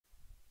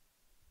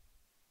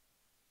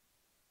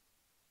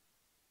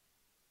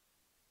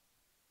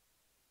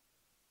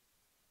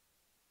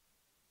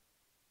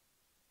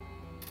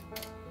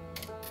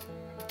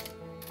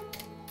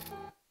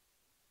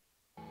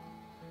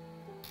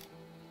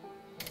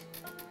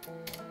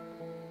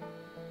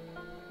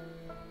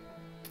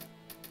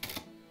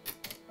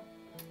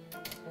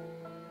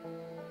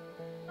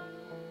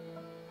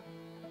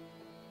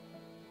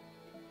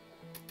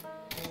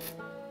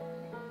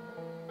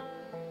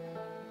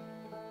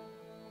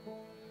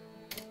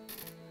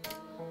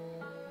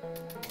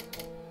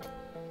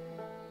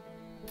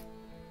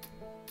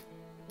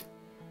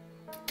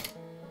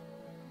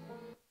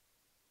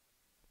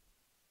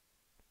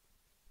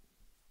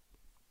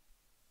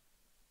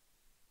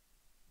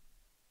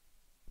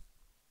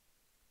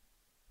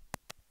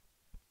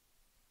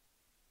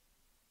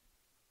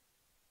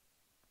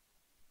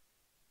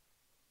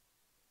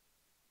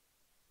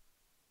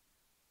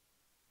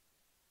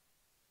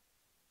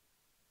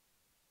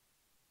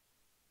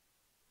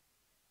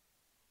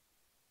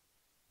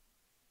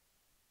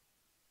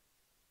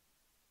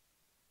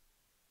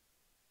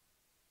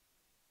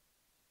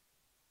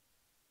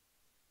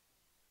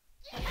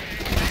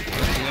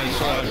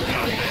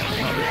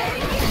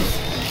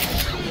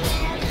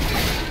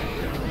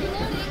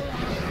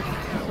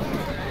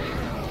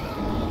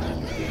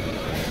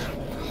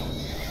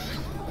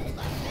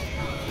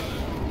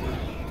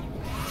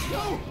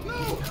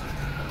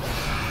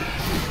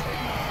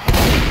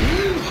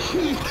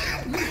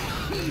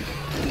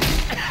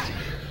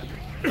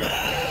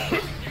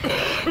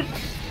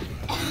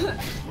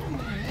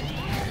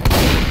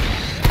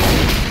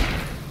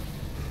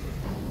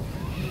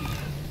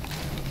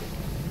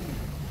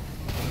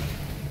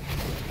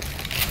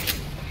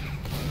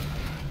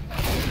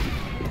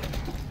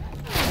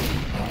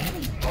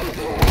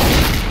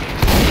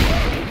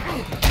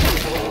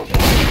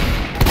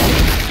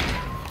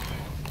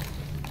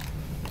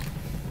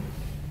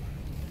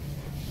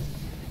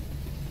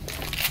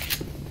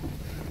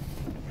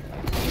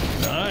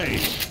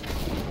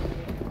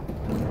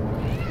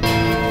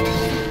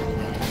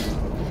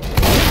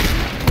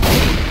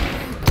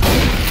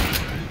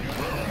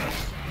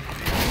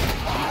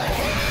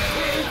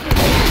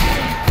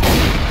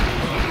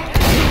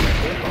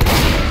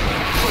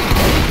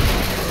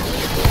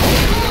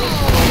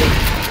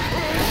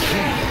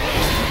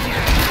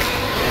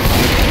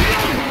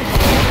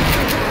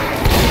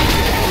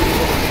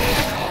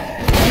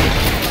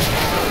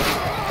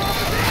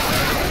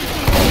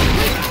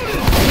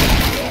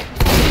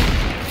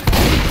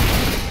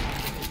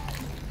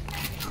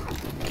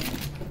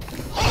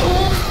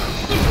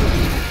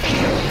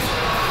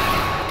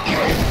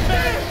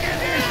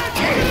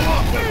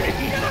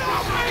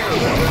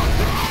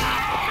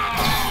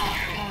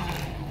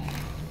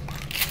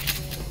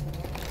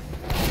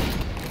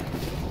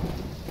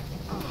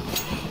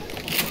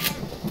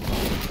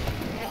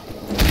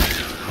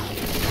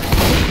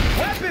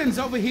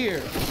Over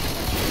here.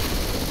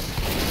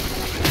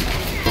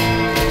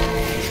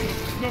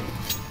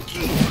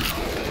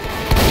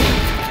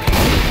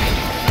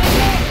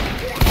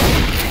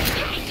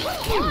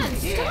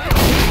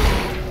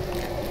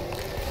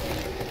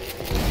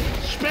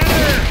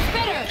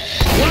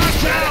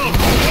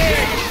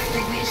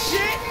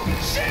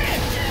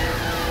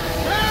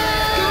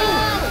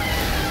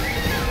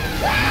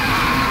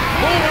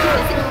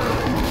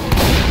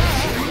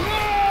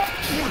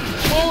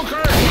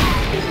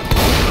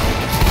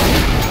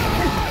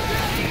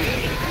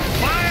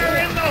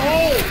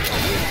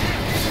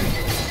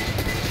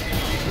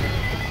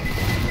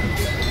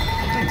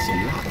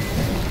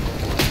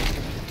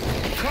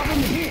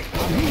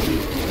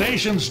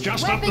 Station's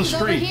just up the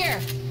street. Over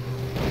here.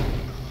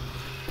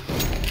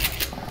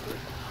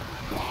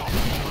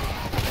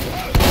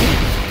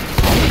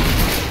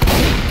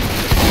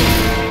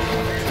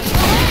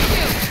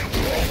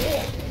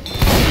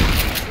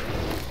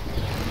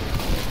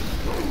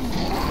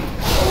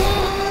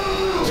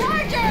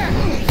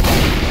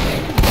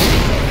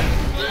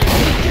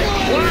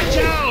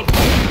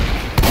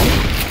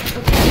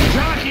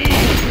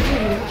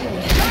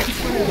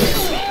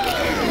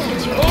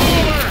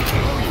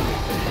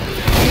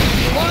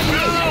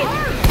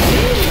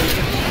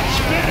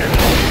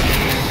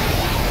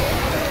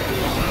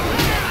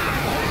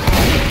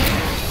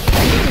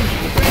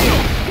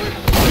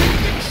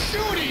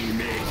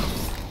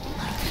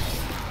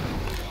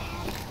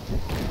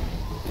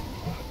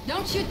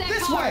 Don't shoot that car!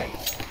 This way!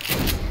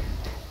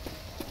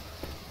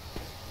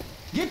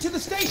 Get to the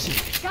station!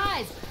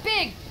 Guys,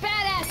 big,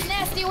 badass,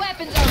 nasty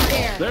weapons over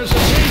here! There's a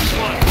safe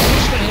spot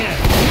just ahead.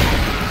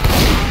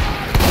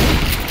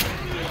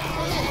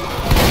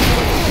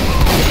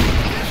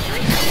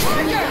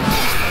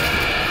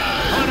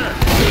 Hunter!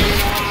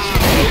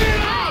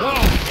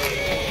 Whoa!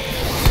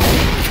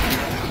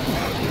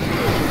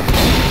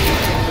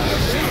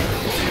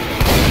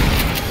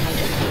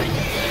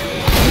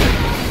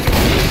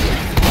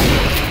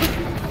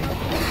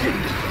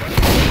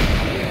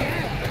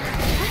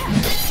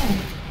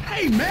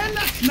 Hey man,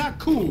 that's not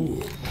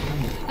cool!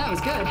 That was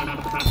good.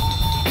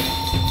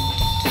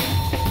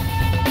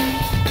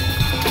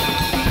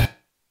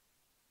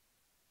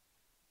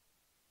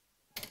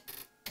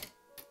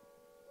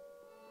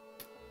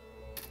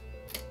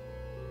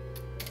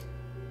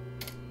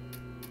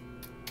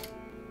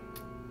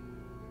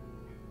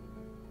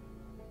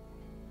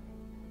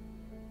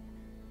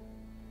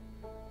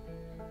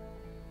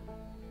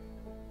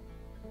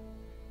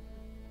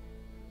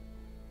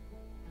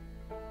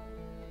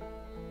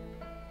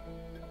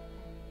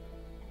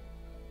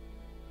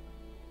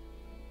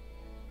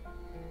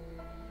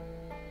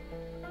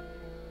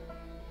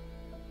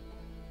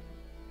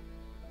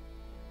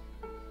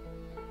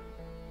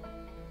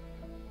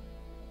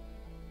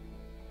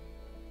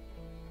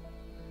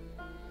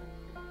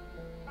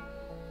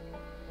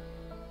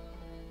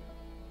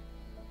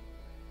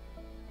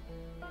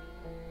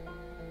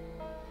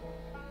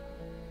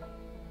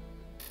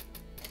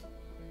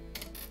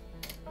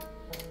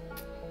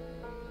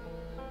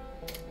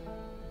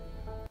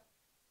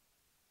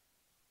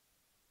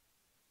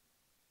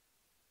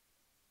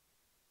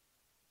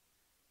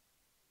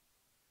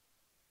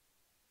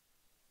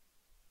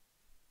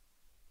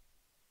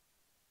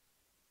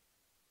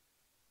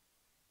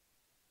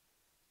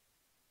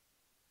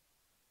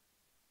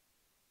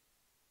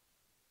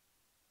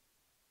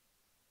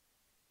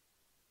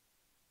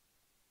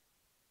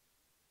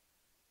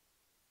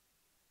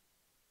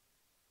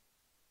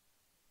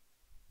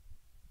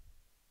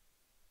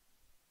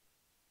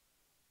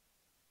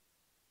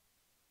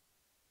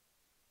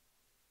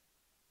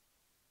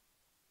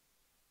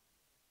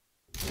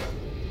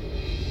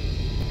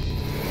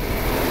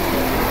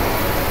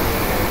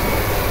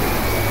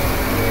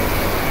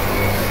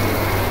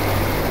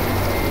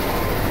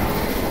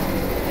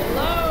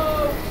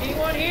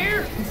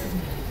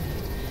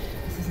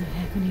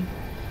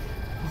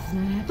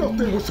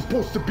 was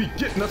supposed to be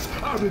getting us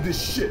out of this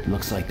shit.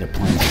 Looks like their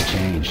plans have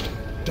changed.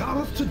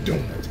 Dollars to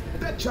donuts.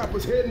 That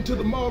chopper's heading to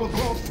the mall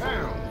across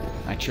town.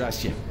 I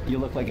trust you. You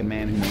look like a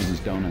man who knows his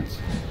donuts.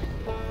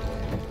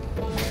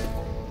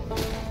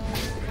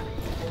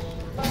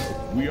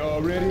 We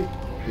all ready?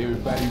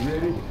 Everybody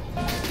ready?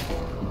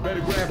 We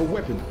better grab a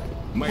weapon.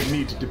 Might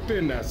need to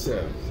defend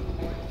ourselves.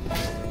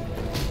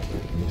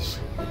 Yes.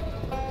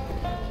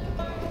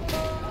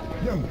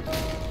 Young.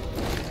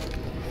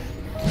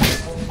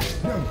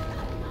 Young.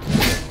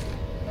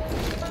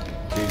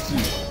 AC.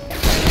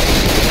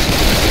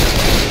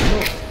 No.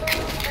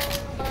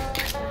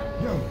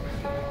 Young.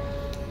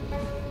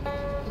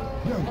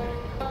 Young.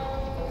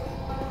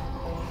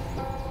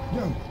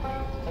 Young.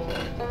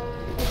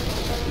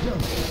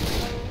 Young.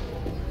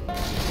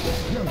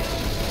 Young.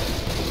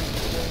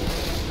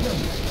 Young.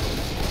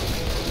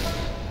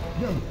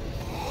 Young.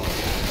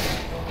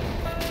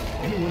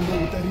 Anyone know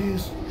what that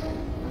is?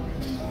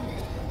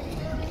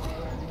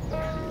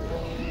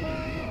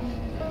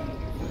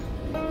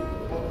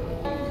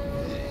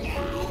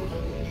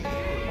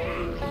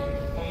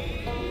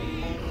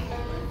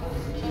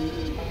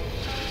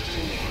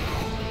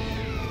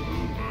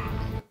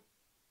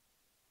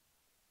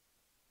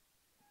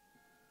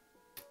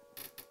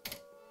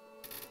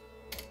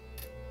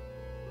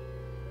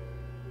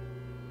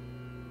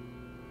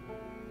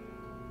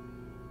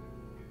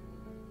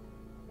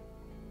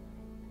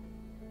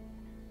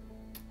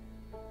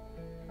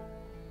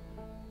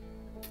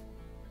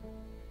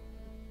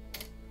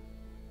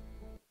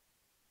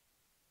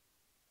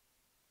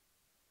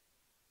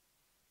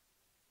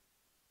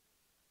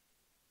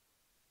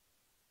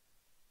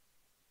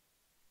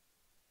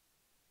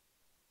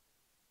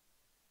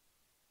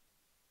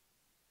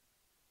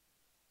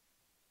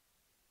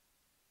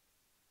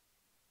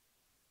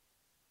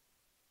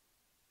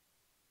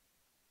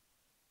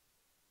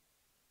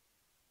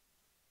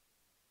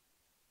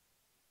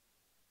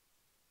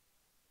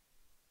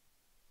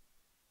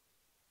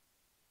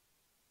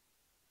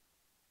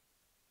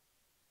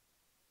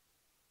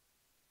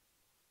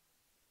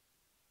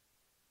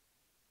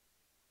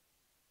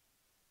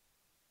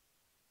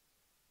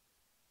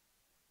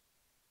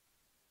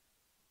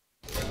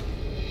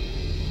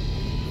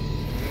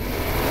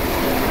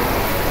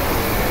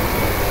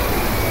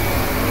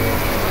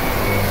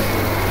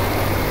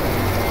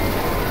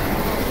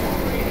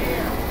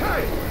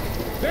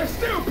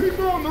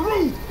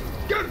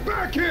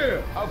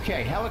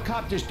 Okay,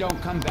 helicopters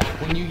don't come back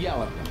when you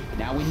yell at them.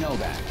 Now we know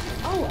that.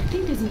 Oh, I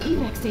think there's an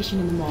evac station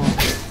in the mall.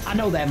 I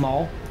know that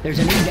mall. There's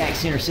an evac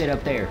center set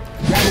up there.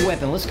 Grab a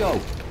weapon, let's go.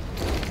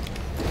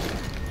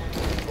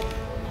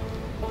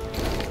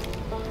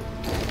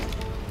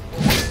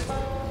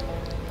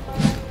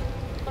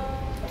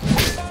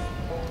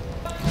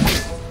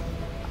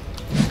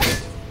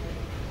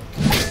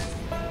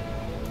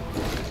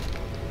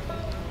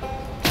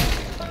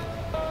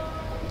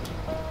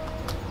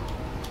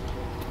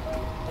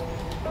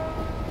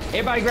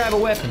 Everybody grab a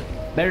weapon.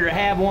 Better to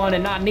have one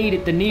and not need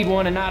it than need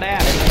one and not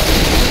have it.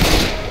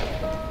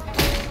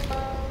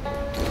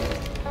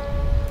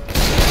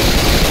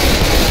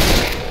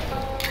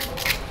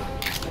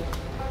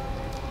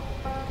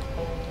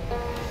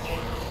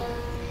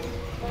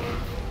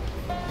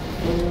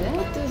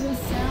 That doesn't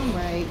sound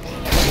right.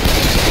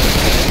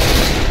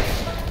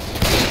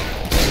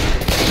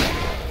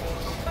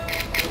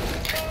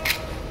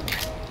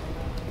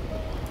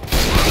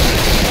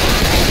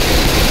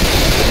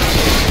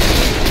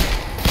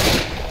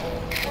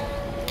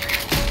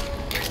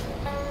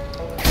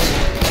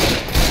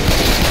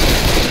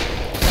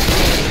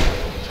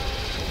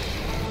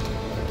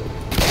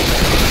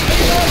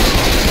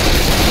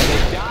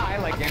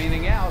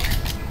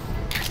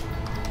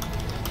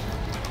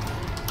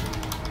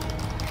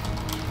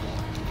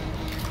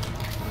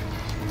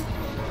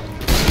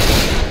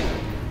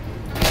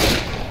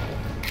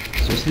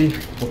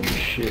 Holy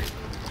shit.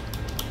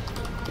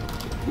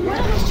 What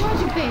are those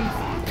charging things?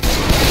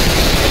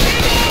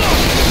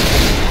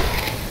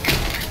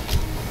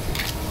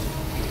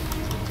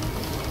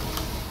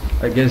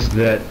 I guess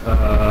that,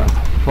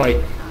 fight.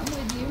 I'm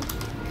with you.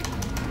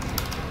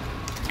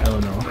 I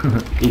don't know.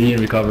 He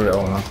didn't recover at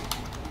all, huh?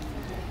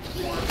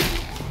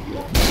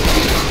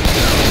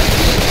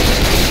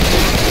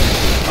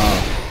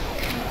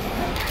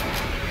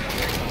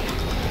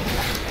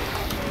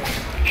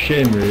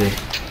 Shame, really.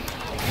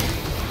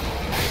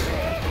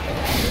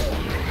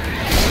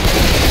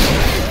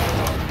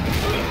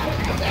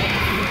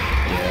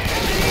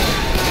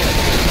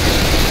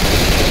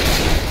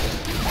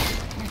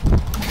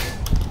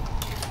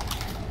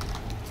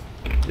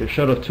 They're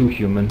shot of 2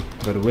 human.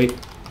 Gotta wait.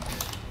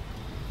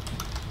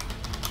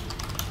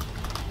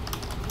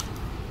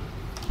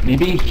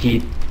 Maybe he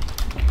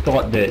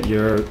thought that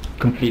you're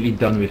completely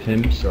done with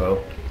him,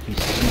 so he's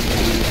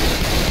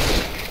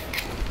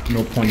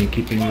no point in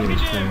keeping you in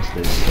his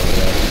premises. So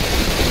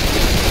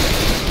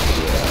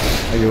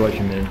how you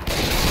watching, man?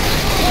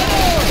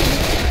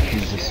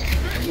 Jesus.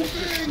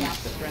 Stop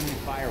the friendly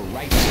fire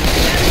right now.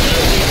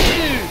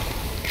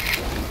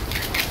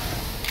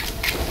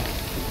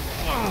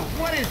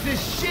 What is this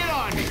shit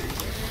on me?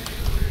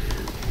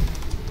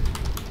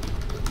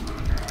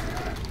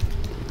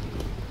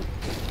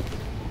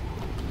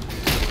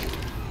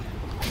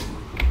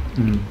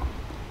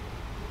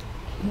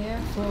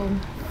 Careful.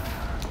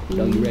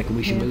 So you reckon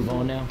we should move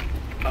on now?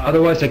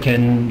 Otherwise, I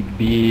can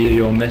be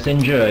your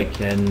messenger. I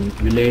can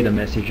relay the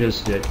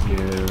messages that you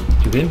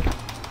to him.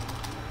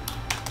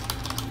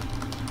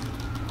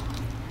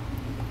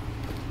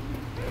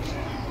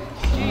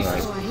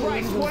 Jesus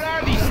Christ, what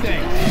are these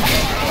things?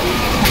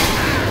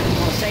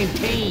 On the same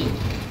team.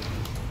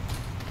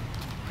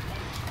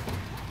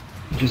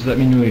 Just let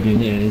me know if you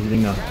need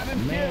anything now.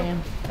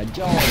 Man, a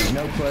jaw is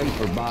no place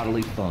for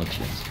bodily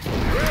functions.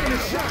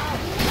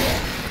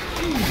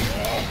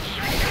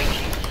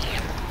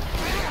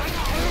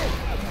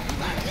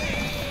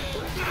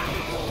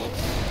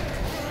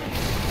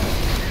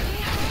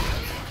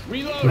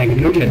 Reload.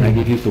 Can I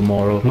give you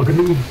tomorrow? Hey,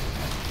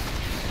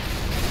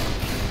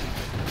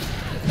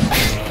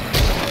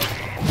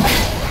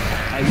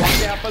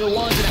 watch out for the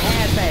ones in the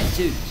hazmat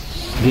suits.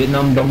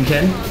 Vietnam Dom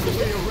Ken?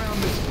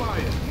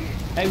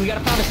 Hey, we gotta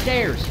find the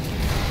stairs.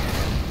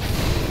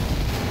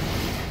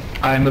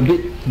 I'm a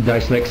bit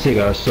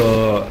dyslexic,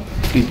 so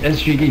it's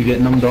SGD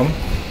Vietnam Dom.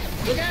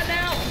 Look out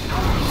now!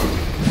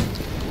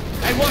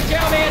 Hey, watch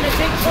out, man! The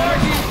big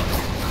sergeant!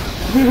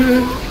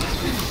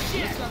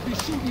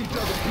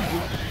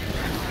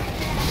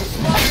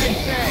 Smoking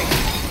thing.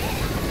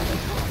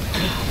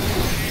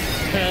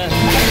 That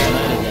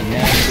is a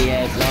nasty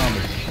ass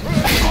zombie.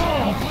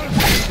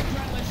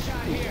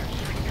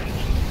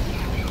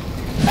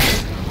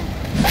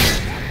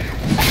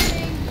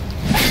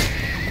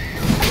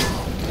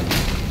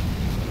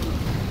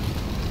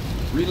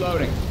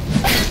 Reloading.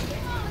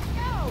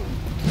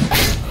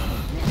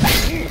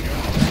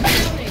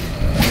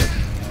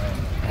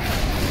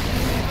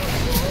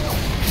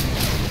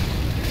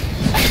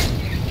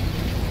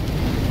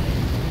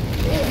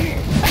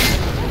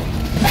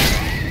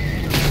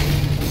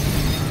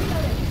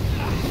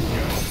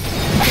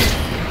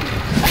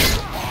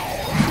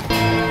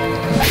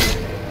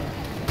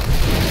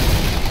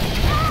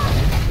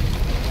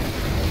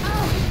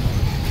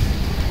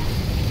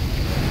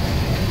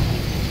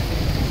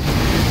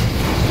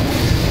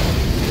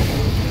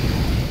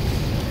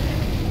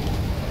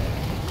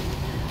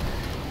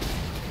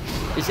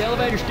 This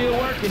elevator's still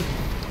working.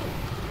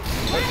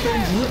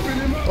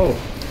 Oh.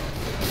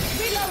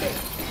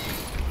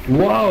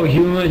 Wow,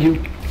 human,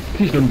 you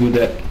please don't do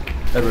that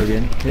ever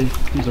again.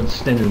 Please don't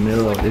stand in the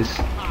middle of this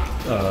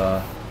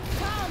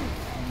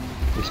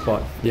this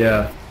spot.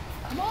 Yeah.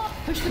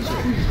 Push the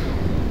button.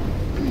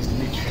 Pleased to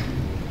meet you.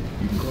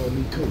 You can call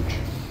me Coach.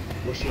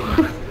 What's your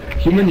name?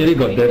 Human nearly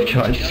got death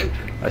charged.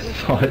 I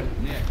saw it.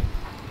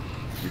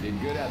 You did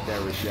good out there,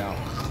 Rochelle.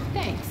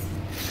 Thanks.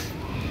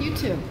 You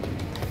too.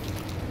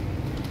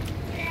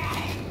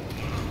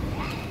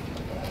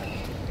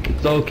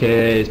 It's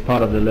okay, it's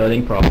part of the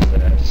learning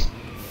process.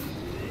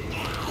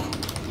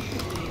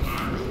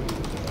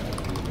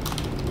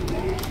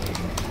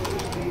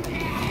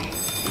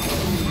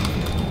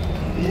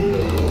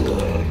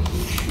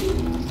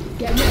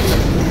 Get ready.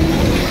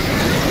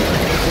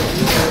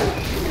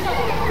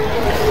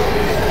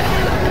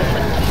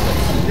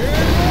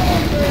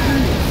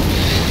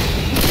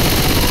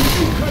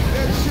 Cut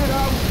that shit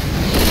out.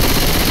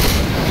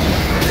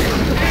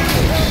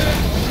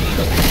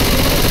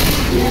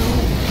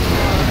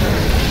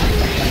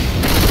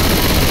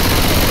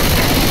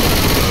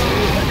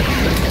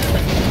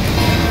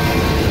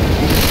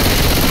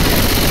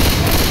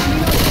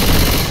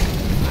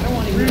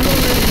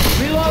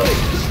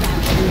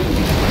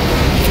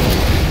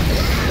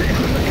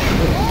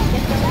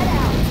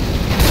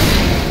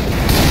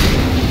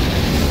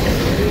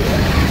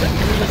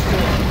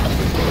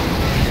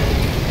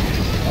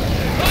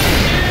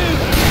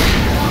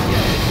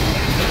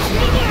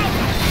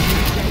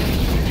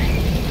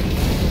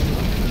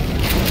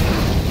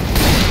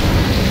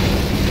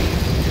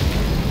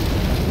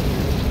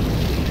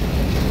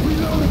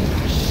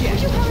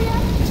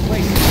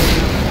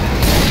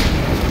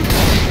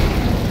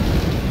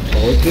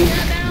 Okay,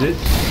 this.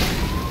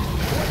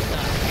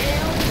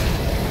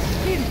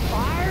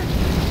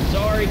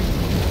 Sorry.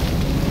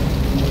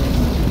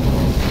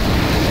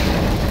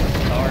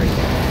 Sorry.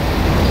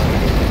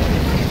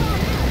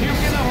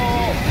 Puke in the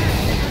hole.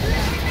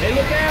 Hey,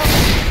 look out!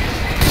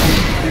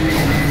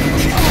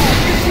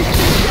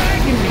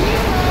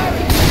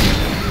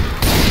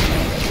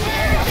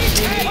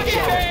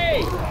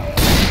 Hey!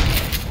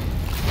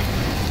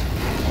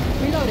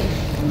 Reloading.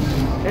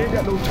 Ain't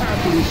got no time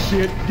for this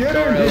shit. Get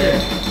in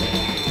here.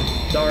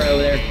 Sorry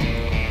over there.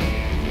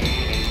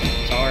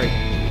 Sorry.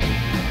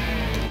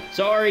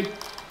 Sorry.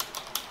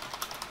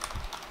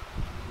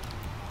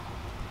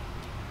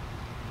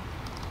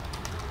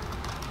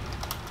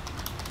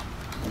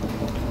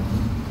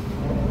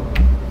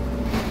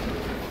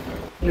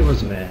 It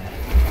was bad.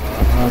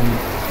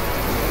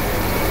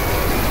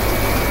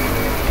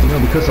 You know,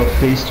 because of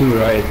phase 2,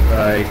 right?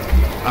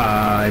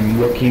 I'm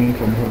working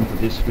from home for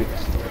this week.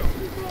 So,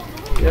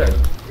 yeah.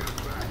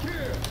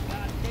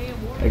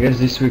 I guess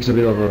this week's a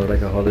bit of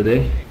like a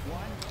holiday,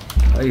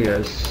 I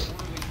guess.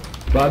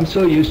 But I'm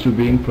so used to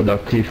being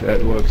productive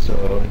at work,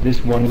 so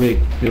this 1 week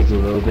feels a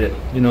little bit,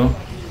 you know.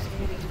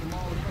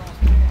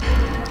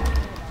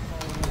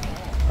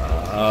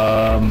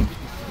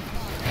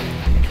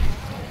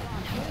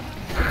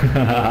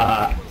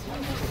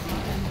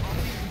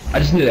 I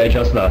just need to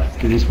adjust lah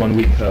to this 1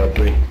 week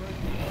break.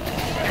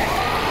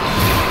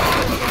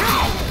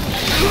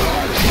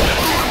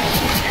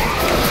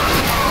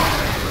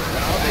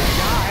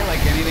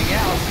 Like anything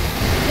else.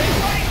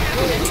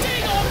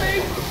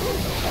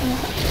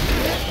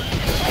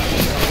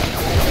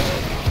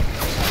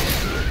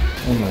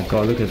 Oh my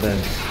god, look at them.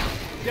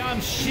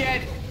 Dumb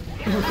shit.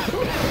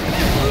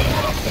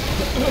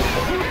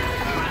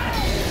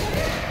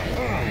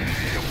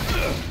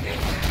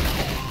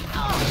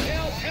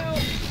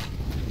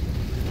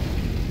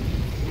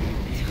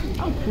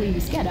 Oh,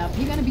 please, get up.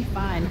 You're gonna be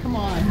fine. Come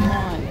on, come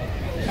on.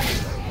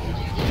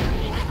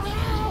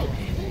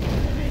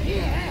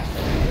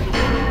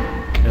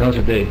 And how's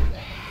your day?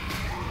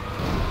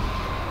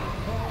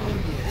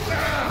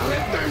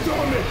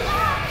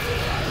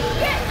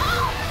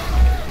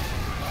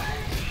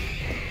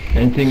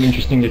 Anything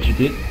interesting that you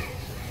did?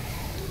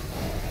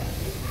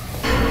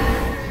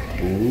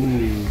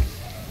 Ooh.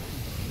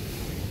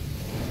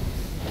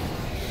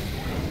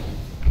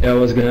 Yeah, I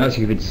was gonna ask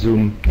you if it's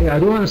Zoom. Yeah, I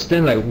don't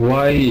understand like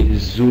why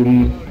is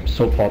Zoom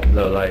so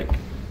popular. Like,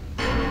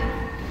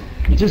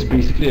 it's just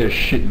basically a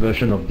shit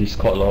version of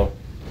Discord lor.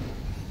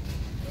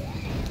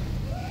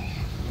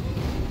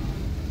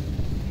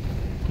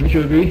 Don't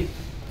you agree?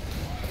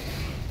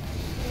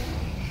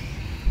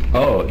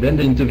 Oh, then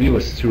the interview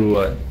was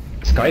through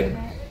Skype?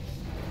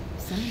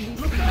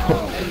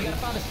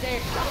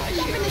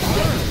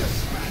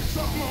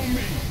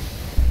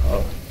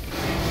 Oh.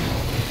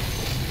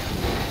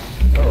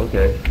 Oh,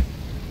 okay.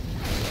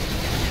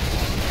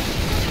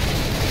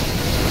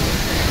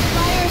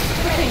 Fire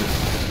spreading.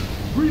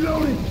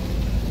 Reloading!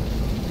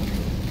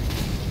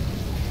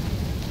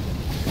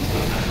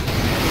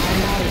 I'm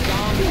not a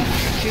zombie.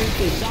 Shoot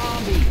the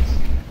zombies.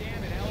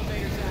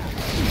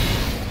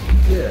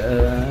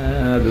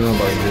 Yeah, I don't know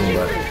about Zoom,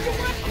 but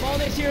I'm on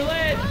this here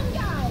lead.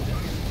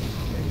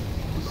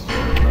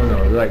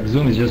 no, like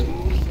Zoom is just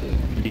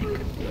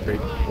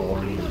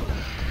straightforward,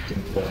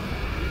 simple.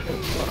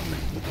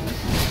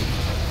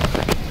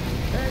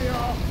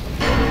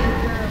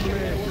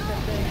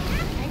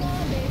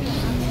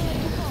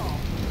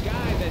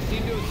 Guys, I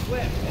seem to have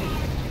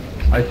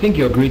slipped. I think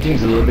your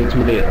greeting's a little bit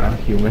too late, huh,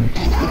 human?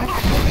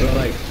 You're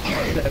like,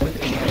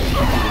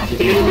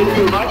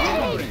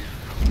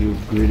 you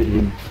greeted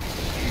him.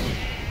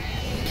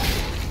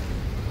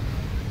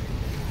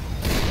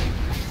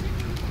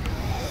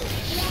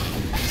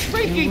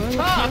 Freaking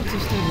tough.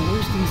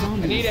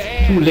 I need a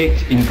hand. Too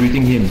late in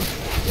greeting him.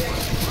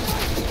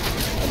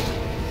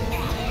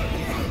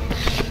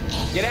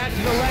 Get out to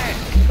the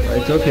left. But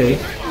it's okay.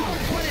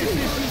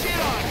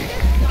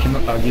 You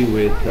cannot argue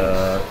with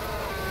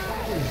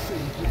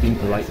being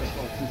polite.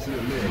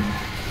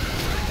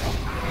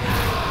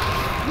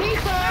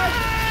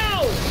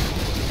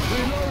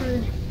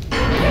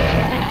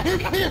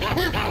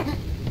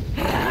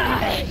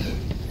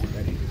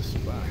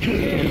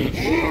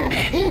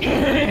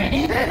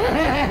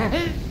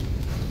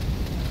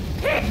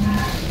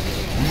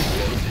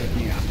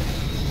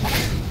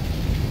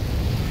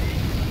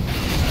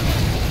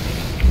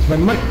 Is my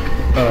mic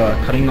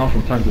cutting off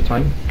from time to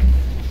time?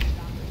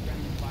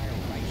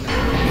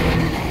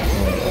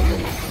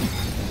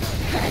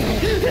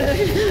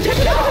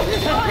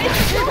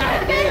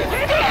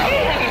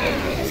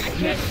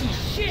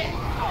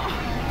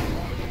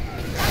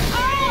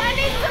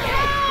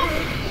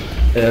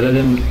 Yeah, let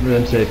them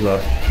save lah.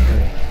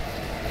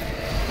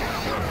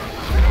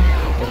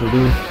 What to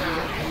do?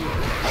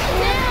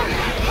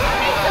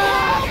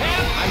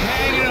 I'm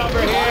hanging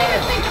over here.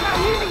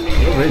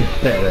 You're very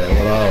bad there,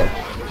 wow.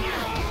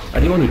 I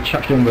didn't want to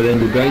charge them, but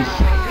then you guys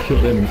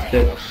killed them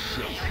instead.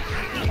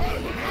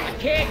 I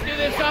can't do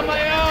this on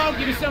my own.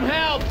 Give me some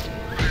help.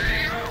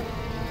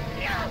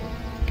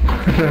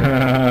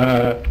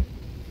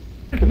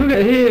 Look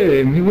at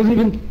him, he wasn't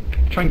even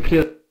trying to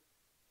clear.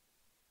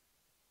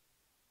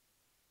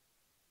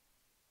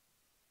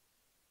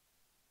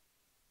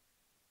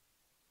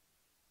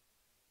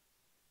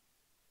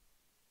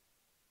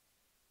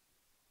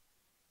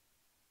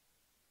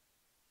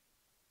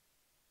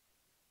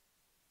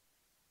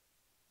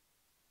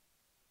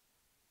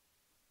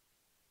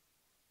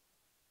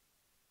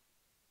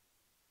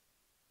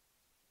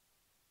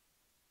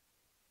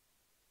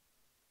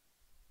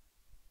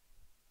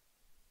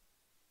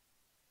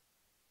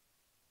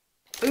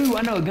 Ooh,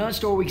 I know a gun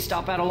store we can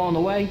stop at along the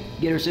way.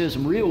 Get ourselves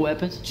some real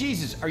weapons.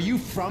 Jesus, are you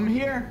from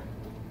here?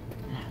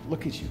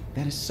 Look at you.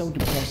 That is so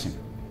depressing.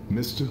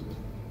 Mister,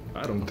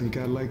 I don't think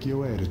I like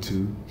your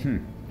attitude.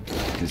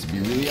 This would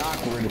be really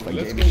awkward if I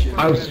gave a shit.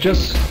 I was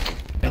just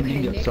ending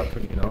Okay, their Nick,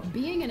 suffering, you know?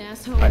 being an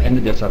asshole. I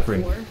ended their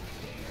suffering. before,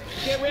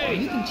 Get ready.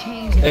 You can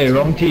change that. Hey,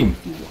 wrong team.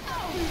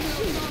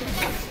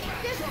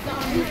 This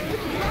zombie is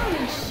wrong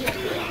and shit.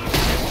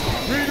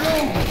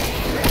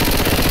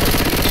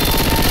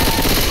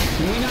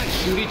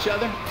 shoot each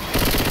other?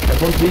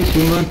 F1 please,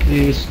 human,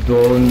 please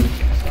don't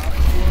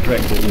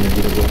drag the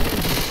inevitable.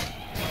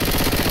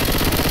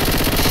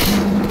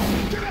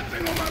 Get that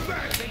thing on my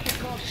back!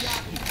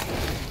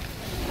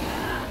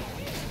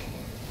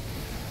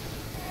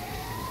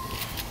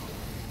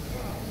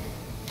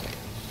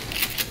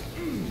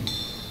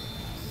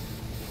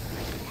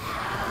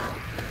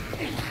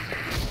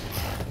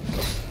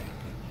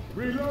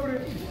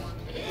 Reloaded.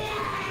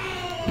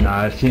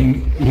 Nah, I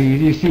think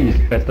you see his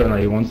pattern,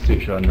 he won't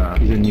switch on,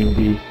 he's a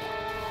newbie.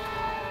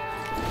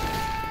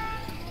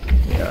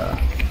 Yeah.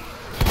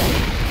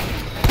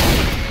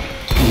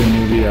 He's a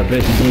newbie, I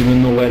bet he don't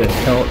even know where the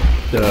hell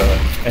the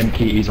M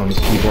key is on his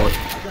keyboard.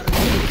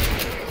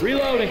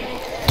 Reloading.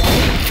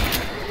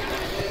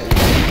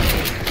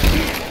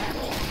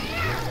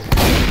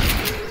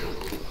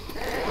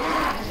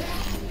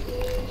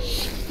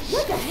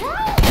 What the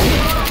hell?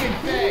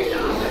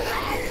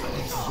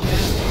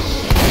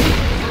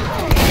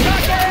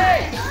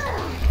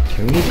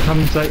 Can we come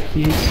inside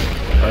please?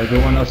 I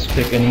don't want us to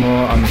take any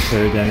more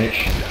unnecessary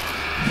damage.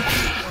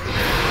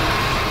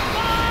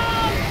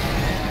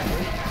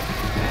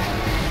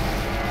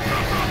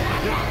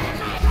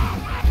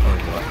 Oh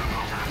god.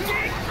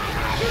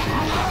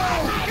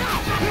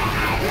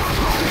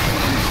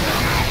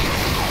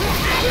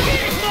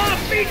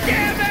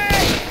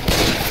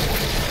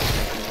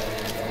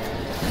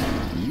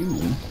 You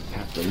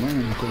have to learn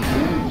to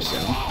control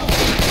yourself.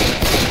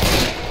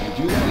 You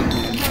do that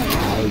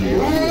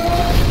again.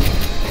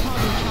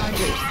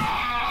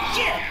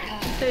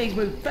 Things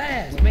move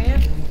fast,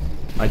 man.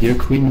 My dear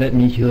queen, let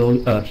me heal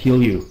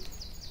you.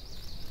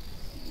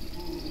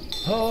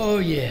 Oh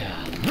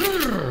yeah.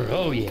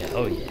 Oh yeah.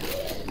 Oh yeah.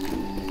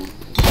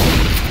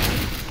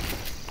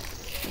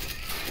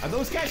 Are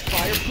those guys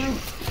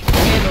fireproof?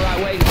 Hand the right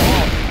way to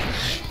fall.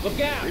 Look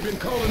out. They've been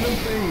calling them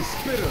things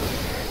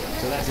spitters.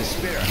 So that's a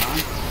spitter, huh?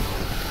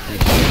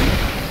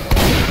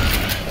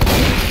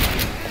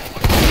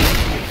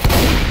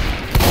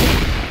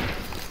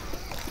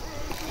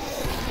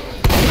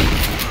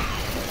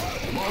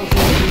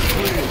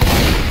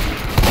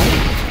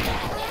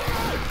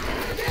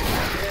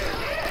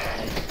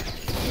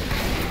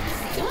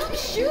 Stop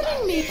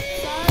shooting me,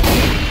 son.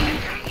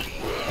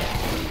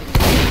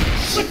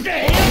 What the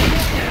hell?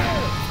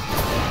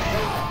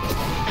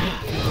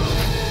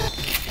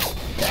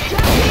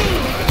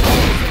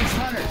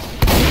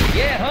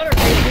 Yeah, Hunter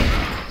did it.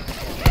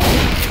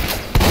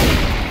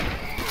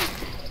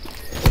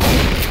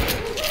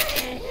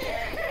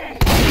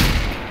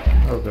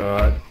 Oh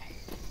god.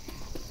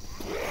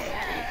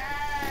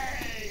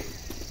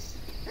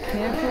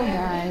 Careful,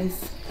 guys.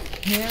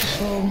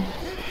 Careful.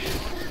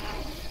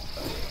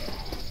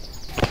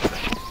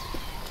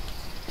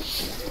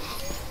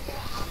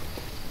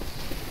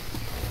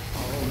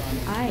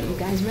 Alright, you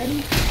guys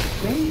ready?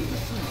 Ready?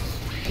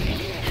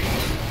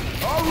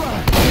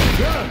 Alright,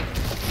 done.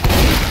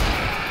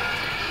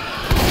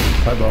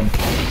 Hi bomb.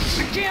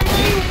 We can't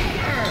move.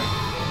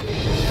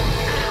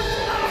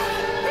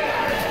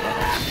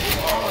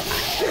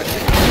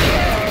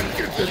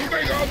 Get this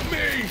thing off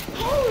me!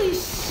 Holy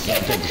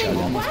shit, that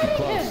thing whacked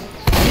him.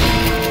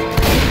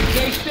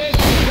 Stay still, you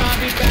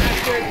zombie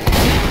bastard.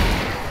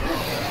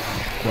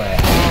 Well,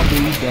 I'll be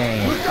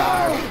damned.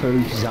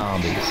 Fireproof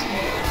zombies.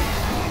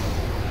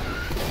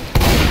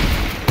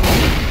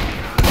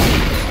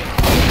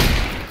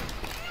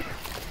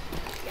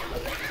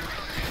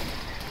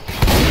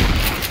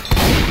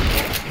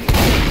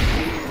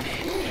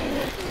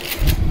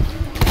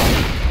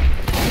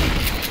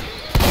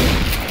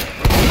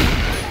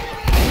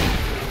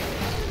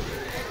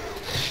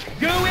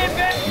 Go in,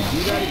 back.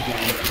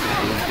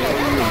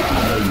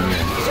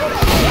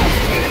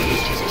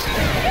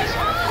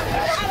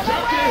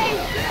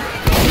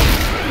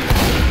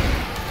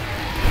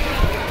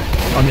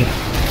 On me.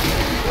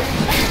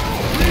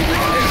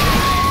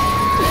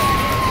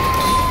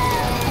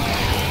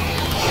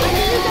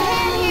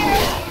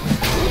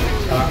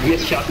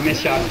 Miss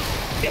shot.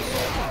 Yep.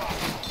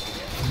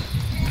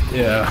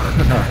 Yeah.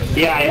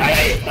 Yeah,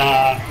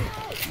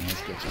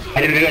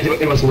 I didn't realize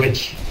it was a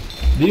witch.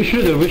 Did you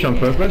shoot the witch on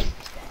purpose?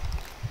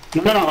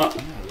 No. I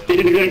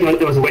didn't realize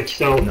it was a witch,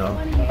 so No.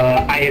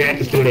 I ran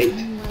too late.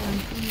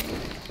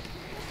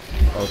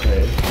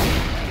 Okay.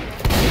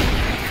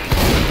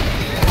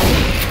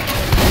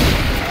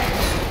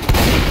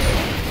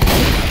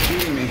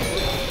 Shooting me.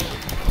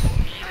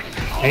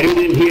 I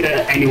didn't hear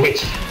any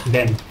witch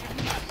then.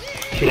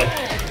 Should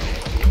I?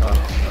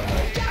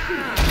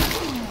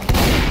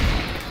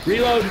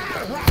 Reload.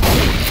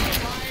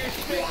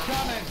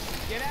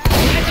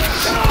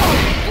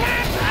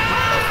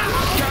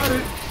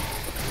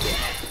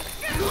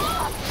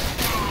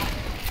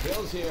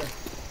 Bill's here.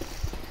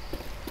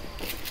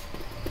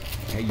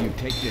 Hey, you,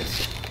 take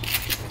this.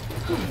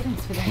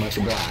 Thanks for that. Much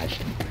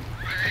obliged.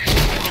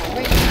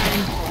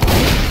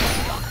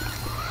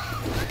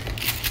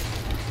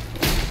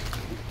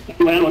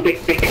 Well,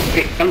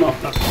 take, come on.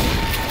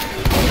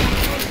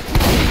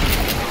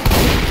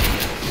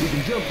 You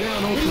can jump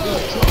down onto the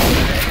truck.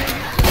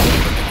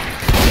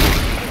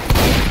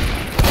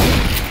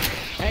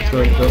 Hey,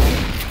 Let's go, let's go.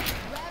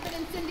 Grabbing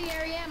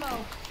incendiary ammo.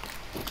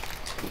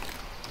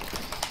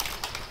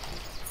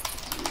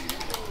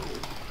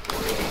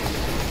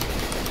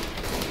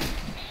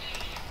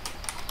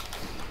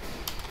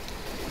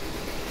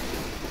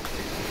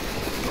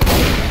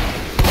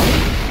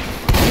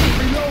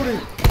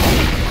 Reloading.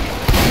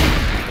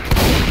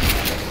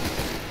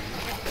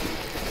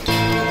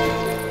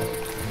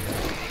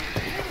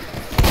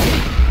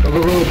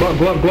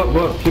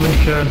 Go up. Human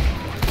turn.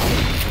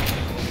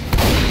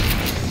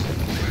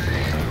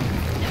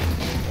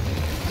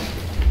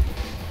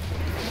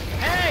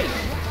 Hey!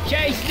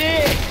 Chase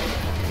this!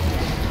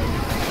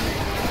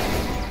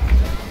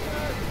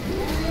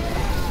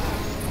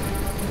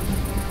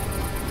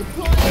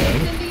 Deploying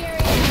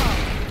incendiary ammo.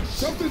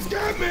 Something's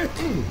got me.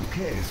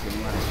 Okay, it's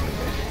gonna last for a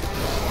bit.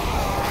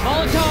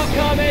 Molotov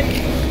coming!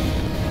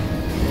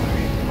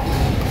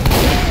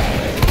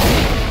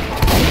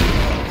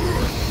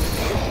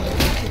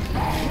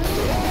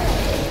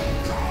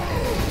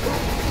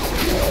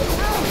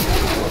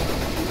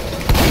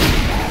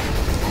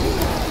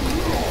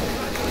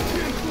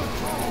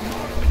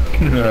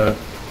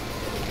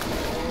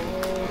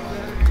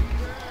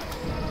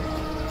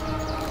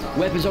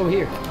 Weapons over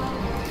here.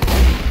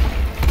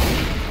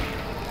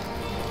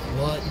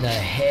 What the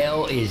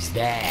hell is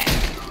that?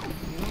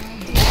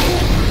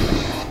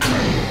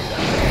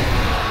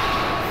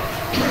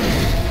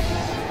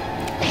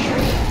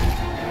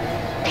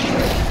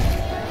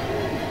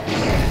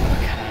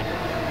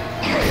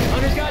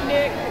 Hunter's got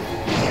Nick.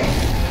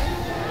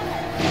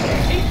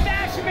 He's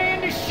bashing me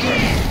into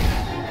shit.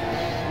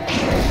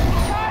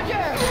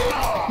 Charger!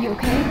 You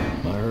okay?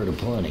 I heard of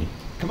plenty.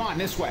 Come on,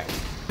 this way.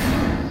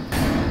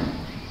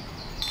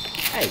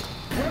 Hey,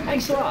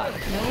 thanks a lot. No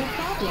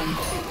problem.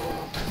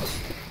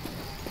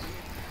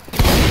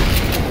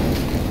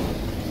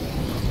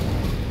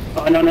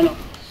 Oh, no.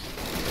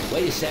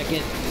 Wait a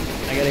second.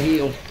 I gotta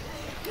heal.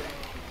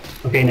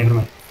 Okay, never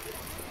mind.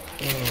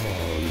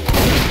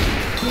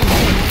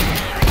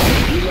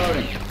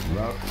 Reloading.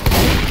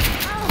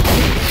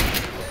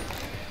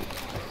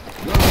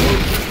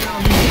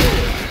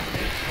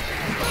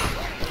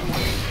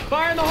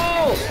 Fire in the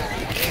hole!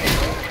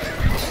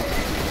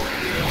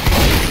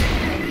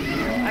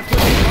 That's what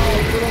they call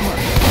a boomer.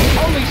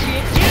 Holy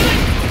shit, kill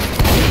it!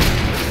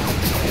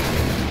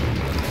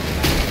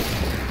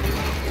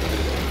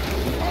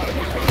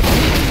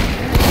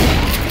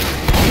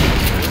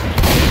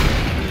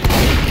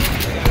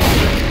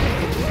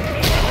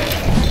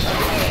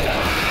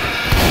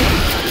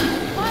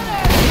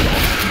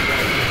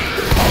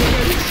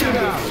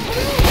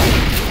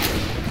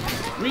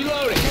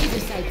 Reloading! Laser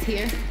sights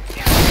here.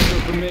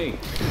 For me.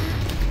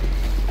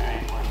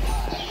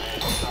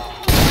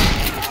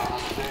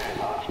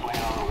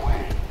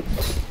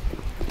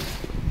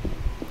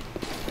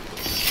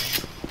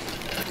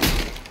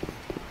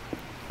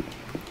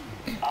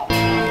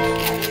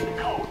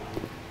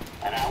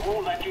 And I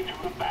won't let you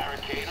through the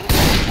barricade.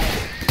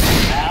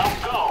 Now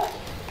go.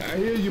 I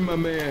hear you, my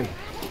man.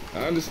 I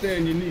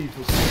understand your need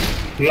for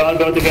We all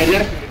go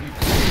together.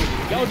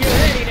 Y'all get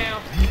ready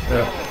now.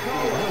 Yeah.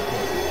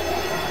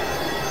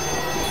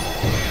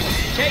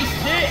 Chase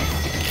this!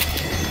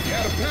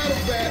 got a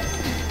paddle bat.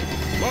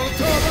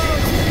 Molotov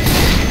out.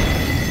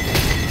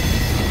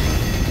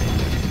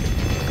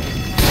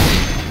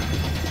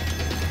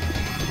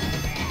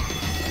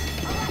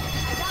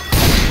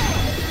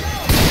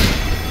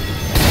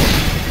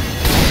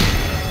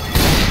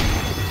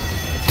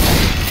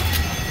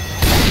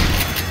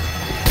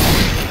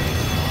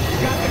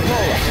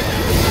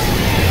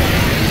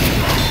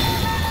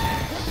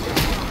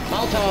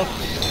 Molotov.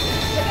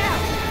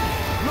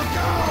 Look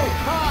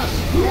out!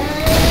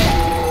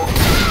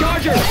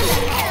 Charger!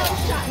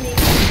 Shot me.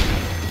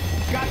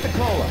 Got the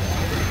cola.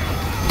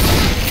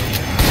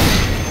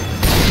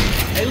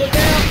 Hey, look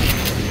out!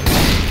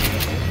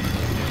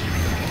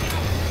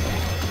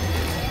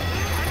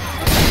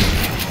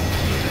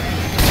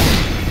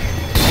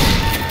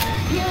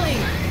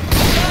 Healing.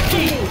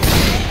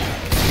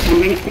 I'm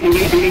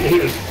going to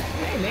heal.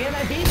 Hey, man, I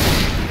beat you.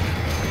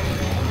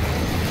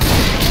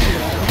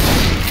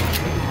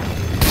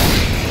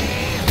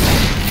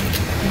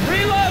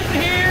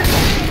 Reloading here!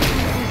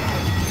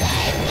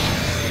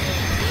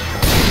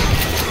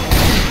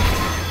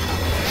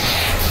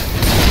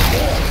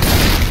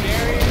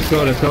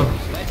 Let's go.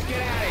 Let's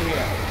get out of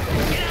here.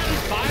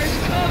 Fire's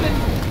coming.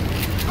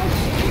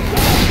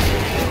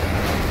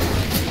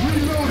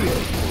 Reloading.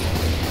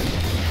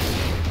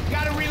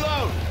 Gotta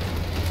reload.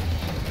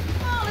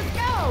 Oh, let's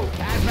go.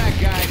 Hazmat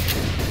guys.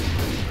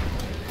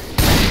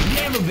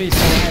 Never been so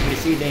happy to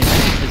see them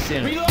stop the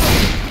center. Reload.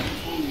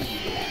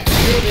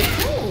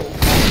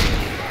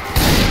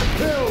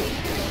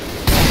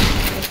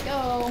 Let's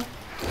go.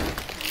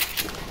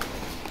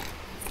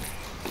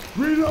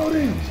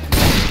 Reloading.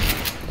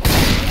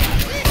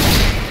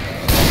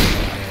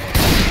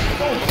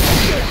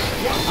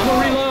 I'm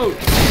gonna reload.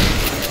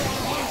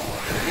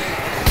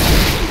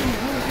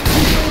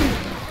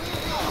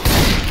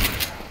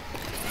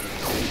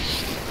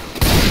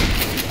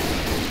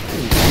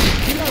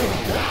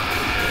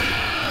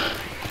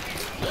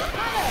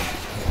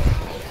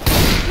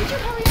 you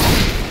hurry up?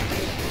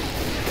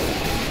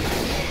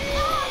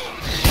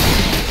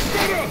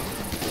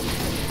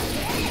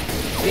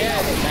 Yeah,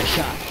 nice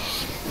shot.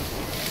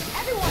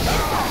 Everyone,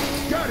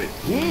 Got it!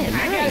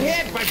 I got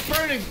hit by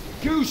burning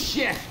goose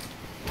shit.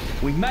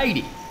 We made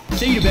it.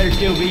 Cedar better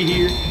still be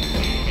here.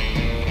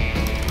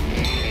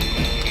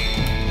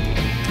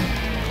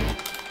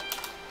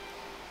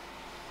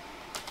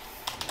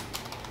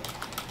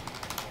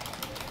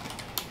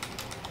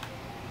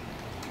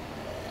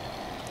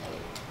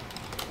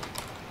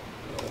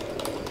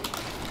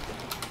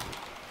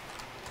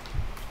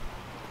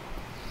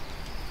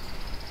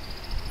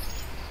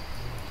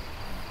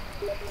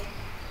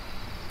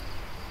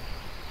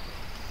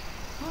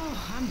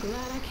 Oh, I'm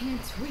glad I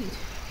can't tweet,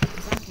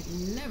 because I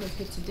could never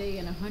fit today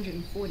in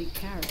 140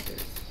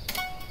 characters.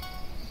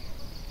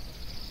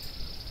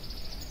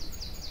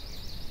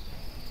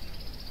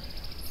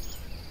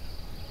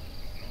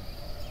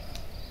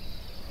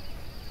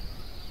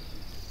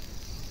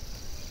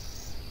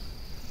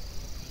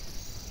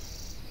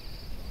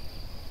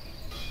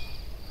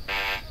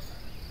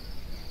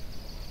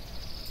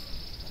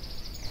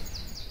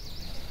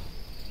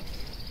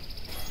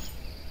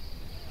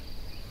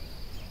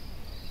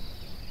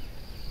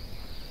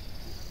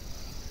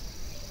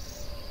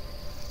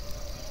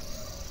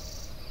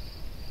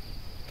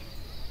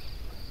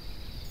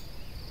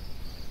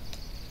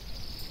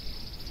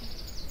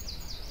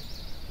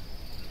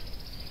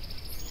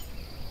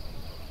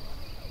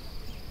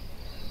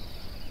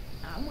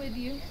 I'm with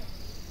you.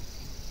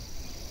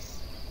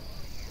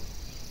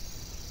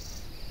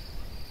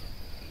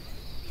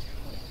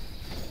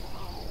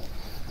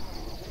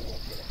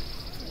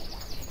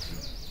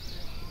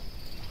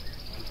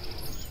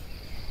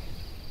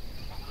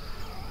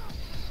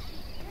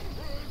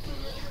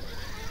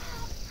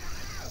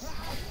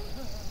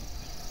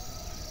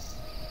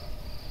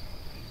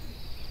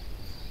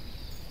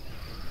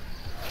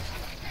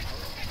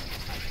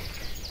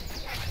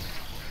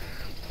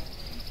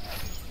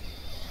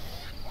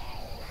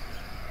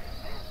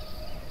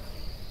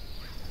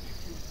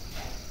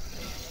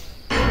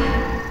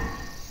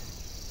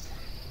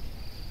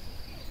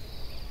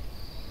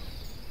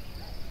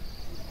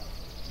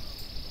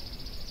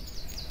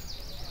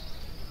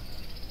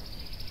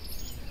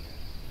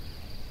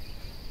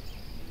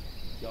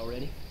 Y'all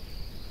ready?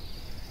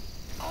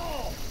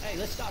 Oh! Hey,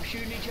 let's stop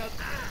shooting each other.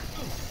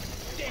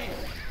 Damn!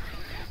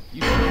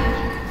 You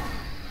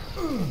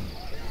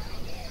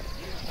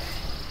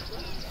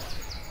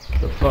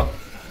The fuck?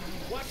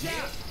 watch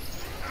out!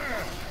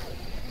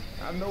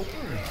 I know.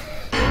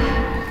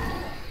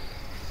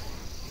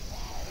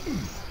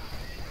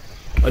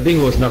 I think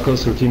it was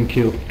Knuckles who team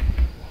kill.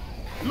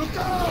 Look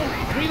out!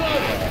 Hey,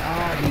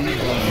 look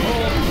out!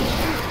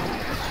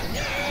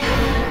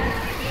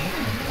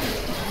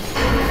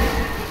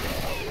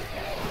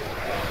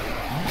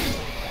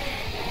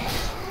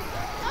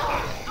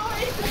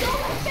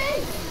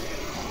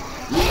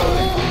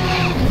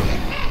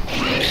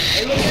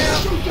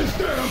 Shoot this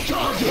damn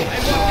charger!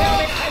 Hey, walk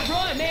out, man! Hey,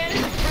 run, man!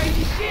 This is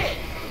crazy shit!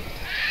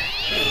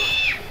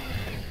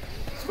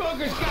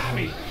 Smoker's got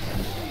me!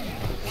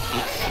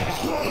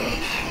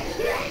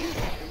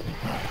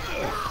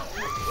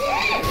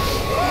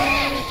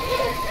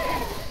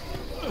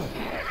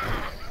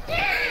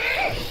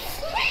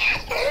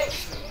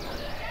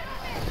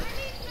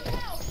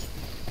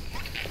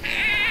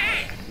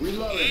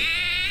 Reloading.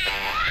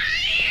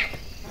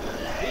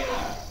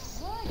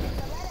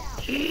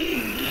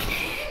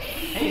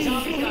 Hey,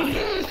 zombie guy!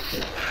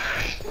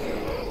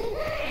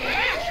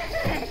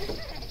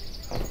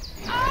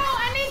 Oh,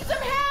 I need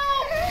some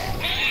help!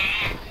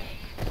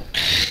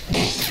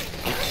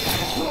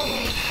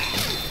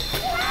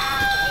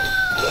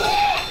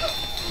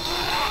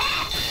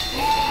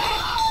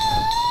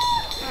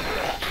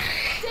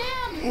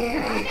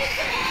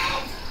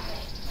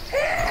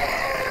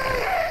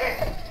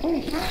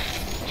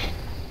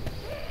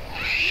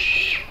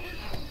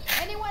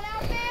 Anyone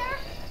out there?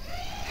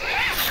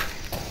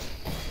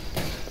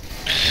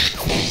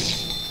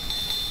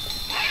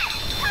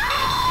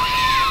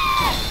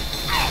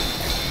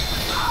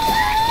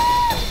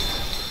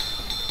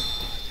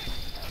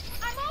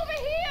 I'm over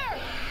here!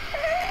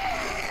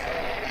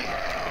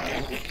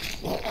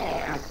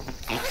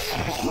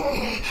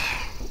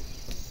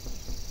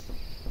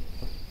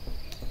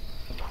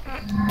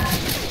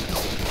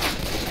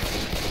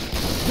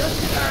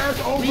 Ass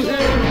over Reloading!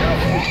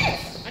 here!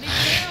 I need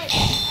some help!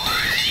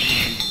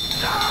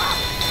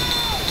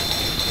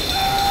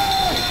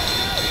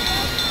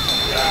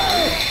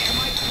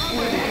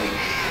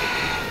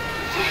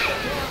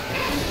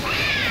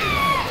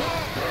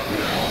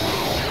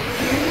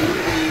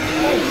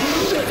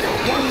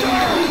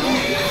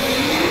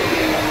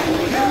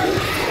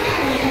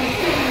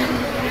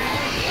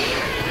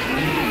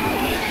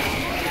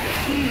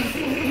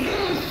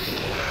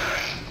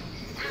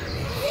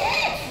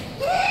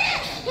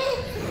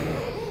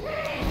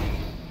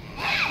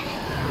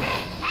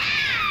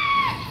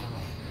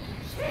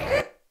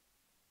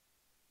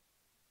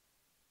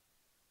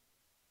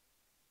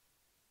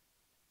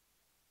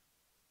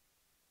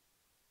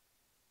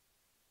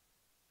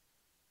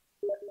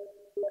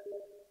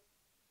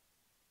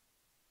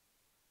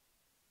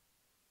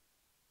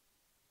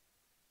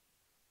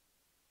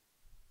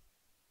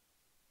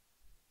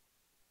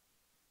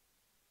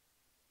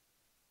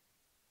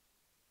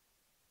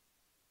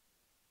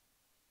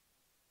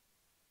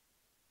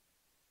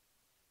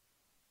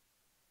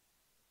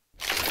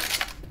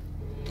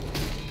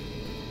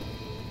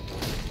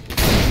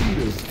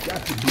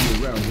 got to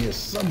be around here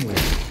somewhere.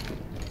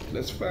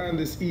 Let's find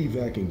this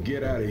evac and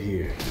get out of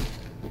here.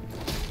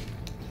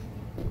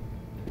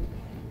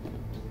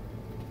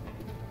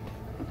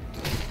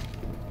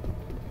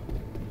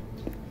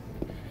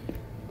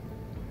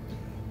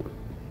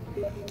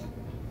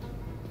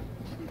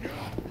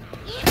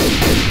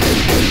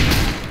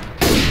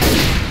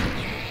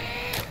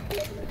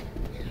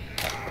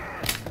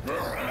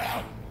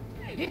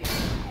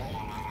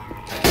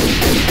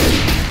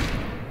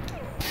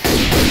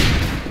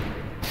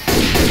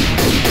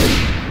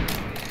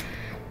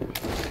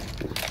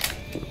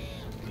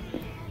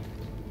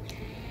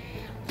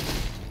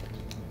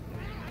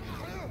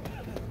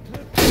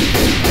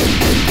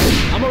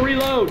 I'm gonna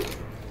reload.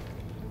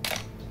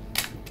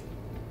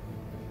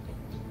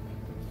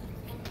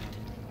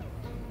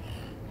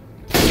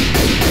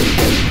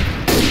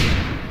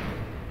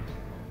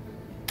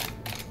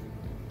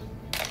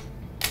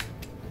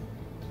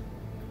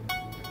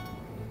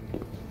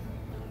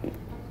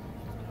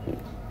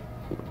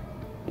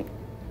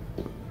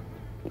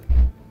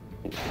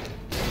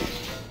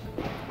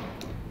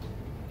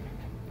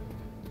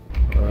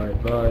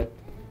 Alright, bye.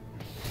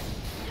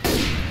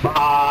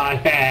 Bye,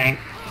 Hank.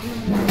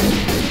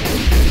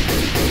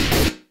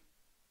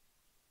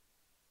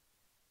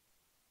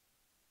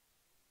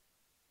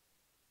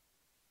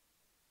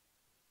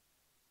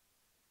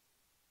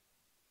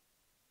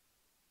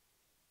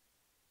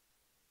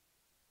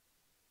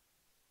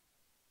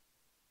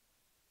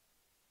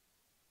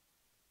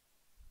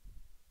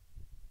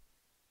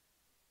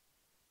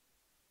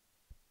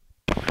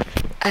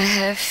 I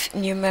have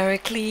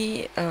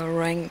numerically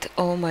ranked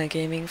all my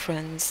gaming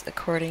friends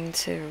according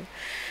to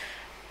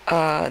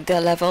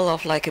their level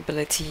of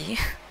likability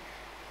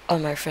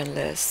on my friend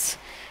list.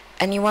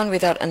 Anyone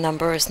without a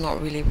number is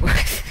not really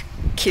worth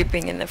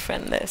keeping in the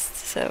friend list,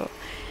 so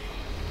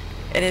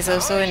it is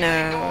also in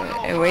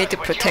a way to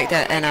protect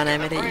their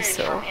anonymity.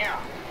 So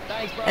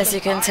as you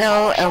can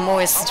tell, Elmo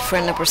is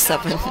friend number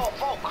 7.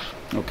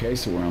 Okay,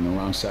 so we're on the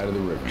wrong side of the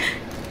river.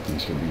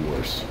 Things could be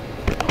worse.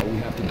 All we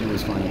have to do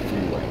is find a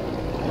freeway.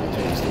 It'll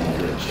take us to the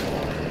bridge.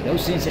 No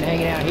sense in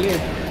hanging out here.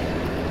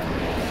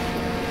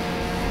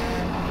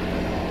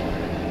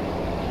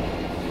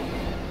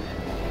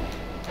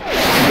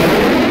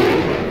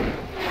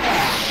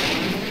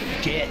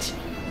 Jets.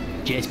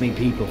 Jets mean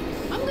people.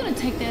 I'm gonna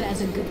take that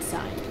as a good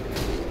sign.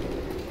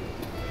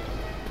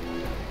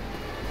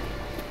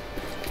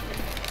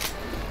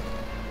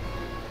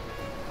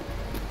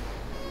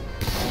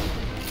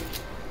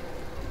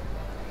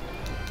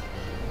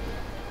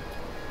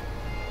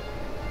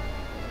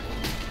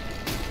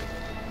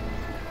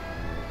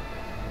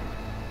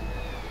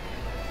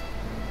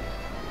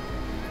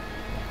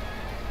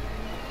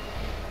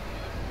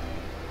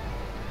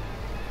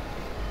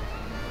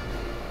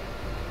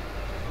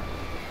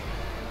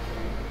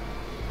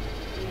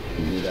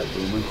 You hear that,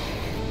 Boomer?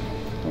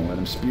 Don't let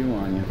him spew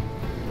on you.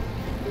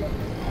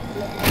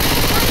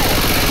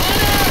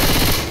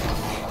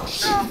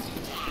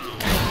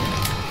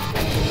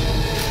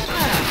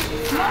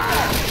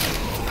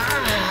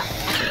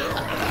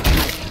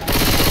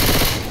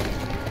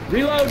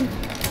 Reload.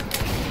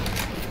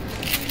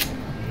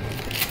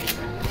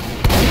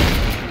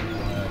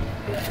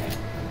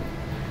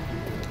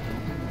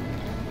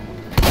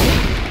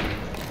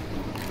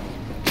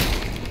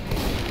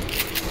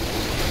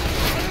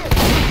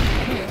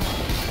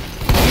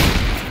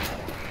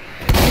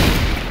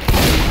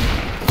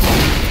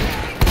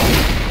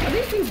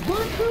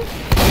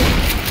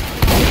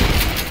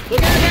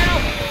 Look out now!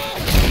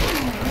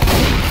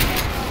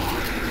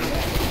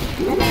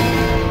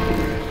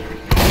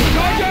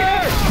 Charger!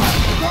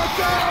 Watch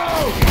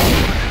out!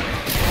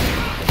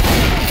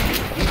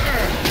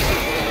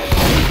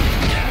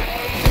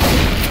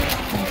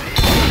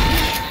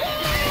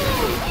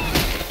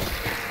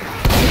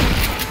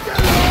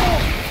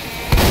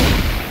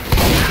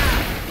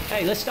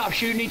 Hey, let's stop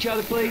shooting each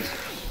other, please.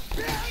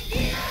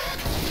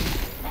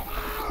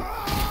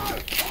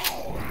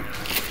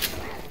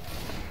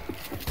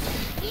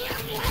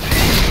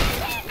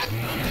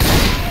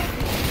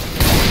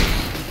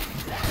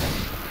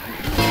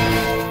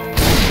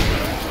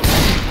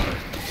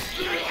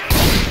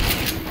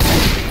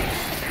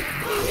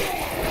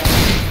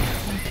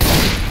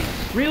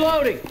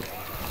 Reloading!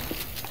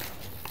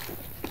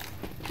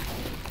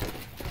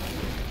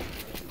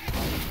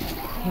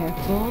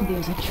 Careful,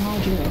 there's a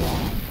charger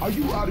around. Are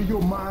you out of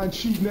your mind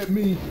shooting at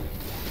me?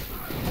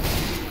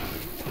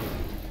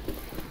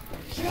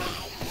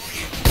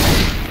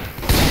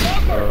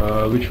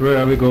 Which way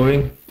are we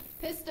going?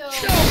 Pistol!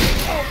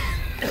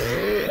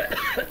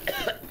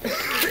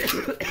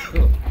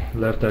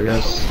 Left, I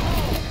guess.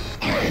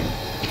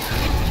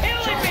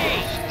 Killing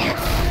me!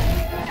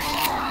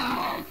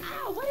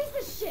 Ow, what is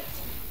this shit?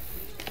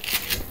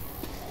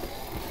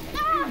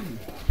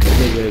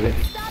 Okay, baby.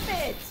 Stop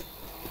it!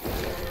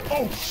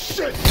 Oh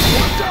shit!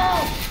 Watch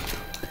out!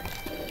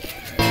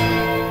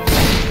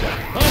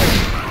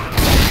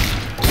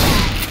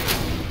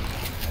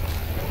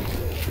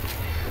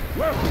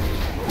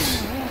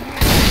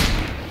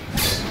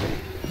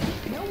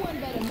 No one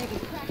better make a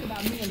crack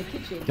about me in the kitchen.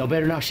 Y'all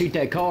better not shoot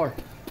that car.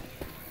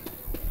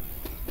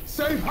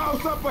 Safe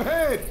house up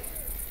ahead!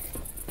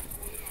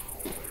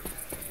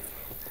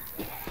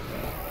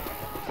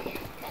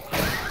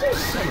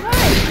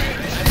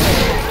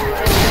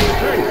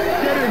 Hey,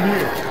 get in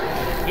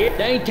here!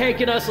 They ain't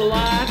taking us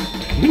alive.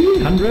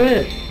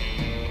 100.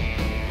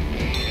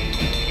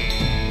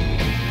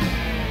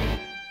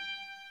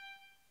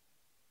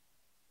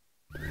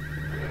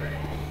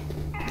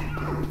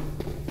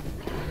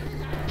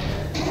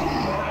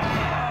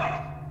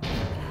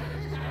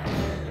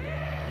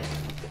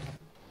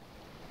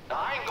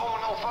 I ain't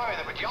going no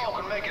further, but y'all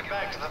can make it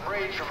back to the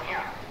bridge from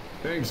here.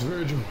 Thanks,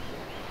 Virgil.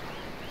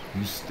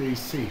 You stay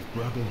safe,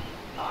 brother.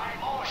 I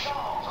ain't more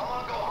songs. I'm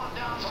gonna go hunt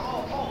down some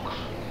old folks.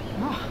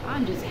 Oh,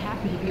 I'm just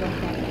happy to be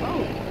off that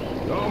boat.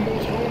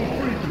 Almost home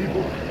free,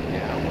 people.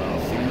 Yeah, well,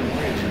 seeing the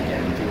bridge and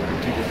getting to it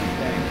are two different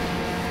things.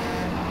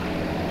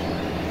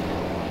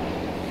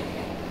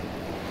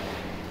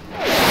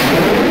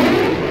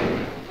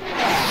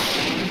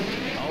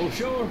 Oh,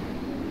 sure.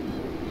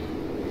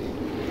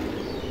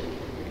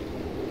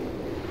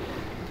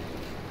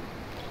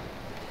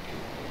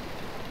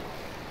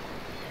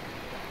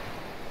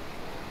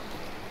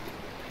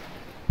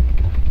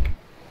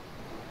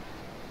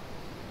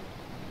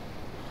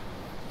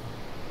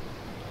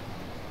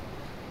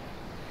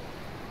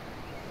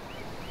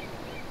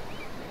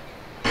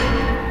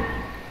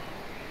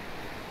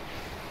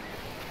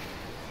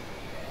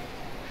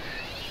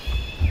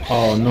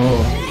 Oh no.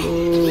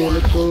 Oh,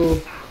 let's go.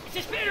 It's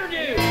a spitter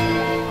dude.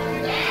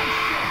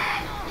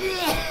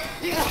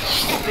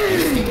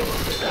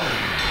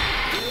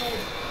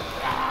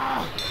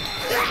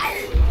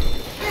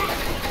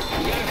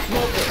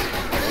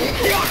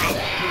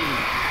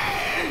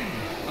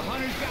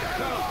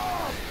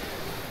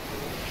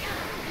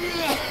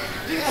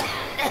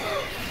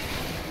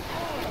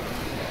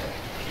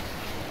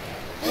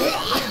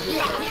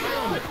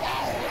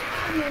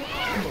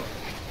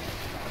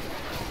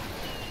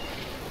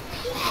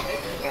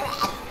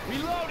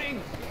 Reloading.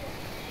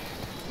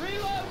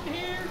 Reloading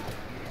here.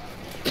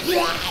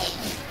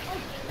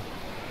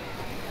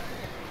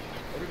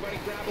 Everybody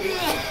grab a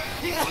weapon.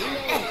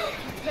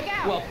 Look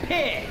out. Well,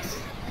 pigs.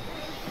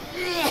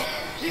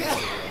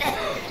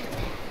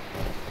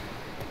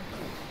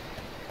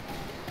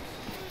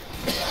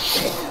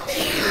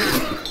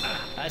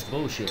 That's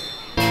bullshit.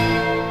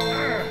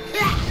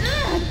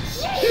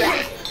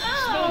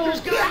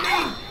 Smoker's got me.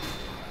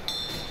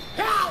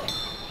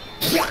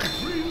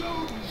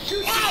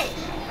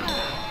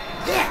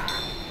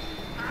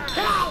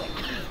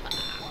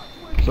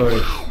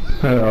 Sorry.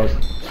 I was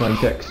flying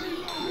text.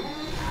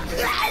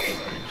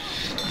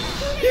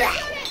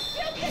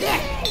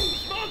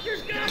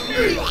 Smoker's got me.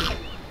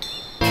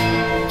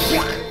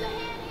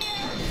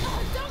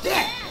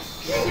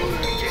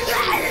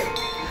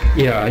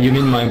 Yeah, you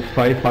mean my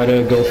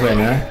firefighter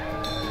girlfriend, eh?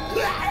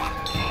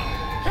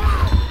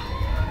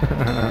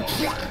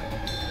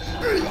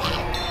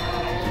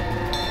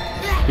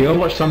 Do you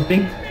watch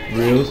something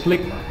real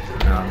slick?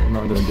 Nah, I'm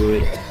not gonna do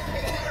it.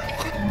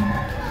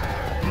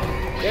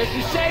 There's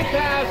your safe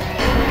house.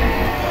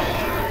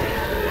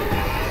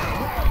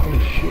 Oh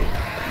shit.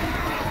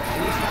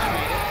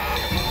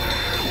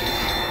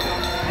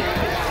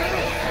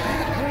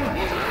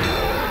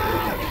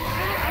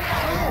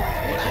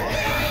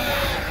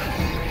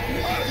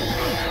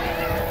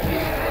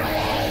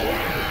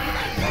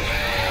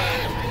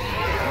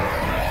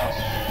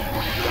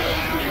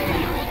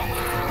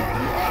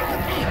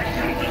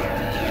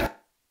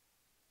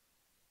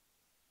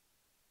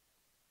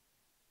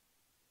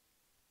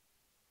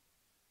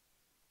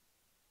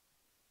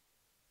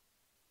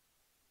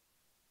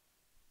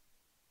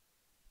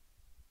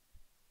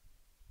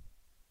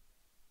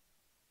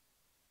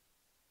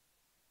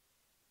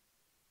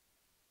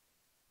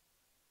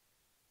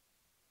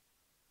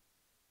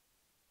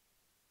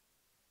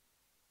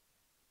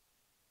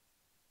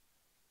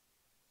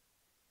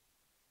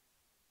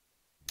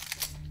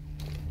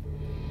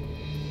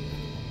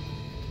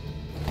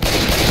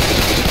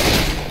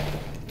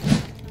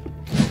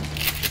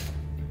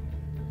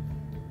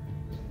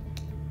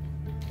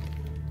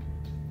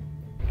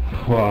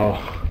 Wow.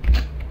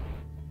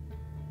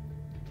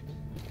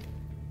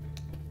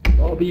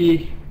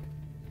 Bobby.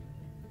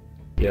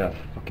 Yeah,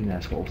 fucking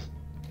assholes.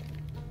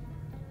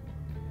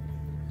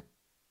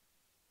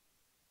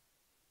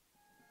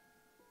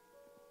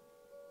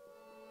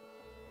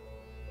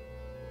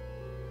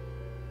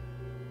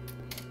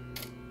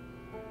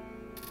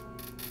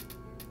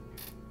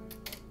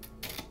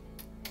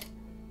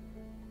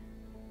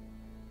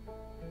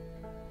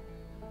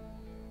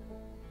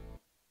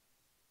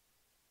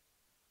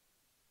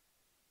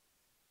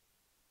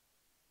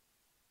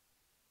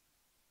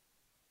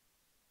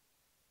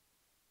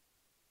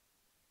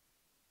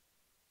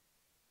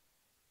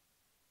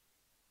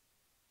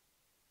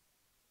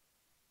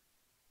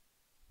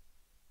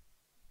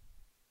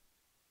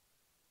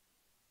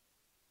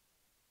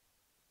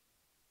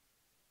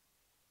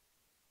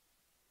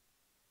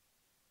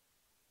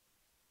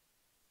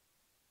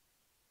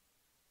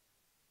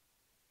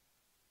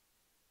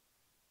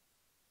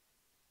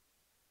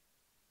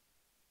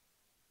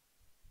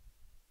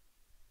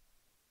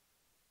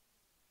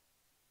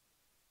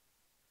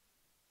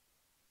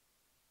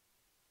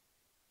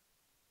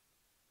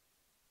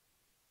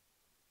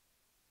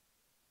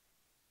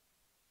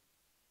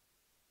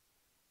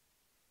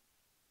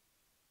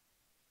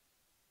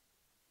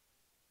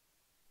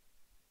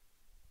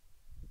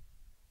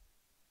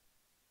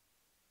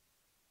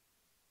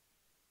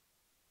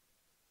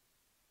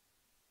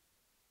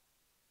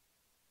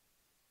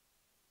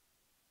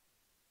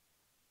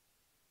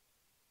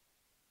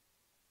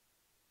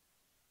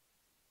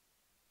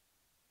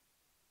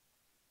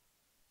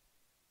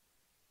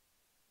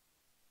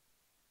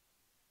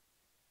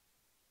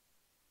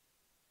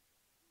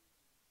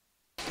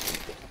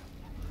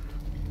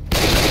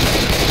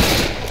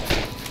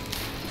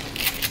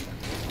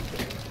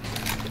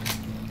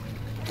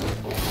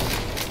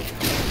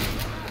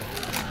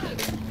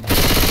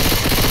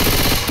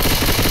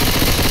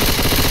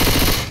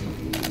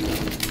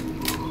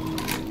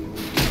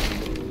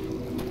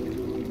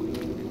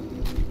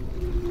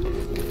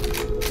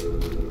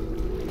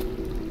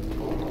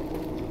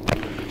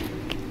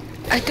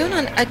 I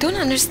don't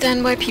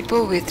understand why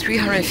people with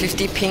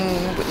 350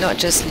 ping would not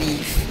just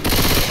leave.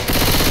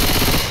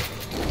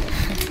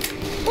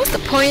 What's the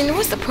point?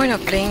 What's the point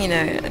of playing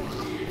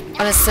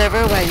on a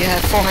server where you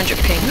have 400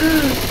 ping?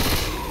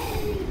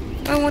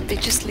 Why won't they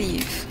just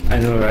leave? I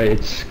know, right?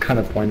 It's kind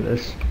of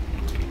pointless.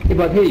 Hey,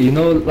 but hey, you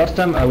know, last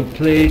time I would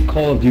play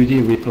Call of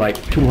Duty with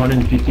like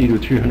 250 to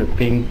 300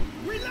 ping.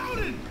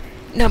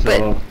 No, so,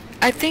 but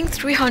I think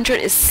 300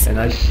 is... And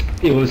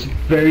it was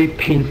very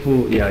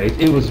painful. Yeah,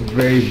 it was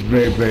very,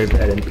 very, very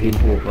bad and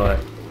painful, but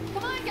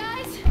Come on,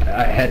 guys.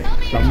 I had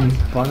some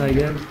fun, I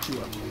guess.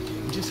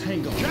 Just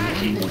hang on.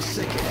 One more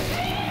second.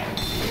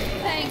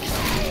 Thanks.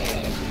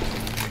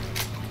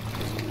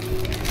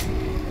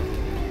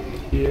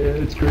 Yeah,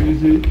 it's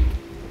crazy.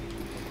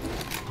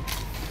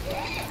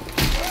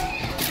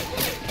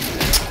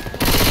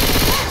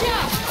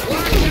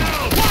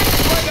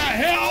 Where the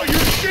hell you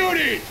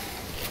shooting?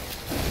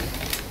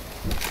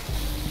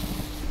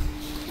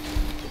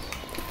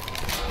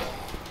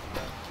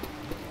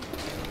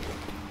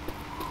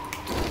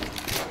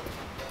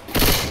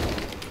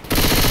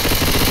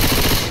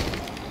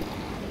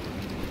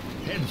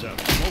 Heads up,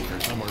 smoker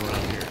somewhere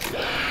around here.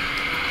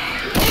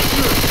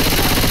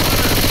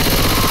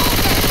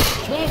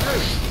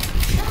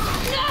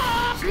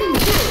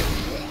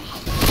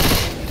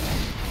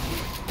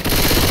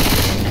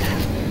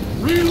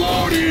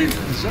 Reloading!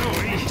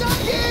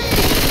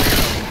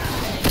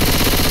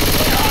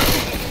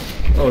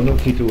 Oh, no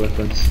T2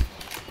 weapons.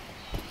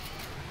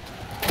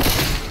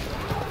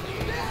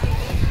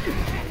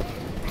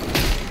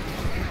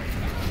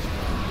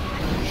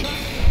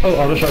 Oh,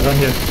 auto shotgun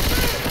here.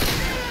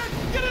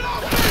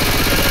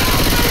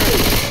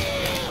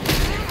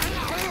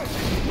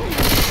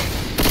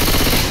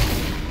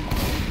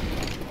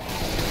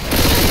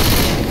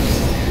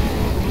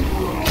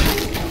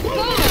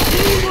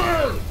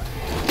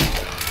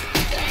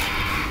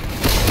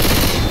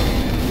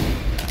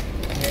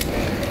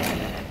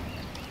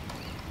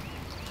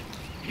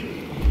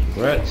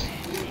 Rats.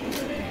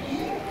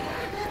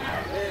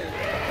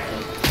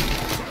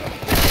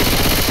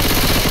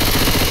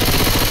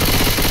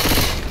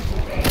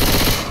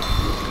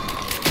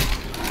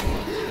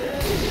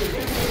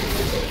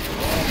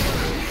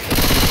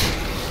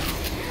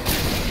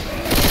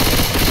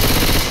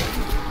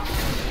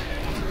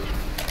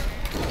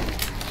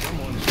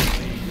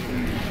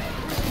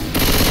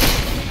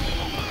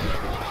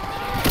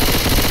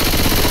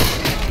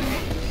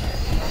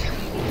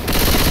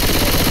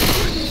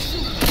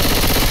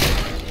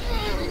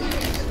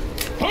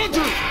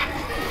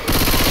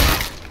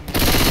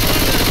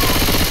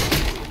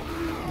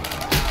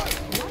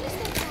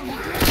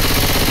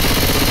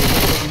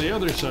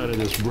 Side of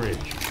this bridge.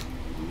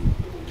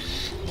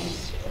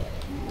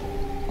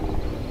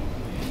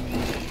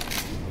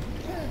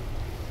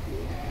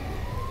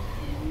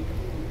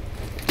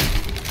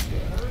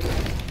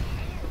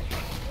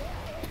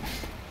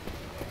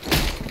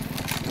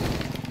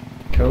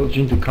 Tell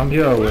Jin to come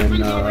here when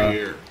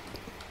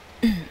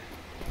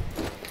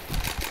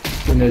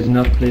there's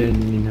enough players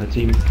in her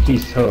team.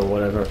 He's her,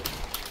 whatever.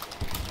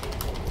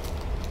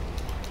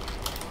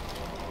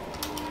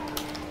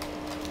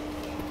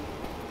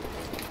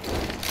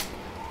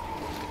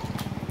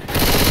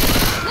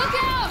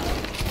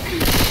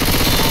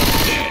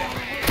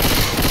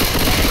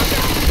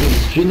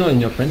 Is Jin not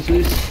in your friends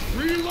list?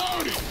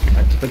 Reloading!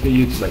 I expected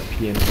you to like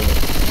PM her.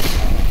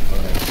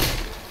 Alright.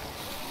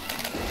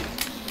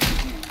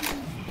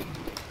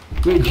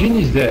 Wait, Jin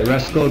is that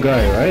rascal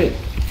guy, right?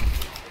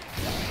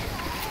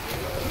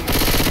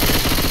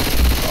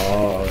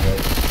 Oh,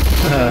 right.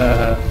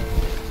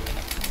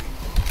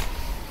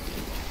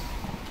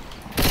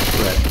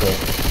 Rascal.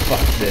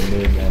 Fuck that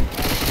name, man.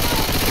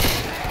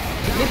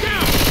 Look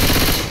out!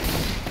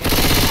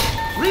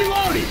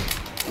 Reloading!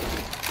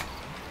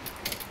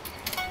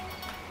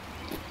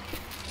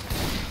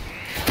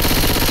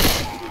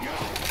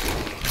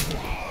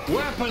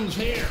 Weapons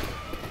here.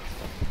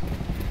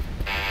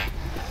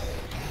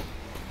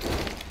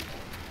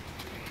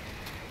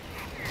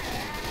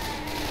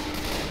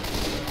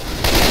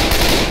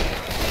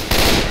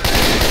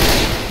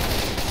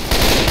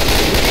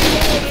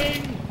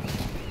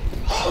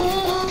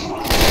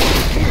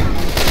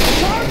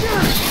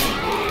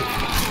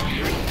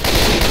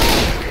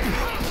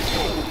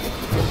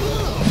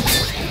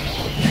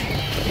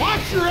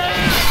 Watch your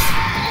ass!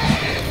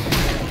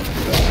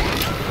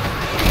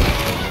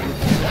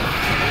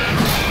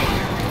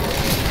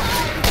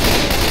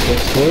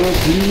 Let's go,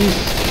 please.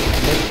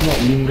 Let's not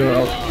linger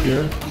out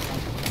here.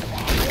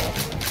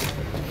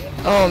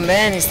 Oh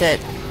man, is that...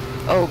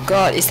 Oh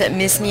god, is that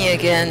Miss Nee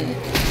again?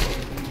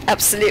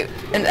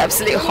 An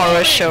absolute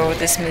horror show,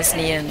 this Miss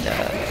Nee and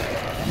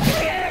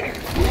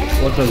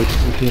What's up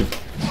with him?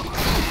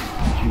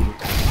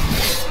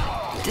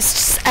 this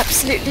just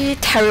absolutely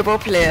terrible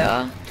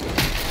player.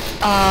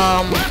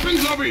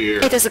 Weapons over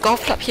here! Hey, there's a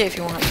golf club here if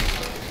you want.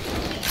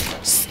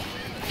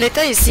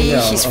 Later you see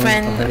his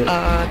friend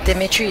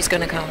Dimitri is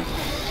gonna come.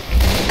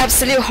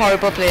 Absolute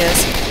horrible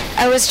players.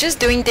 I was just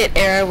doing Dead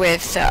Air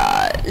with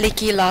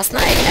Licky last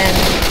night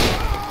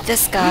and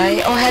this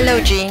guy. Oh,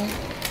 hello, Jean.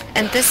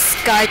 And this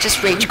guy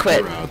just rage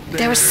quit.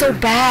 They were so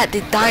bad.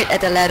 They died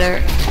at the ladder.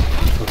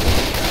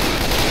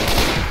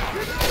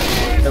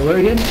 Where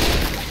again?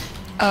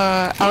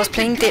 I was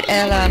playing Dead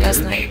Air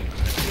last night.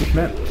 Which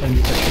map? Any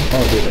section?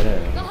 Oh, Dead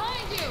Air.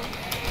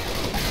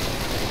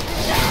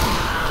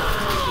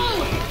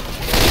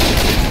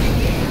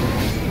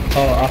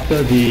 Oh, after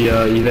the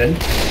event.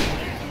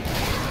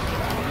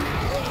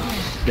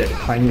 That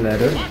tiny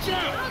ladder.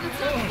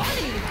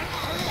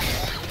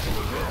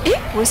 Eh?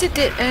 Was it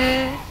Dead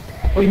Air?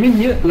 Oh, you mean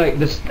here, like at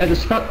the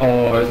start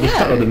or the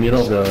start or the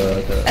middle of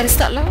the... At the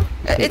start, no?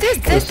 It is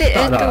Dead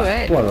Air too,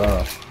 right? What?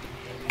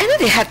 I know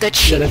they have the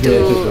cheek Yeah, to...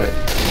 right.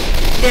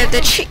 They have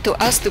the cheek to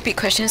ask stupid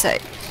questions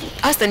like,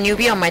 ask the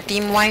newbie on my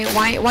team why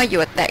you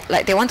attack.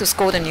 Like they want to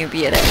scold the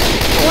newbie at that.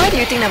 Why do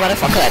you think the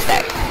motherfucker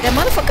attack? The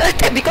motherfucker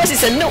attack because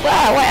it's a noob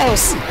ah, what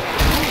else?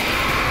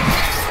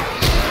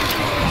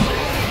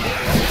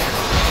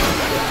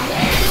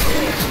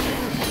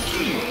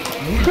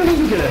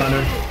 Look at that,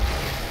 Hunter.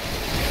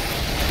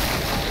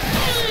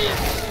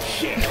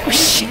 Oh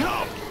shit.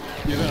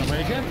 You gonna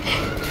make it?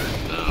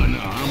 Oh, no,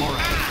 I'm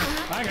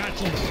alright. I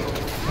got you.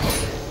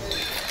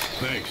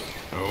 Thanks.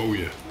 Oh,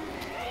 yeah.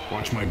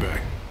 Watch my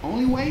back.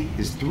 Only way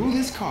is through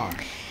this car.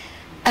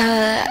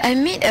 I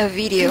made a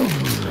video.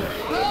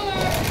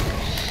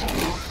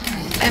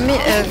 I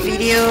made a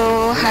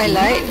video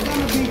highlight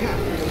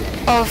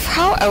of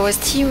how I was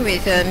teamed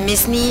with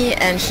Misni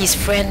and his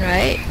friend,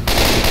 right?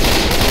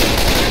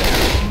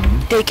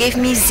 They gave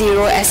me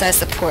 0 SI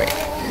support.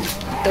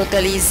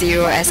 Totally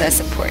 0 SI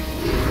support.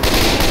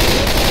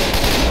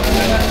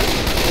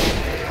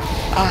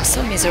 Ah,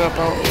 so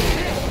miserable.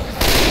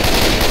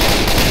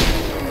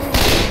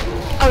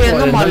 Oh, we're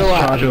not nice malu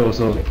ah. charger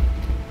also. I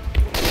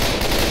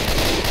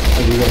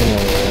do that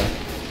more, yeah.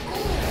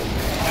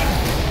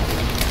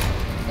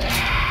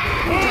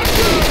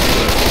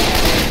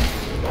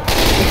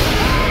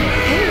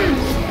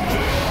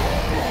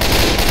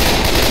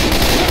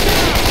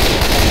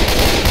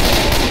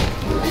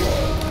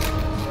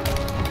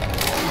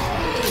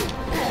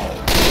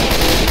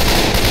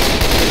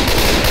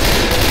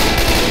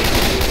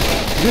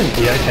 Is it an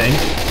AI tank?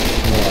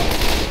 No.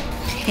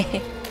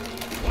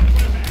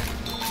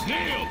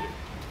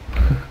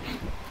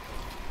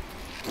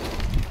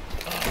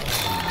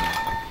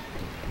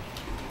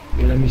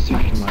 Okay, let me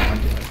switch to my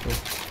hunting rifle.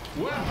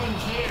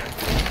 Weapons here.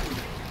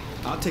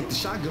 I'll take the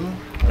shotgun.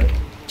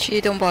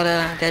 Gee, don't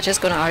bother. They're just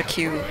gonna RQ.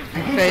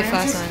 Very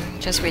fast one.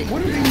 Just wait.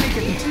 What do they make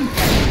at the team?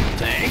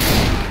 Thanks.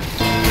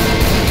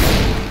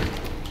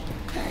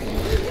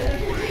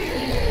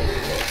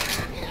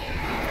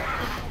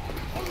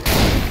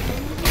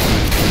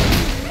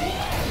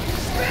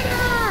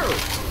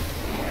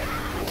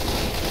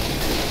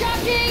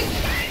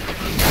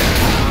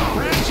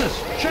 Francis,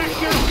 check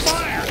your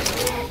fire.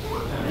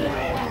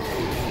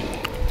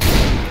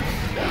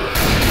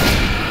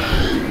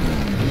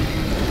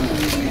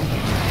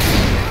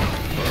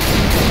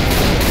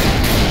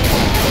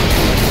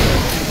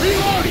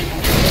 Reloading.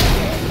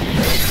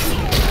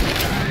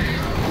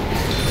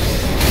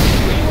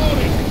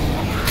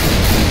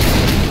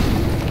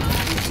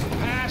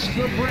 Pass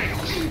the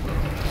brakes.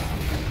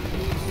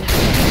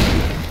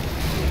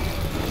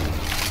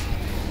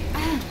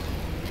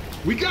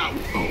 We go!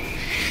 Oh,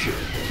 shit.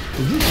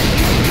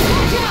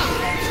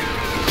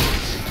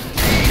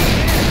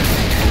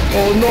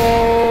 Oh no!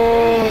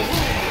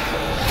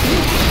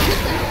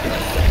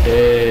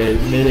 Hey,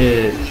 made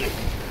it.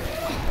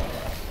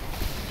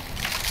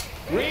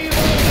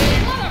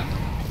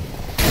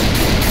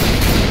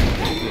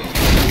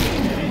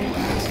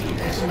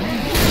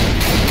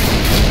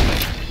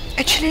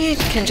 Actually, you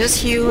can just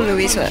heal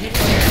Luis. What?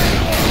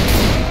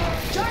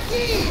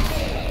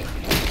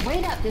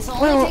 Wait up, this will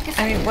Well, only take a I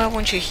second. mean, why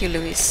won't you heal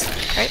Luis?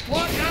 Right?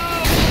 Look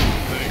out!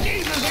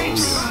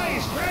 Jesus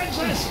Christ,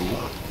 Francis!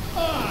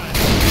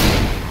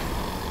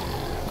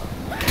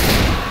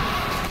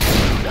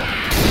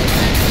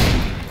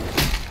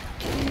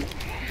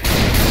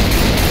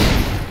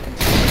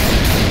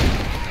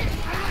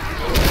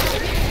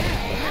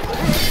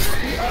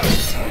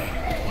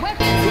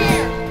 Weapons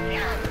here!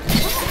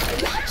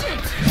 Watch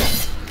it!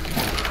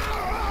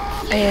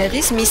 Yeah,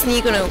 this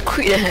Misni gonna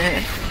quit.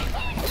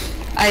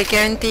 I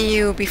guarantee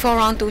you, before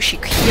round 2, he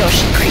or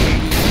she quit.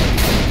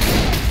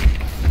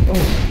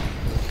 Oh.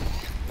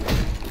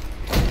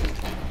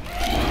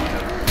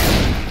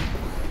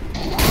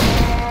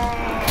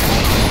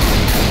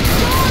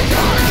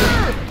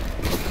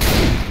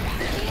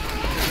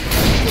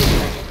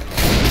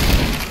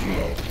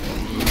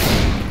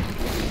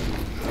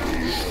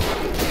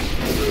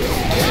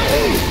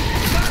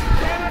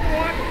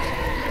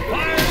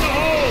 Fire in the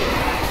hole!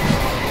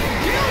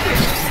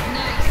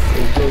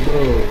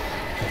 Go.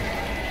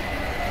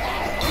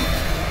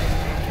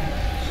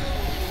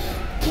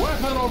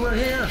 Weapon over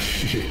here!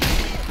 Shit.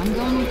 I'm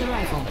going with the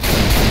rifle.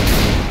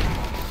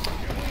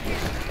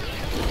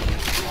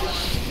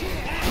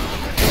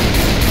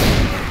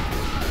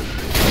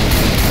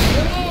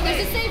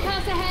 There's a safe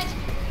house ahead!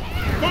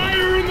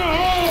 Fire in the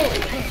hole!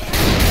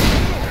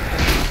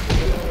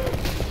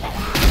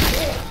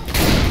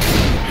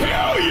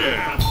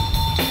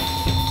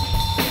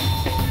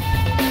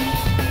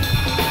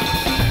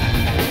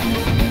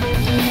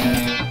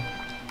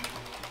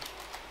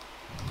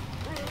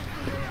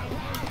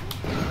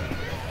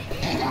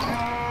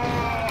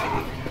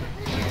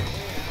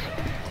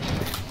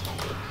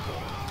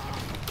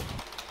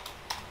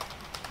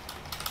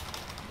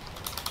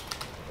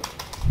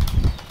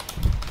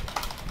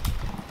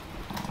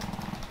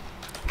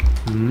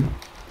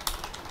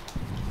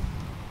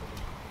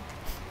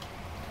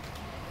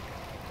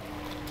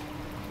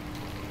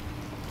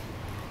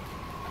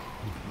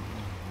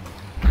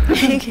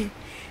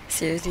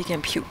 Seriously,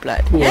 can puke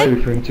blood. Who are Yeah? you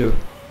referring to?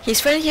 His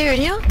friend here,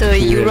 you know, the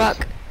Yes.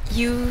 Urok,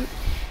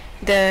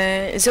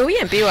 the Zoe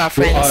and Bill are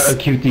friends. Who are a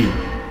cutie.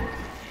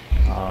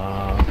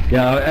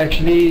 Yeah,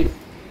 actually,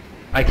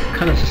 I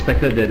kind of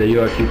suspected that the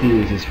URQT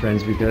is his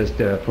friends because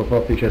their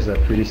profile pictures are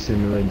pretty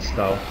similar in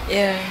style.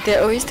 Yeah,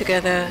 they're always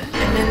together,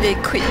 and then they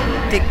quit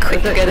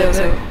together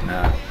also.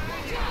 Nah.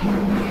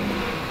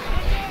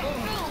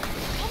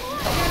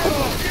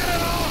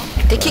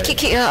 They kick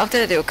after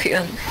that they will quit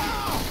one.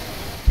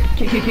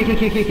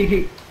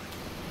 Kick.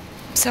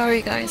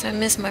 Sorry guys, I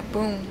missed my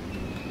boom.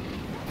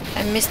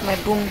 I missed my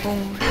boom.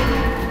 Boom.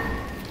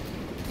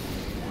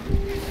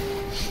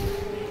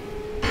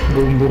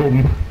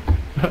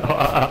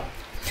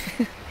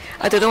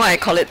 I don't know why I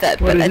call it that,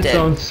 Why but I does it did.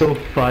 sound so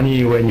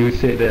funny when you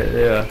said that?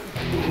 Yeah.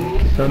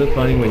 It sounded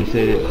funny when you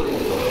said it.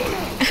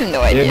 I have no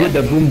Yeah, idea. get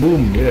the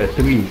boom. Yeah,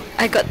 3.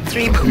 I got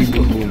 3 3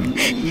 boom. boom.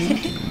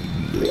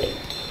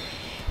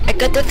 I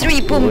got the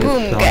 3 boom, Oh, it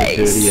sounds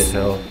dirty as guys.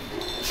 hell.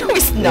 No,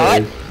 it's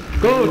not.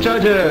 Go,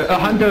 Charger! A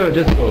hunter!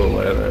 Just go,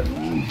 whatever.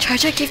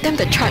 Charger, give them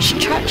the charge.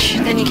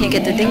 Then you can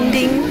get the ding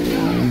ding.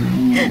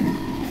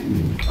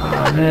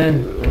 Ah,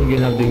 man. I don't get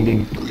enough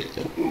ding.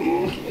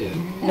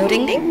 No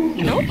ding ding?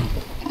 No?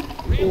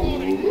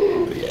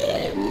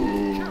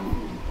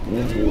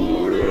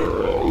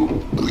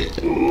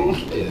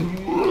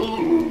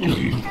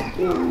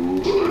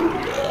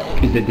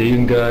 Is the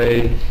Dayon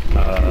guy,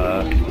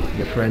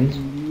 your friend?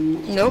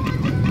 Nope.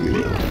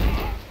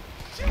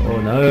 Oh,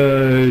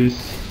 nice.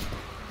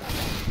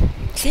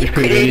 See, It's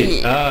quit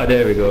pretty. already.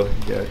 There we go.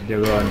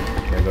 They're gone.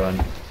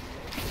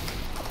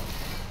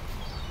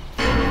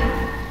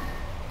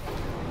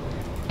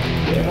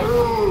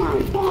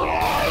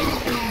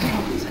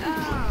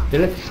 Yeah,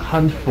 let's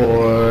hunt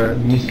for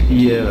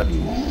Misty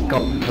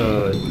scout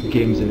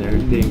games and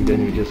everything,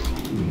 then we just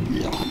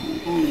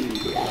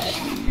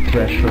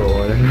trash her or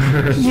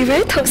whatever. You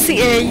very toxic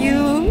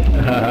you.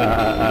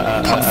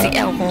 Toxic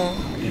alcohol.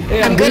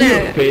 Hey, I'm doing you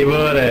gonna... a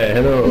favor there,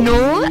 hello.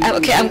 No?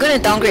 Okay, I'm gonna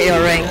downgrade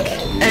your rank.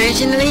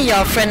 Originally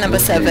you're friend number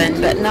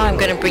 7, but now I'm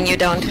gonna bring you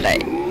down to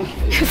like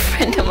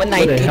friend number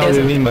 19 What the hell or do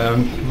you something. mean by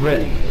I'm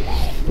friend?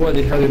 What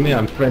the hell do you mean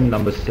I'm friend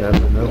number 7?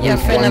 You're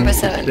Who's friend number 1 to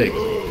 7. 6?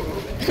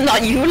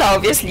 Not you lah,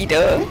 obviously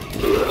though.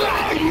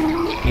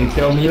 You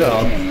tell me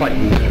I'll fight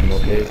with them,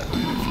 okay?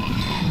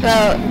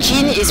 Well,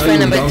 Jean is Now friend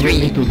you number downgrade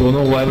 3. me to don't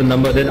know whatever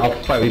number, then I'll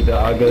fight with the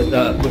others.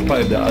 Fight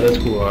with the others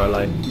who are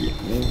like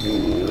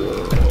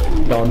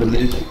down the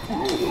list.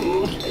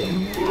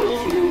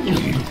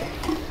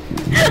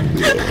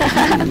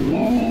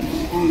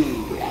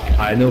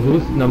 I know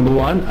who's number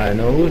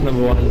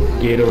 1.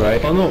 Gator,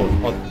 right? Oh no.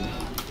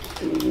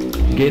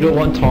 Gator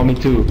 1, Tommy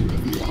 2.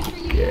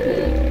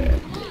 Yeah.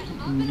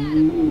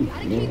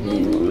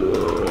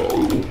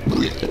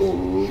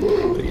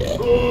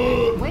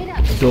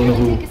 Don't know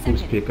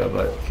who's pick up,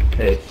 but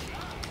hey,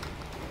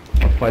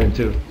 I'll fight him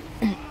too.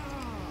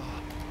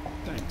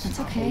 It's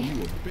okay.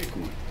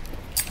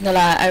 No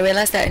lah, I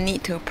realized that I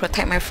need to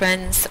protect my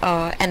friends'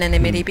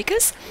 anonymity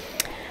because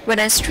when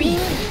I stream,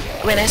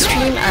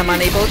 I'm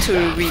unable to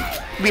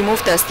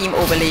remove the Steam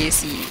overlay, you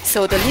see.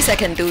 So the least I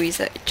can do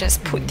is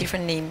just put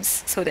different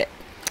names so that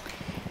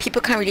people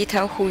can't really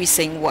tell who is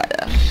saying what.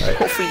 Right.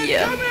 Hopefully,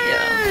 yeah.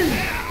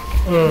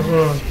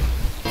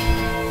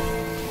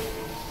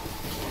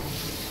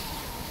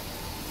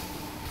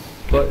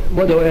 But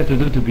what do I have to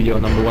do to be your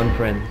number 1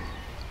 friend?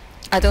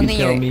 I don't You think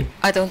tell you. me.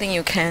 I don't think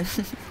you can.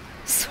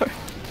 Sorry.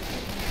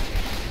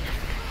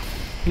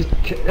 Just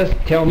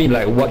tell me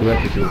like what do I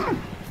have to do?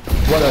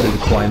 What are the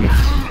requirements?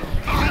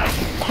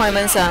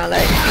 Requirements are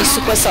like be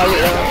super solid.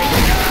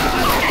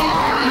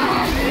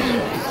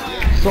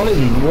 Solid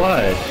in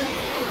what?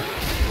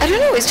 I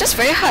don't know. It's just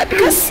very hard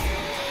because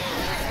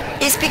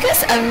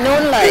I've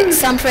known like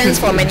some friends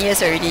for many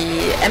years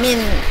already. I mean,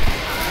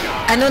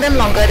 I know them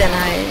longer than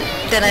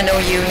I know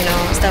you know,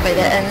 stuff like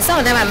that. And some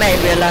of them I met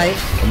in real life.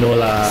 No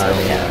lah. So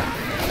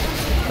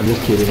yeah. I'm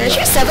just kidding.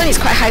 Actually, 7 is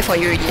quite high for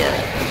you already.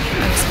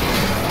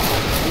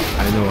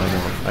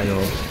 I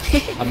know.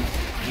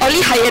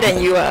 Ollie higher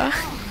than you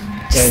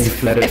And you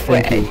flattered.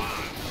 Thank you.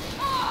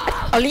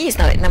 Ollie is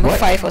now like number What?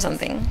 5 or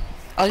something.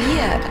 Ollie,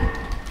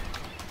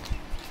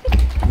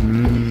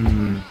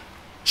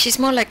 she's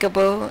more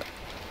likable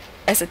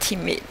as a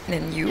teammate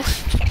than you.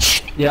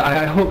 Yeah,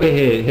 I hope.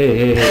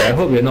 Hey! I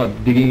hope you're not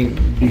digging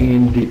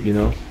in deep. You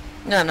know.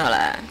 No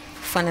lah.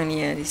 Fun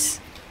only this.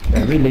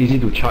 I'm very lazy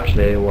to charge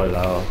there.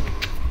 Walao.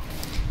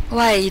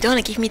 Why? You don't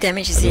want to give me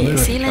damage, is I don't it? know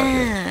See how to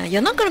charge lah.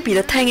 You're not gonna be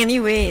the tank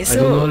anyway, I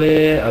don't know so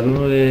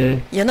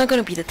leh. you're not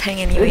gonna be the tank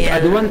anyway. I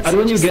don't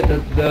want you get the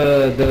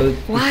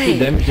Why? the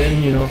damage. Then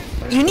you know.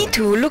 You need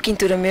to look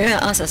into the mirror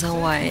and ask yourself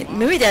why.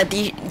 Maybe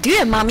do you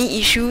have mommy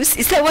issues?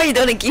 Is that why you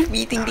don't want to give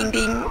me ding ding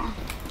ding?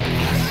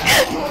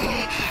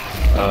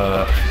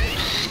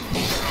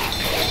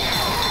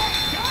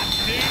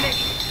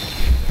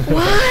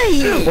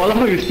 Why?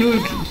 Walao, you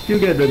still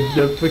get the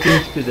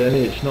freaking split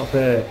damage. Not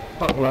fair.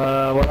 Fuck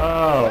lah.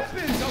 Wow.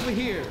 Over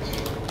here.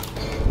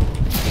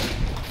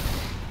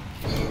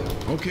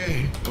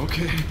 Okay.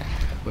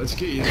 Let's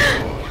get you.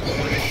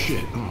 Oh,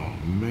 shit. Oh,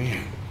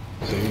 man.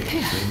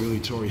 They really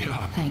tore you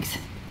up. Thanks.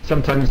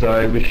 Sometimes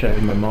I wish I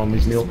had my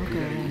mommy's milk.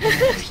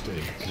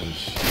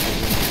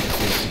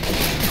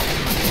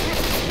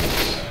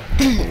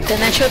 The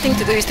natural thing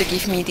to do is to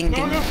give me ding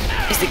ding.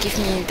 Is to give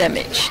me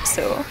damage,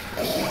 so...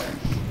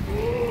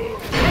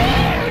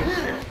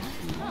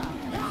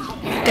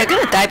 They're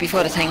gonna die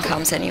before the tank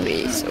comes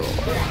anyway, so...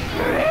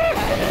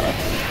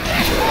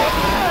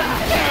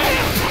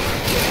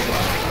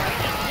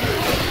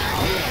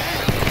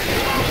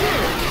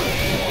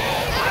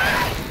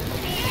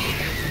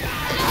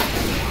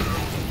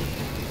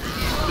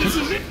 This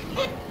is it.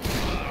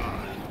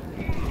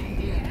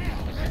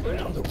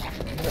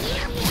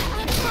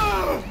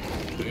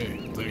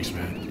 Hey, thanks,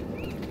 man.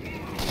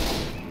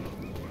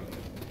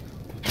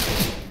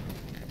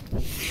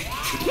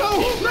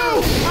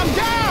 No! I'm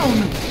down!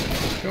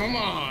 Come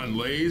on,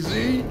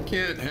 lazy.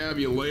 Can't have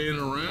you laying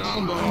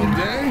around all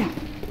day.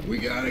 We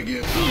gotta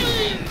get...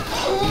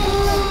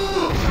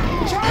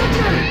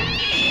 Charger!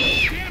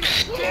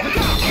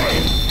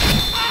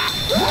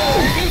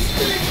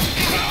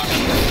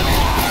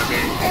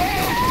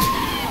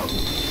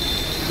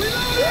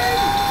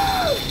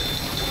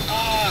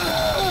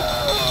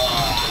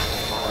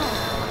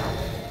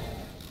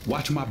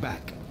 Watch my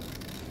back.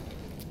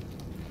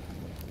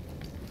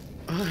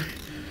 I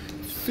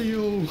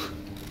feel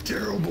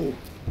terrible.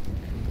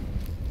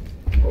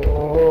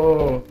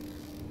 Oh.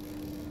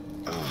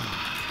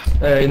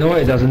 You know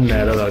what? It doesn't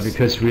matter lah,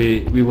 because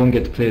we won't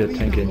get to play the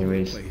tank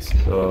anyways.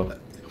 So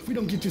If we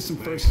don't get you some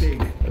first aid,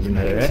 doesn't you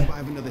matter, might eh?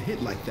 survive another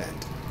hit like that.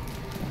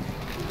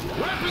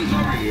 Weapons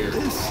over here.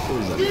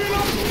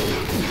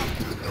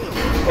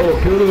 oh,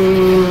 kill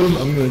him!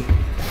 I'm good.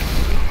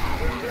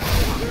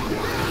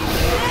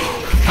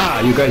 Ah,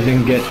 you guys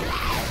didn't get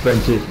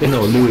Francis.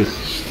 No,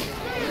 Lewis.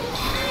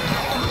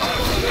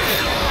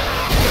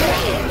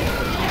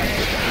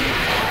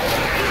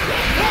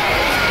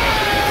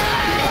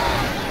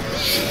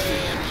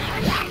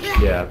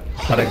 Yeah,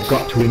 but I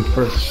got to him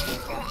first.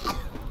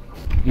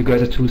 You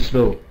guys are too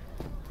slow.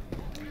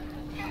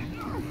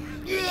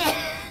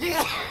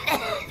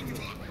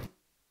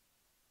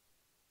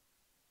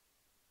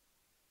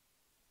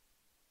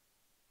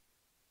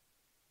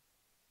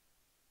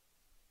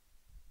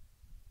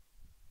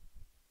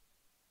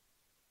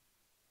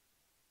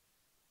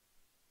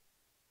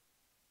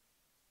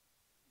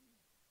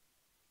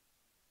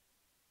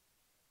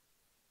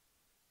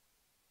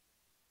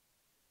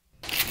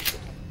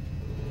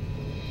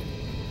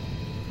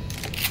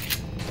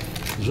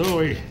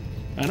 Zoe,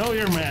 I know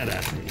you're mad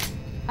at me.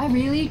 I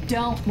really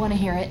don't want to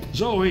hear it.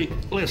 Zoe,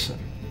 listen.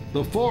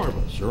 The four of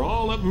us are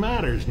all that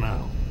matters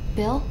now.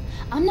 Bill,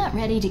 I'm not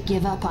ready to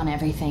give up on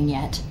everything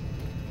yet.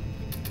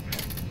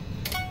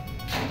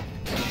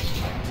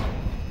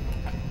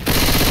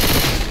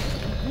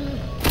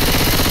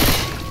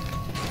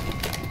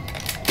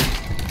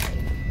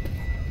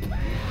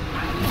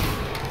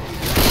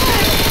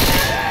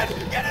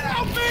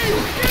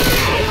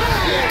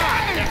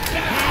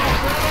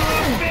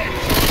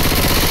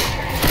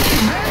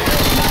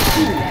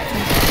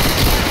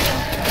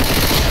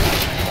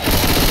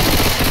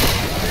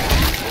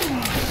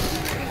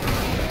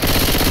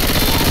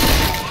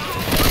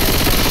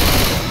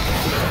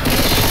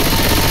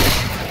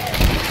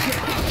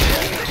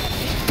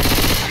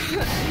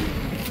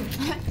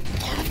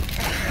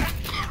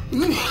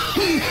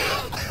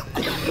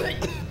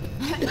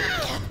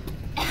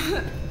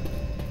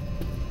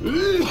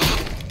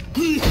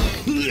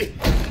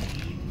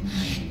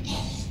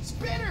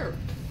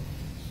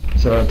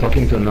 So I'm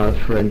talking to another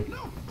friend.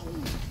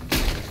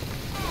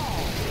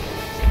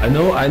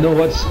 I know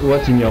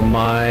what's in your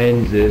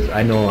mind is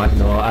I know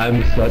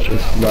I'm such a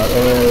slut.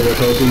 Oh, you're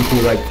talking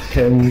to like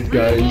 10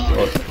 guys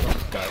or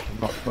guys,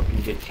 not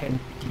fucking get 10.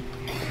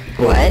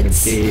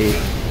 What?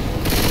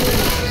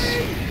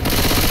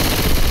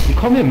 You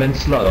call me a man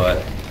slut or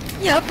what?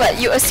 Yeah, but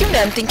you assume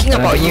that I'm thinking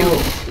about you.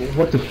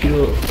 What to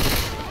feel?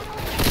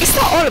 It's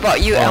not all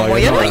about you, Elmo.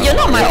 you're You're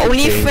not my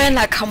only okay. friend,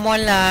 like, come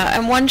on lah.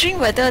 I'm wondering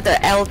whether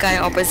the L guy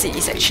opposite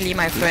is actually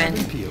my friend.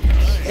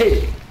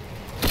 Hey!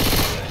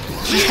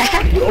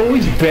 You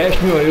always bash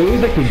me, or you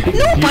always like to dig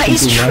No, deep but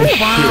it's into true, my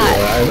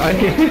what?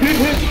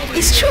 shit.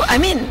 It's true, I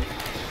mean...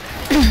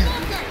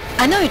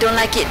 I know you don't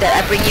like it that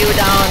I bring you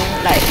down,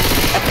 like,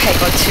 a peg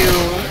or two,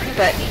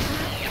 but...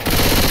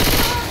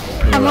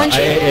 I'm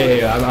wondering...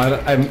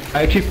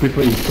 I actually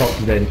prefer insults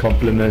than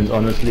compliments,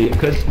 honestly,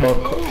 because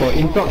for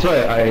insults,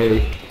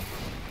 right,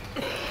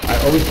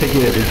 I always take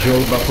it as a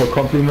joke, but for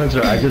compliments,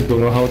 right, I just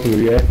don't know how to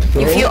react.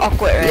 So, You feel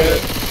awkward,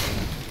 right?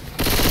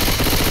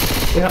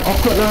 Yeah,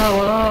 awkward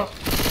lah,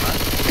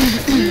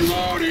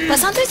 But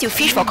sometimes you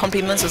fish for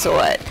compliments also,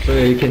 what? So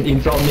you can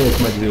insult me as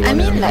much as you want. I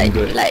mean, I'm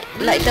good. like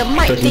the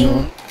mic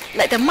thing...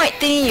 Like the mic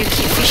thing, you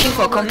keep fishing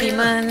for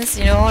compliments,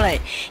 you know,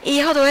 like, hey,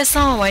 how do I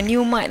sound on my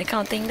new mic, that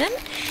kind of thing, then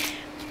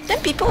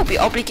people will be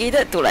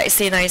obligated to like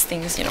say nice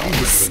things, you know.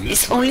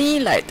 It's only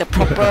like the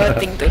proper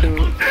thing to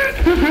do.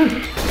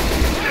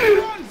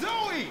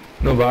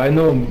 No, but I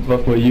know,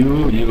 but for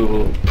you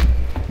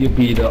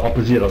be the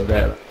opposite of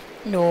that.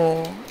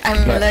 No,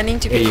 I'm But, learning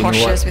to hey, be you know what?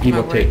 cautious with Give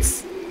my or take.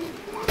 words.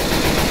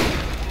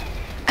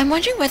 I'm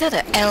wondering whether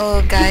the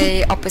L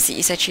guy opposite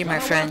is actually my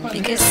friend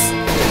because,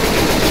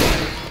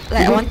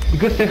 like, I want.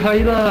 Because say hi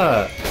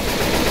lah.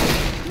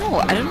 No,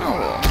 I don't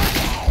know.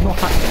 Not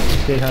hard to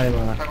say hi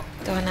lah.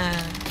 Don't wanna.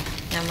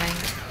 Never mind.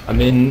 I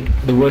mean,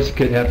 the worst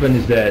could happen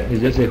is that he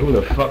just say, "Who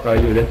the fuck are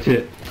you?" That's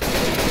it.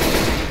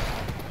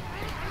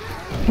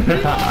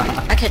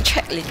 I can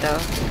check later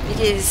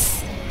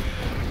because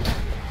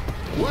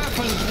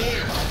Weapons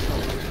here.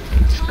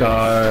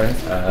 Scar,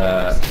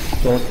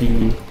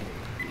 Salty.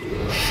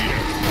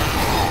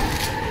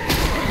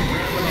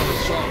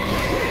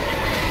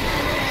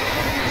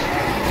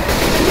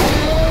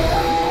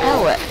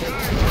 oh,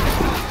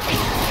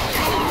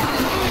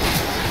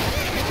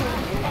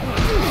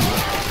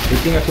 You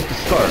think I took the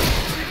Scar?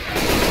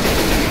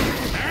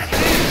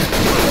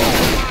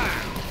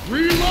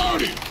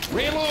 Reloading.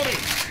 Reloading.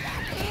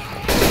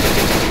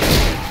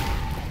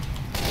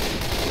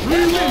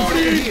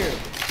 Reloading.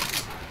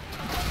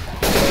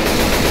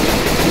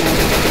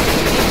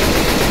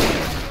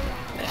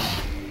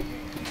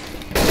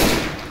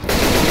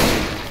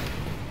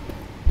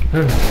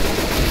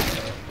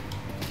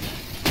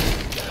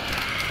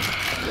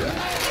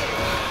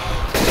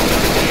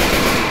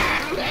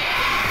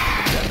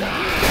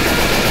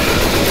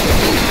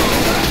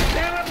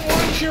 Damn it,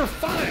 watch your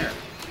fire.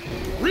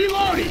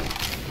 Reloading.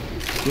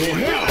 Oh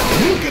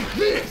hell, look at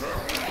this.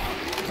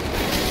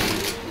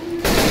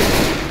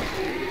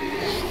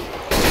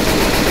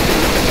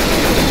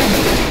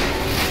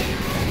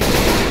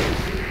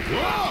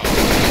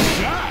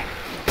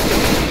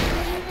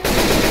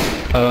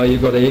 You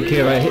got the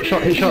AK, right?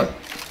 Headshot, headshot.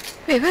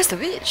 wait, where's the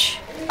witch?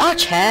 Oh,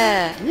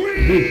 chair.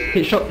 Dude,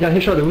 headshot, yeah,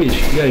 headshot the witch.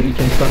 Yeah, you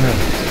can stun her.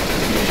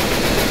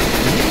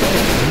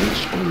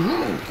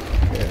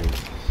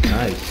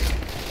 Nice.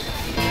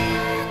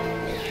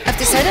 I've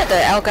decided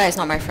the L guy is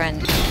not my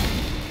friend.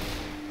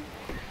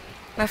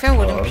 My friend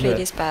wouldn't Oh, play okay.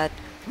 this bad.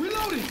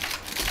 Reloading.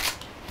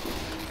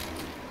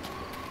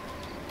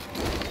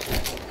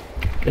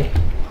 Eh.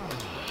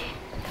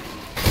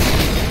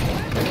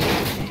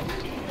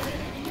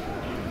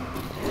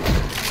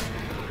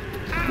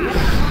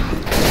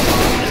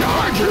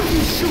 Charger,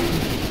 shoot.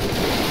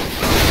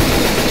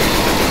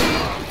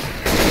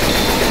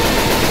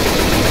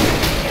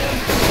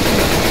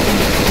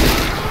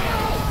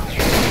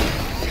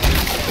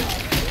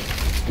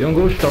 You wanna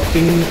go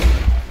shopping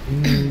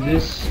in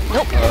this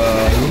Nope.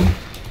 room?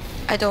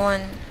 I don't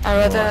want.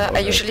 I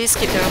usually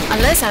skip the room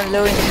unless I'm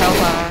low in health.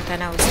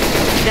 Then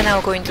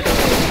I'll go into the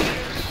room.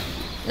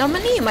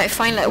 Normally you might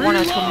find like one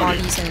or two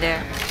mollies in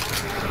there.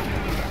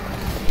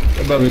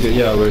 But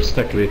we're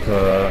stacked with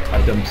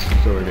items,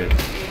 so we're good.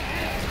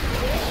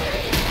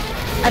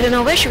 I don't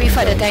know, where should we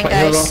fight the tank, Fight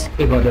here guys?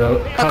 lor. But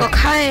the But got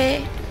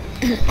Kai.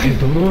 I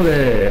don't know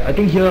leh. I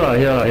think here lah.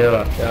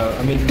 Yeah,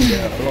 I mean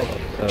there are a lot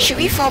of, Should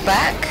we fall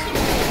back?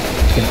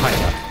 can hide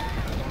lah.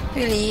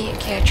 Really?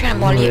 Okay, I try and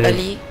molly No,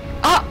 early.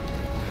 Oh!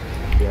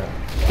 Yeah.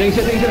 Thanks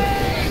here.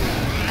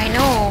 I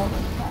know.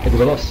 Hey,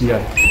 there's a lot of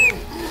CI.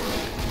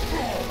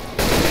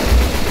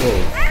 Whoa.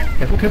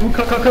 Careful,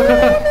 cut. What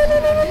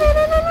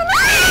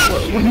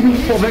did you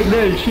fall back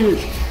there? Shoot.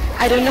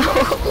 I don't know.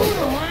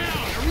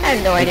 I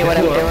have no idea what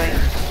I'm doing.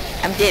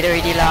 I'm dead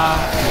already lah.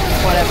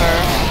 Whatever.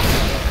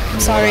 I'm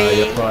sorry.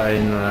 You're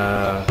fine.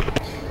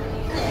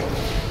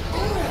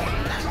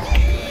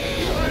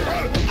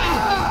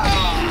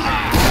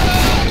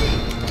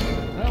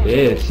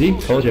 Yeah, see?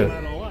 Told you.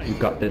 You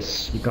got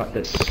this.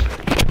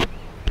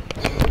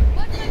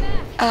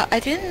 I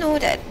didn't know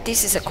that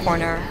this is a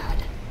corner.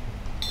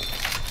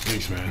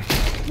 Thanks, man.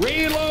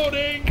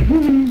 Reloading.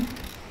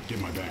 Get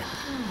my back.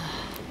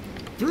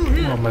 Through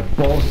here. Oh, my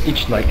balls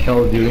itched like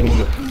hell during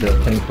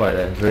the tank fight.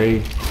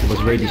 It was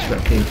very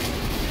distracting.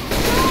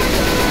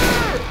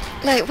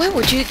 Like, why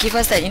would you give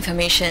us that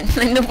information?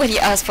 Like, nobody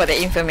asked for that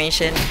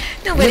information.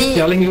 Nobody. I'm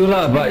telling you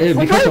lah, but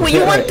because Why of would you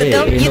that, want to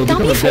tell me? You tell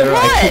me for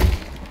what?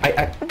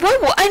 Why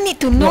would I need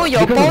to know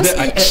your balls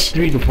I add itch?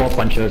 3 to 4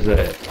 punches.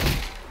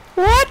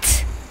 What?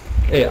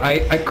 Hey,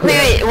 I could.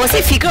 Wait, was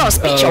it figure of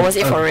speech or was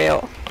it for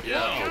real? Yo,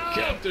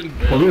 Captain.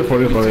 For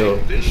real.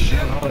 This shit.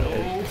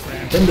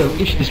 Then the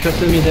itch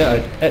distracted me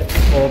there. I add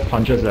 4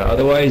 punches.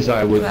 Otherwise,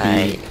 I would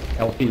Right. be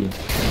LP.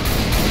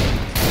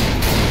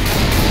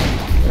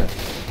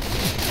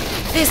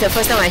 This is the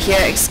first time I hear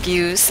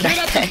excuse like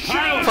that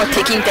for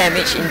taking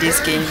damage in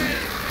this game.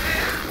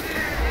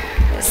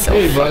 That's so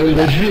Hey, but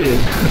legit.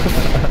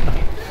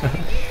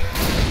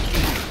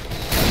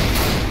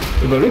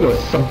 But really got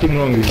something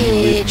wrong with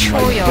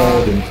throw my your-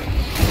 balls and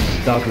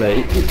stuff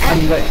like I'm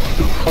like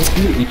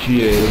completely itchy,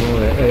 you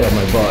know, like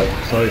my butt.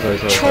 Sorry.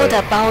 throw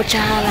the bao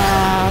jia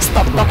lah.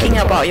 Stop talking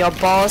about your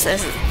balls and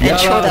Yeah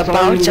throw lah, the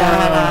bao sorry jia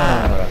lah.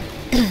 lah.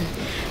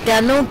 There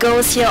are no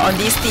girls here on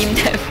this team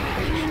that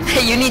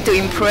you need to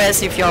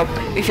impress with your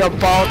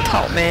ball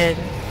talk, man.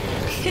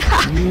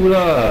 You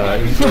lah,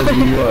 impress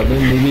you lah. Then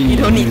maybe You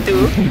don't need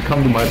to. you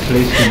come to my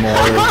place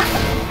tomorrow.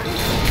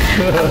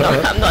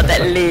 I'm not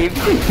that lame.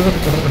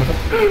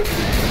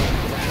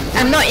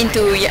 I'm not into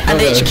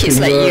underage kids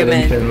like you,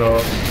 man.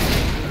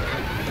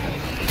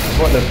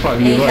 What the fuck?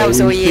 Hey, You how's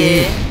what?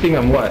 Oye? Think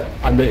I'm what?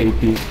 Under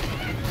 18?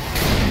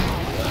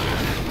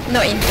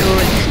 Not into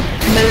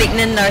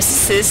malignant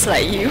narcissists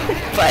like you.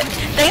 But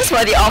thanks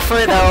for the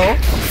offer though.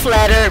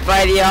 Flattered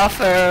by the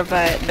offer,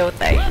 but no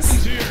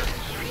thanks.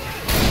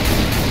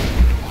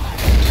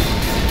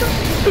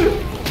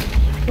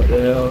 What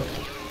the hell?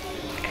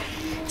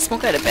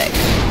 Smoke at the back.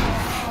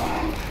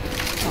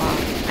 Wow,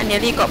 I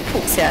nearly got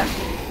pooped, yeah.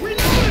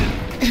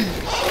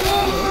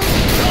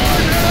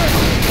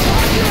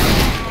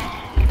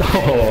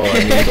 Oh, I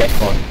nearly got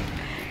caught.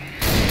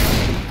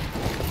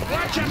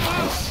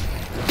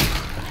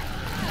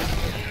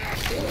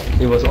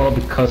 It was all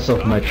because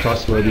of my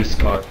trustworthy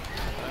Scott.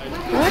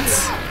 What?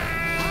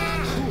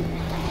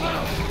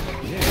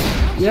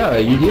 Yeah,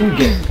 you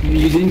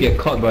didn't get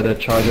caught by the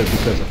charger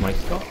because of my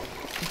Scott.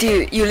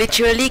 Dude, you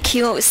literally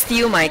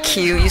steal my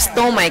kill. You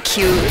stole my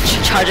kill,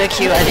 charger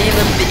kill. I didn't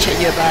even bitch at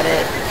you about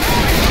it.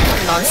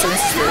 What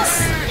nonsense is this?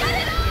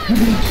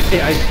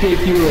 Hey, I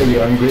saved you,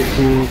 you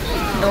ungrateful.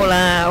 No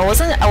lah, I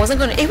wasn't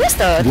gonna. Hey, where's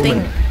the woman. thing?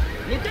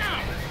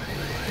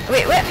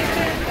 Wait, where?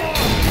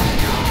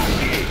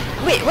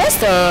 Wait, where's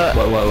the?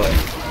 What?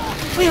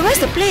 Wait, where's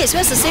the place?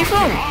 Where's the safe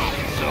room?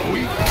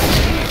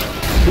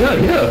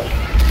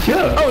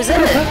 Yeah. Oh, is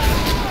that it?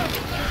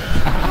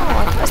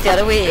 Oh, what's the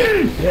other way?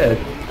 Yeah.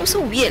 That was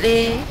so weird,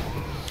 eh?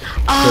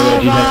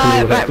 Oh,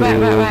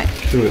 right.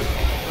 Shoot.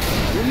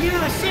 We're near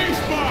a safe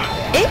spot.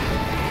 Eh?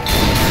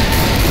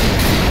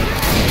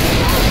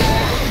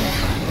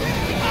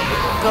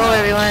 Go,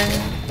 everyone.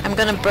 I'm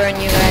gonna burn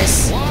you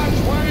guys.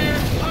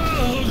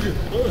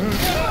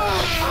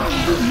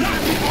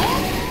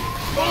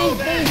 Oh!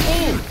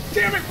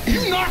 Damn it!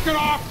 You knock it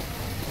off!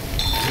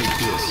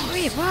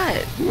 Wait,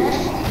 what?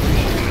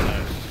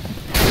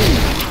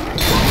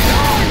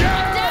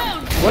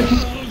 Why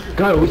this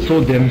guy always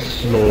so damn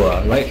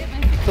slow? Like,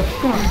 the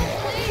fuck?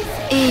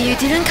 Hey, you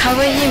didn't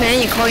cover him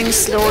and you call him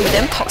slow. You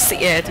damn toxic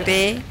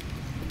today.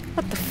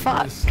 What the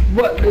fuck?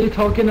 What are you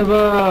talking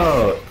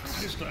about?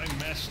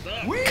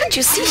 Can't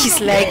you see he's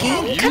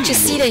lagging? Can't you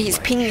see that his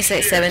ping is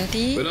at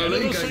 70? No,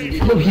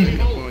 he's...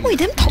 Oh, you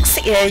damn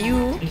toxic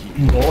you.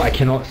 No, I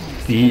cannot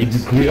see.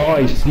 All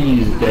I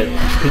see is that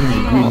ping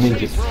green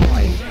means it's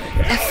fine.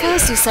 At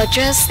first you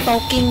suggest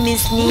stalking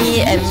Miss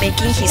Nee and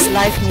making his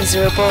life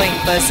miserable in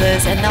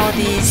verses, and now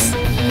this.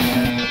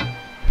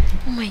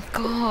 Oh my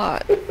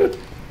god.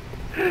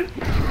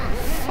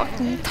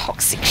 Fucking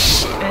toxic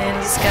shit, man,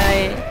 this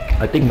guy.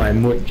 I think my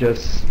mood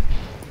just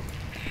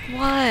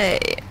Why?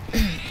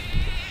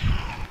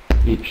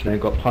 itched and I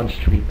got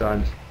punched 3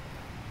 times.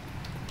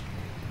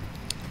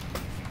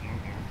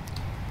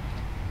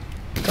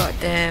 God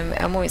damn,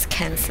 ammo is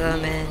cancer,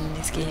 man, in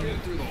this game.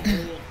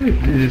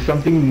 This is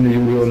something you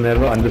will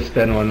never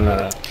understand one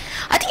lah.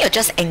 I think you're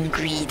just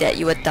angry that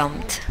you were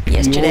dumped You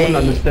yesterday. won't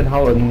understand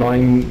how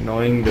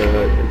annoying the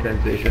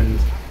sensation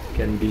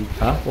can be.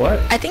 Huh? What?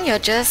 I think you're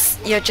just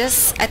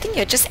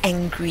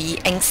angry,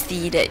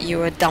 angsty that you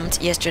were dumped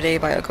yesterday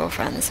by your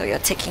girlfriend, so you're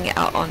taking it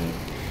out on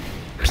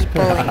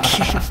people and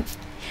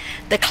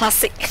the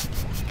classic,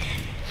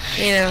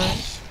 you know,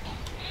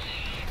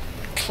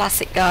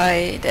 classic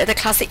guy, the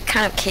classic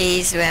kind of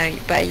case where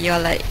you're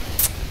like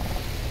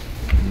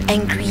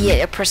angry at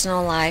your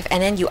personal life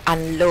and then you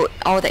unload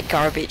all that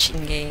garbage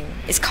in game.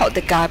 It's called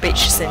the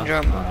garbage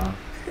syndrome.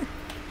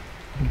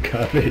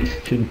 Garbage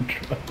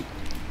syndrome.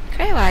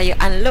 Correct, why you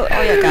unload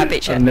all your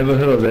garbage. I've never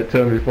heard of that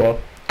term before.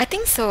 I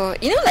think so.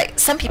 You know, like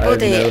some people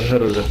I've never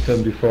heard of that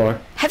term before.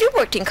 Have you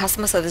worked in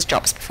customer service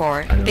jobs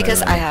before?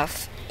 Because I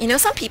have. You know,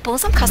 some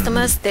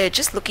customers, they're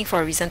just looking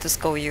for a reason to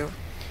scold you.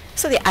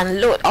 So they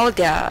unload all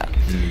their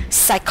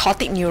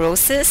psychotic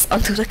neurosis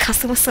onto the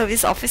customer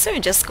service officer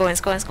and just scold and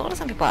scold and scold.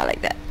 Some people are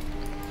like that.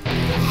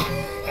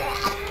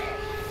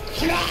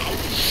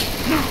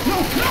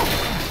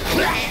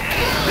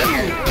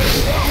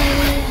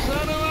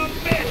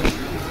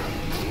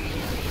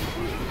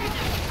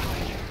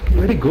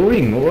 Where are they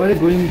going? Why are they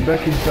going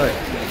back inside?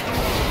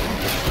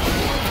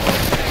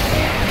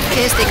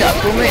 Because they got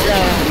boom rate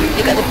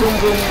they got the boom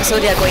boom, so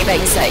they are going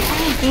back inside.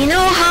 You know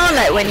how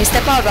like when you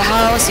step out of the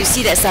house, you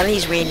see that suddenly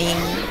it's raining,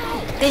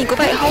 then you go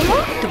back home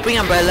to bring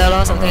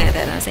umbrella or something like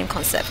that, same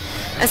concept.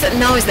 Except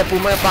now it's the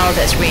boomer pile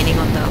that's raining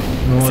on them.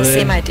 It's the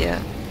same idea.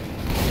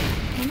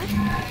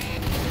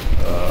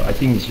 I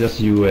think it's just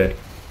you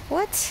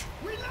What?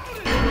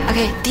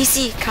 Okay,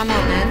 DC, come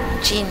on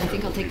man. Jean. I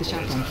think I'll take the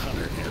shotgun.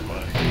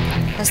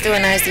 Let's do a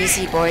nice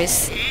DC,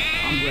 boys.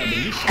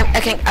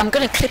 I'm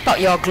gonna clip out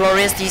your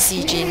glorious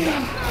DC, Jean.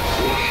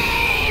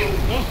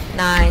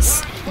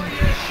 Nice.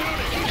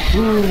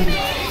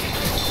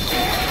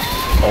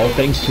 All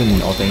thanks to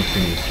me, all thanks to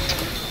me.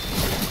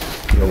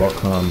 You're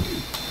welcome.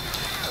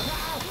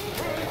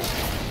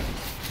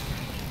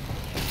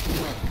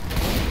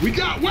 We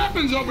got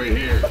weapons over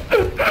here!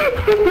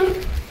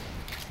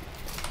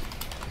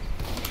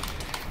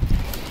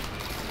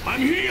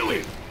 I'm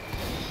healing!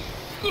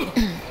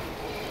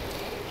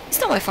 It's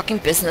not my fucking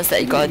business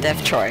that you got a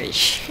death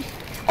charge.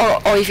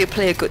 Or if you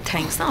play a good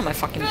tank, it's not my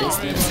fucking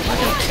business. I'm not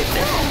gonna clip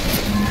it.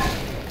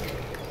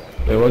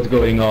 Wait, what's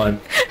going on?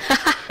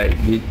 Like,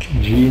 did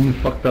Jean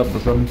fucked up or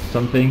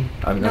something?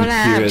 I'm No lah,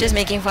 I'm curious. just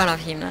making fun of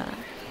him lah.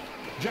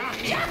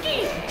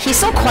 He's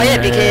so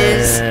quiet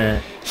because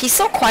he's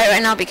so quiet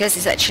right now because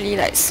he's actually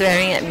like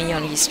swearing at me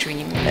on his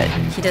stream, but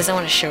he doesn't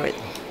want to show it.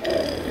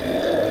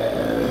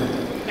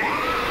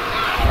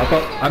 I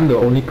thought I'm the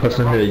only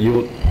person that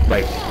you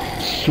like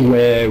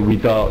swear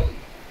without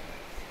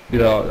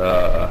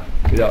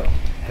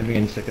having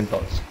any second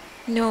thoughts.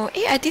 No,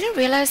 I didn't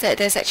realize that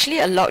there's actually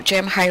a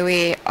logjam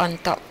highway on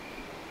top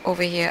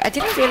over here. I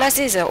didn't realize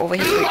this is an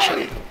overhead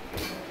bridge.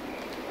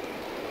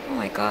 Oh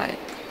my god.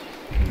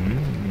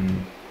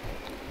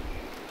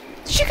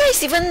 Did you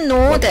guys even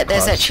know that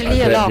there's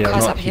actually a lot of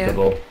cars up here?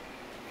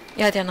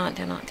 Yeah, they're not.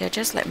 They're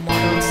just like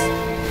models.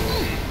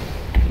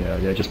 Yeah,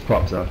 they're just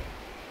props.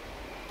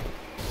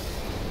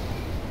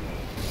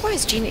 Why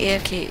is Jean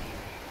AFK?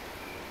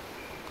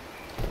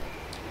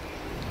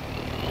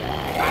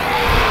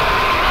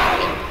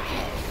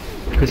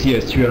 Because he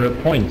has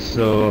 300 points,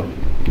 so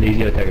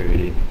lazy attack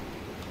already.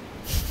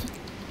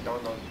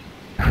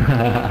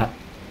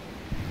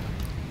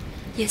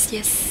 Yes.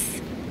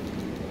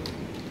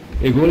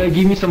 Hey, go like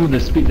give me some of the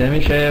speed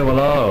damage here,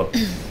 walao.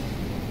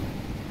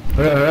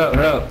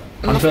 Hurry up.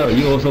 Hunter,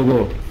 you also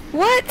go.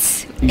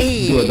 What? Do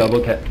Hey, a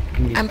double tap.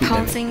 I'm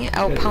pouncing.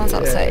 I'll pounce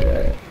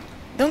outside.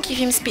 Don't give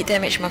him speed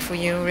damage,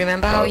 Mafuyu.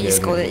 Remember how he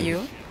scolded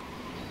you?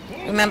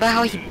 Remember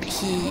how he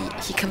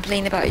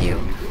complained about you?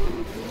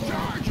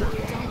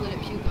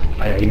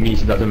 He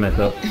means it doesn't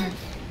matter.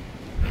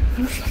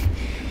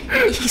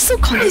 He's so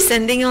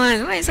condescending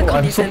on. Why is he so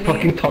condescending? I'm so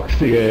fucking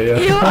toxic.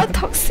 You are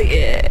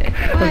toxic.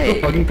 Why? I'm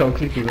so fucking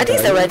toxic. I think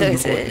it's the weather,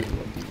 is it?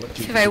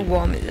 It's very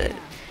warm, is it?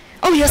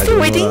 Oh, you're still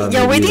waiting.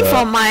 You're waiting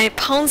for my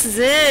pounce, is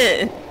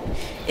it?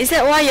 Is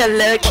that why you're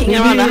lurking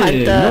around the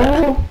hunter?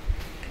 No.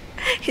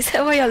 Is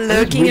that why you're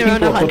lurking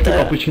around the hunter?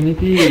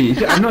 Opportunity.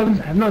 See, I'm not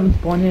even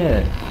spawned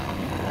yet.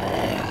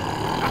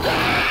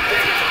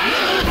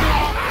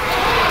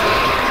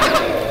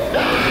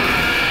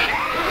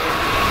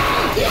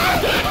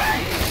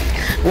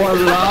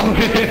 Walao.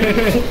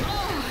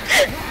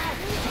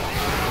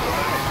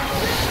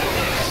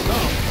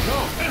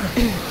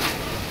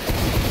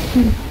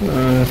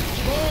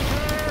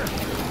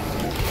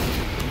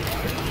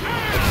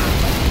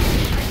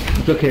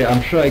 It's okay,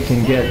 I'm sure I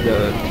can get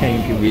the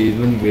tank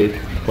even with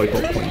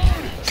 44 points.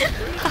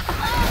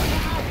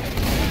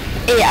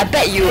 Hey, I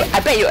bet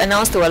you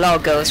announced to a lot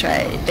of girls,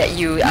 right? That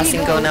you are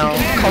single now.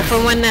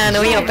 Confirm one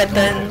knowing your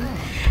pattern.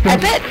 I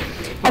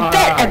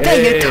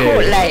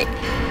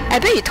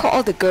bet you told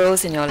all the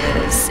girls in your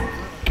list.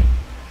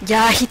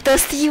 Yeah, he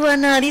thirsty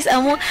one this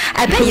Amo.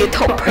 I bet you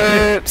told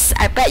Perps.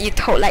 I bet you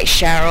told like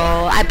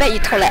Cheryl. I bet you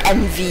told like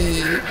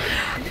Envy.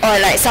 Or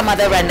like some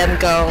other random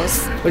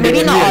girls.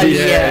 Maybe not all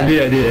here.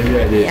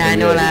 Yeah, I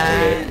know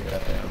lah.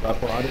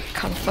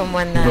 Confirm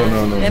one lah.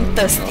 No. Them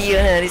thirsty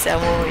one this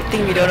Amo. You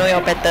think we don't know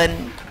your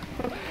pattern?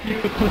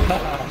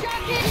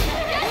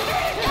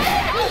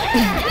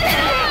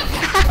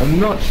 I'm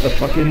not a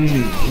fucking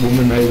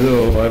womanizer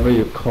or whatever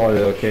you call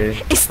it,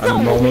 okay?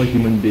 I'm a normal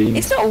human being.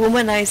 It's not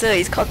womanizer,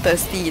 it's called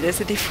thirsty.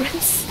 There's a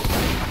difference.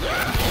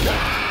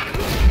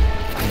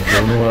 I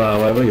don't know lah,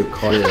 whatever you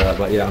call it lah,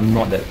 but yeah, I'm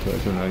not that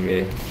person,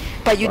 okay?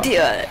 But you did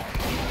yeah,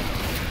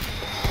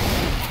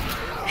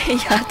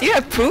 do you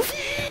have proof?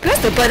 Because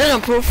the burden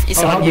of proof is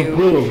on you.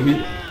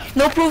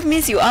 No proof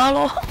means you are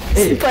lor.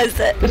 Simple as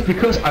that. Just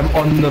because I'm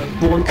on the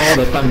phone all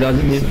the time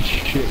doesn't mean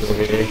shit,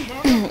 okay?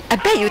 I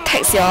bet you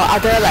text your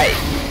other like...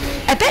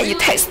 I bet you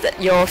text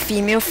your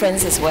female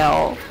friends as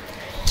well.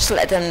 Just to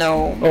let them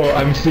know. Oh,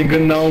 I'm single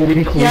now,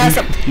 wink. Yeah,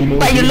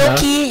 but you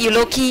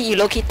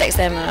low-key text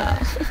them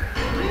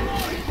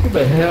What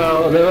the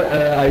hell?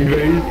 I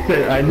really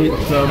said I need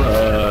some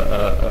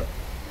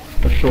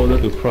a shoulder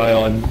to cry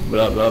on.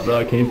 Blah blah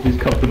blah. Can you please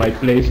come to my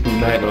place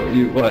tonight? Or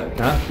you what?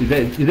 Huh?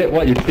 Is that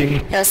what you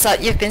think? Yeah, so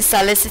you've been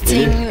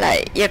soliciting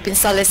like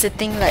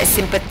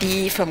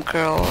sympathy from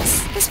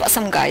girls. That's what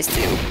some guys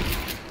do,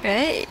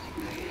 right?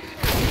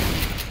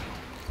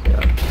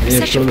 Yeah.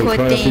 Such a poor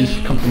thing.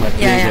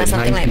 Yeah,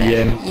 something like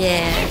that.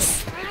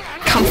 Yes.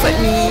 Comfort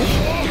me,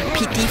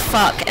 pity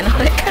fuck, and all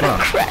that kind of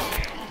crap.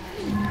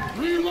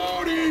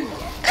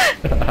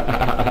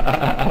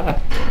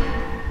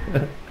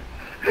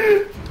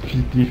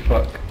 PT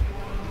fuck.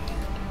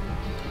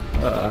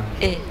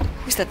 Hey,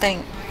 who's the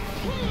tank?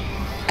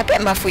 I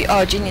bet Mafui.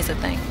 Oh, Jin is the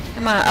tank.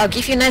 Come on, I'll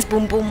give you nice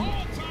boom boom.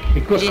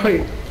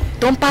 Jin.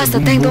 Don't pass the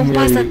tank, don't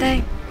pass the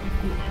tank.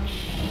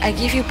 I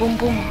give you boom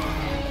boom.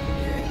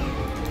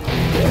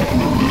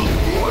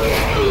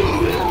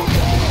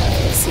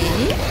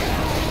 See?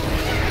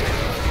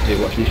 Hey,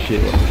 watch this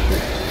shit,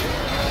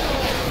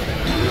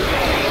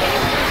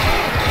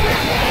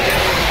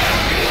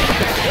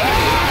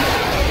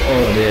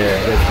 Oh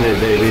yeah, that's it,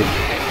 baby.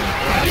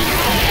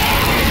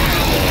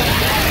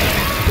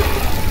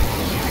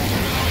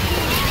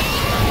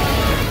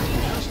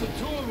 Just the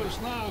two of us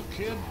now,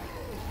 kid.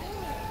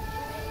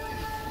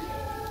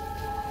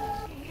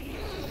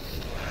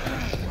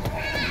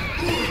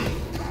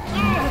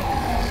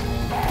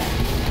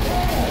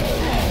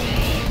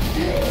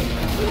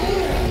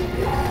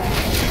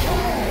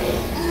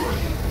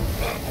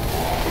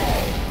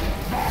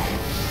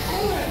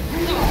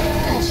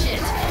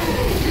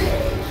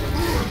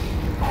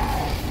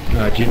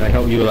 Jin, I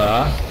help you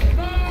lah.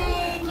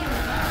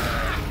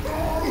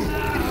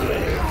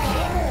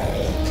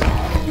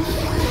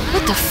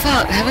 What the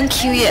fuck? I haven't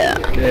killed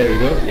yet. There we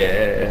go.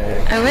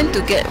 Yeah. I went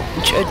to get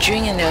a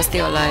drink and they were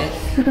still alive.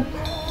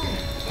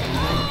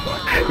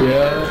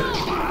 Yeah.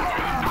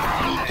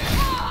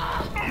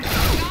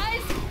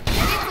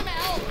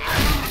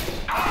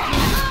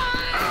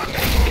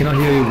 Cannot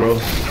hear you, bro.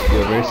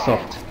 You're very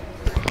soft.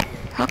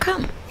 How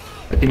come?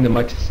 I think the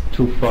mic is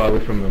too far away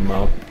from your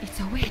mouth. It's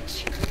a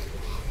witch.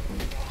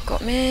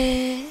 Got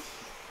me.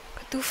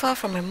 Got too far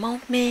from my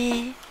mouth,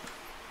 me.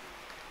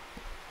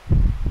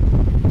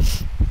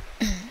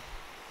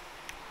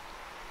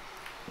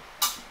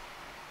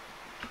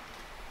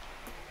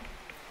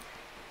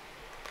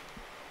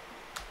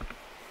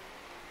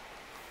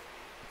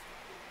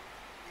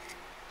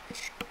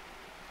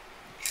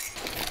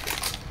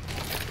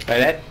 Like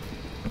that?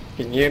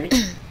 Can you hear me?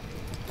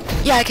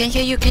 Yeah, I can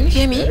hear you. Can you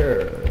hear me?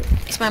 Better.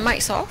 Is my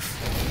mic off?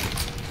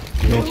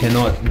 No,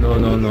 cannot.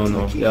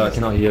 No. Yeah, I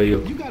cannot hear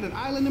you. You got an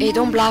island in Hey,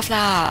 don't mind? bluff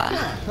lah.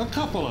 Yeah, a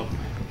couple of them.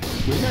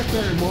 We got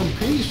there in one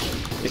piece.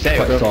 Is that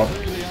Quite your soft.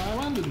 Clear the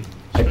island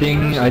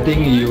and I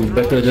think you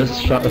better just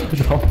shut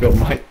off your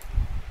mic.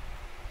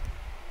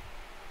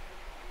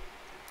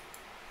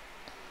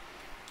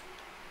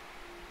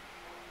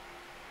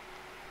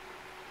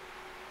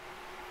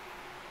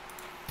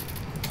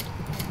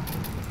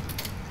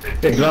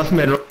 Hey,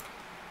 Glassman.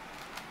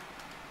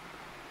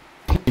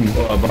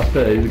 Oh,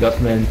 bastard, it's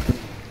Glassman.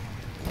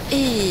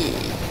 Eh.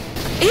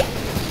 Eh?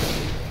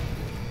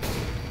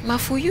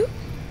 Mafuyu?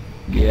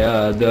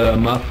 Yeah, the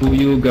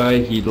Mafuyu guy,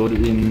 he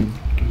loaded in.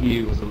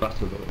 He was the last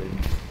to load in.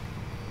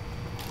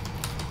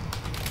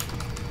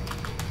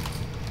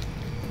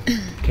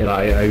 Okay,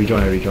 I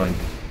rejoin.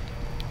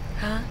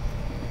 Huh?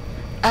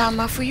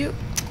 Mafuyu?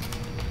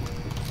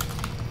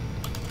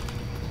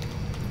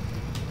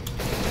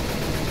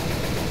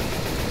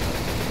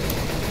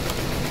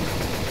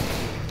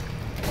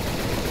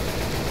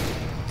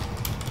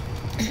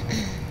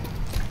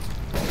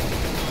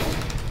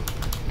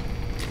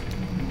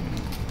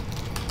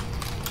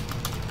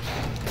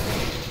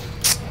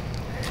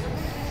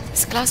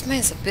 This classmate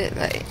is a bit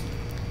like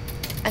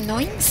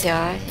annoying,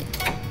 sia.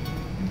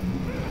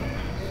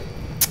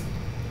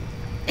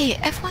 Hey,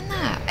 F1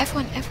 lah,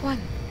 F1.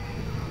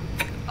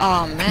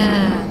 Oh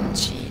man,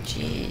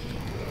 GG.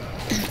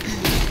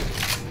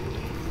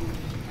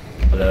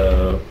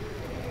 Hello.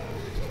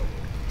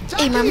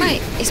 Hey,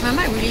 is my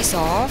mic really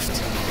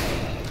soft?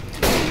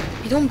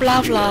 You don't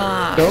bluff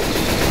lah. Nope.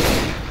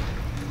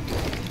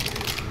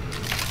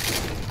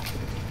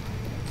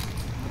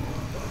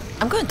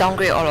 I'm gonna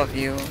downgrade all of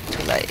you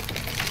to like.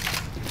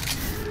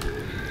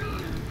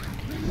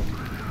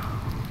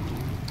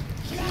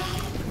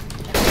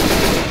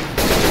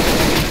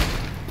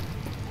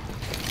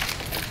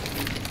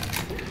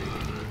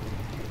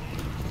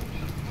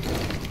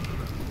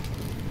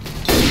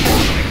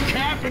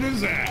 capping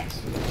his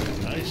ass.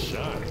 Nice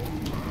shot.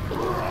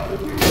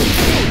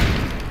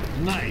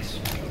 Nice.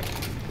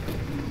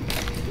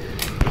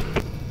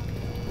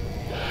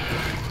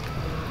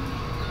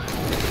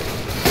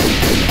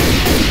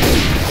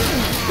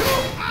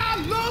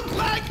 I look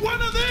like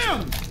one of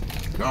them.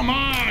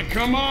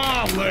 Come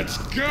on, let's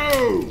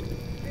go.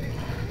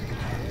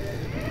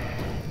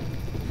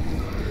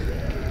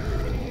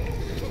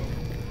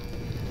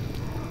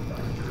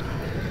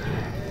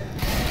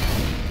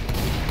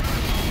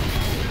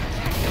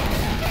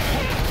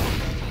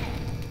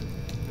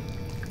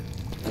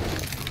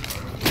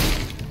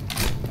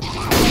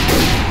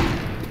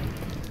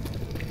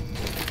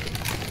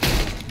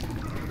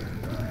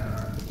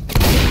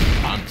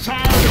 I'm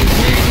tired of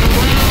waiting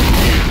around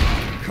here.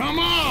 Come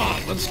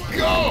on, let's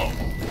go.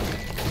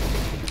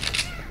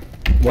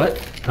 What?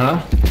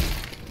 Huh?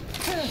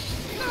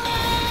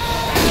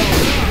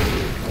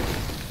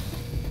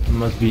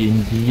 Must be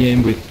in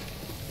DM with.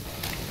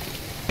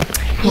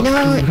 You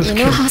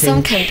know how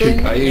some campaign,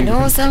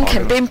 some Oh,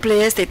 campaign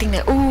players, they think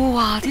that, oh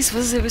wow, this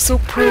was so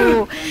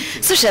pro,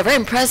 so she's very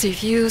impressed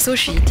with you, so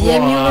she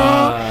DM you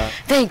lor.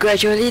 Then you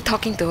gradually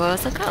talking to her,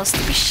 some kind of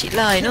stupid shit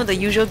lah, the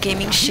usual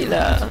gaming shit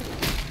lah.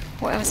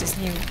 What else is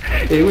new?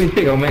 Hey, we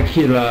take a Mac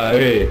hit lah,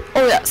 hey.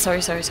 Oh yeah,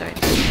 sorry.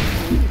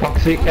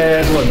 Toxic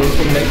ass, what, don't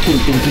take Mac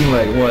hit thinking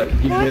like what,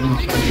 give them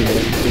chance and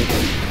everything.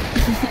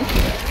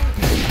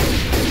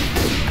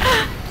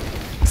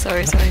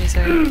 Sorry.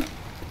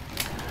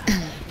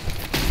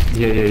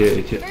 Yeah.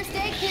 First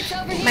aid kit's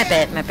over here. My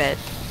bad.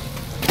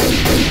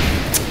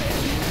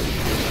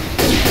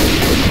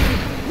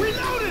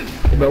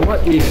 But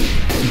what if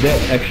that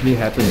actually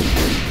happens?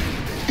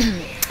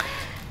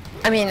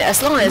 I mean,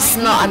 as long as it's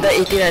not under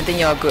 18, I think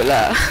you're good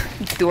lah.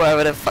 Do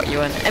whatever the fuck you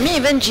want. I mean,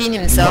 even Jean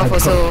himself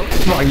also.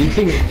 What, you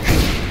think?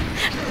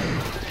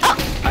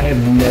 I have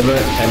never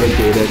ever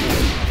dated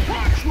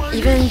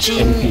Even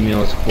Jean.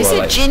 females who Is are it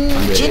like Jean?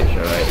 underage,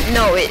 right?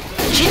 No, wait.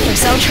 Jean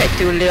himself tried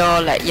to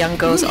lure like young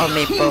girls on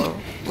Maple.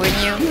 Wouldn't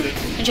you?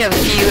 Didn't you have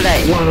a few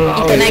like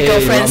internet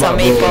girlfriends on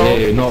Maple?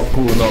 Hey, not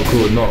cool.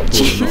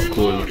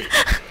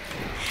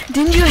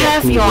 Didn't you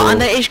have your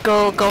underage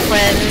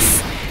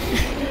girlfriends?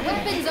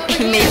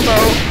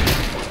 Maple.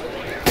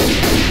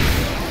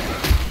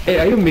 Hey,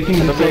 are you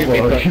making the same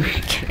or?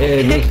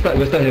 Hey,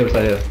 we'll start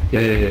here.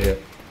 Yeah.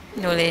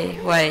 No leh,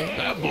 why?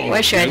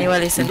 Why should anyone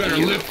listen to better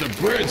you? lift the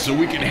bridge so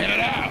we can head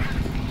out.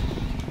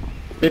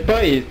 Paper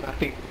is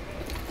nothing.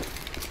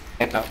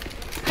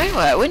 Hi,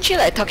 what? Weren't you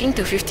like talking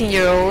to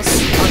 15-year-olds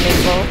on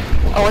Maple?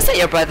 Or was that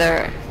your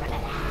brother?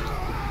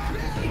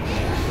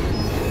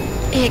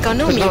 Hey, got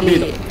no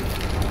melee.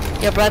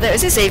 Your brother,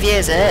 is it Xavier,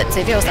 is it?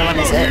 Xavier was the one,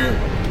 is it?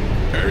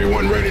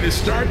 Everyone ready to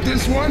start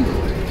this one?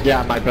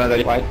 Yeah, my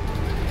brother, right?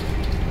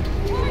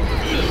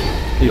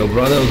 Your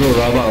brother also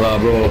rabak lah,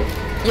 bro.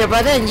 Your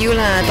brother and you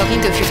lah,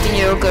 talking to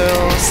 15-year-old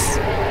girls.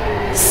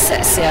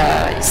 Sad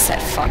sia, you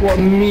sad fuck. What,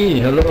 me?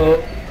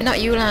 Hello?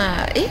 Not you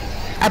lah. Eh?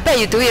 I bet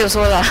you do it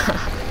also lah.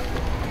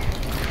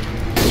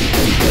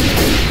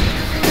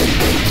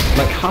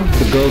 Like half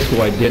the girls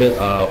who I dated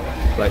are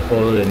like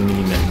older than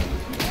me, man.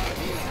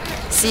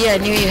 See, I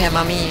knew you had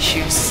mommy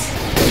issues.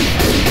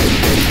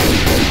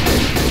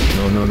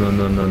 No.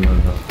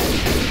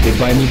 They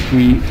buy me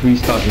free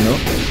stuff, you know?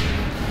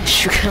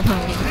 Sugar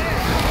mommy.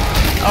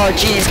 Oh,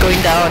 Jean is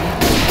going down.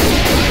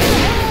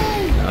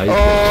 Nice.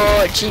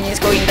 Oh, Jean is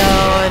going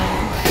down.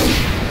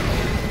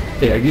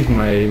 Hey, I give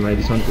my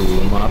this one to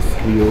Mark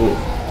Trio.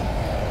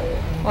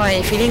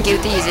 Why, feeling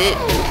guilty is it?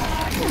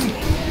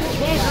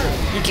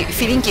 You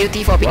feeling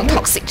guilty for being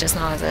toxic just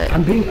now, is it?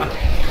 I'm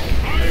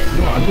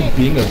just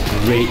being a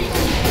great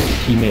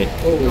teammate.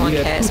 Oh, No one we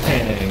have cares, two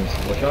man. tanks.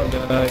 Watch out,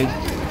 guys.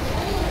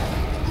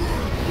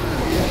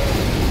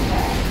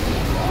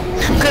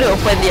 Could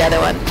open the other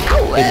one.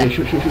 Ow, Hey,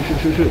 shoot.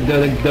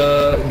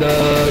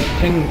 The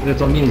tank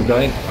that's on me is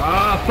dying.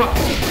 Ah, fuck!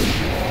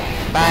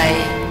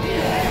 Bye.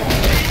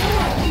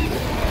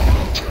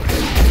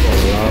 Oh,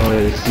 wow,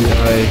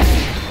 CI.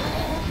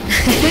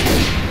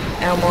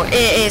 Ammo.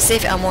 Hey,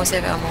 save ammo.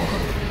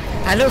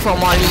 I look for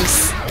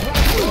mollies.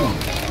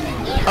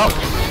 Oh.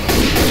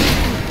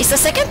 Is the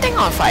second tank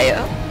on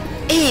fire?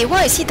 Hey,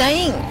 why is he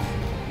dying?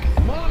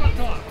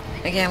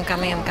 Okay, I'm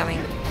coming.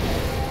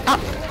 Up.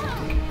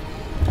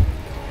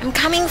 I'm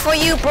coming for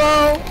you,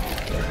 bro.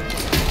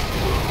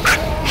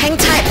 Hang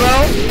tight,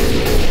 bro.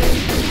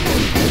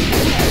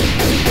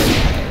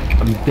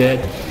 I'm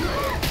dead.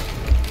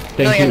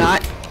 Thank No, you. you're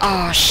not.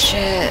 Oh,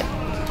 shit.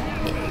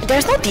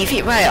 There's no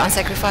defeat, right, on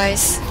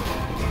sacrifice?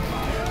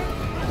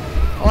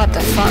 What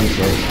the fuck?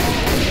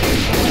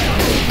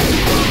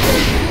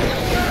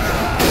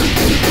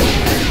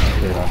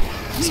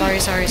 Sorry.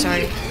 Sorry.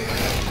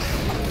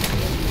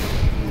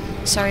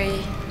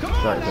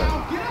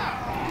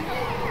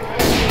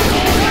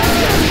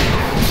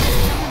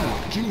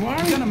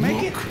 You gonna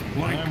make it?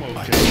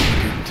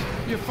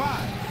 You're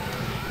fine.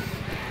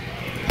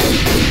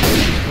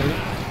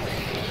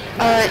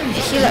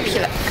 Heal up.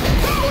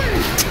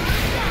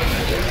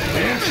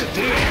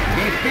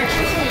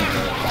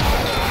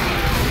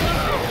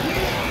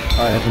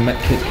 I have a med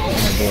kit in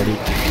my body.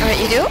 Alright,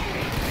 you do?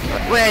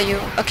 Where are you?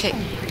 Okay.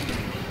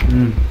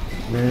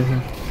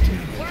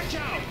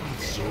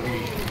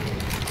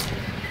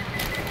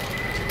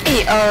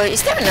 Hey,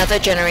 is there another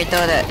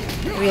generator that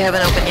we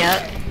haven't opened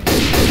yet?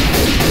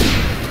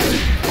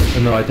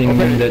 No, I think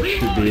that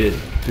should be it.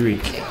 3.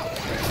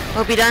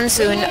 We'll be done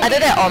soon. Either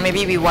that or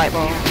maybe we wipe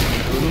all.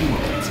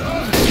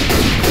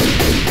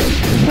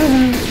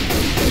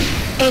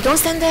 Hey, don't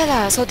stand there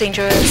lah, so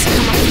dangerous.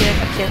 Come up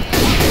here.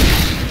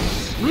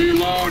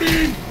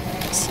 Reloading!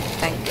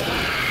 Thank you.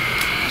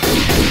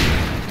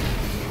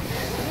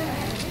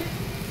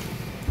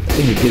 I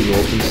think the gate will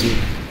open soon.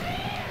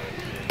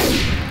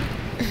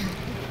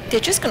 They're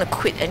just gonna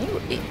quit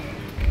anyway.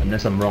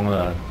 Unless I'm wrong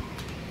lah.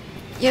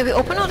 Yeah, we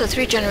opened all the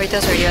 3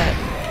 generators already. Right?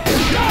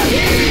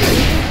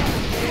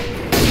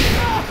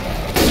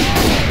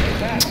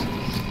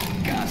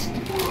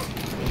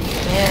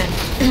 Man.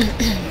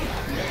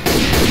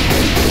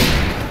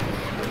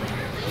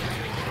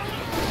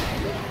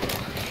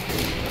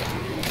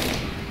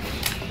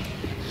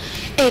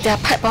 Hey, there are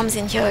pipe bombs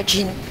in here,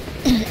 Jean.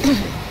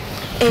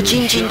 Hey,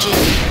 Jean.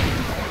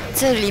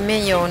 这里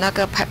面有那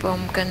个 pipe bomb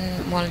跟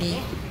Molly.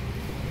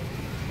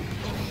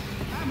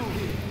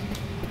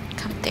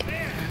 Come take.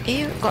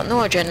 Eh, got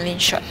no adrenaline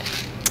shot.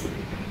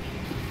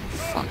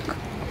 Fuck.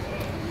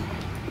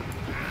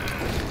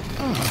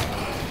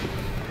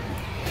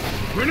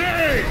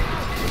 Grenade!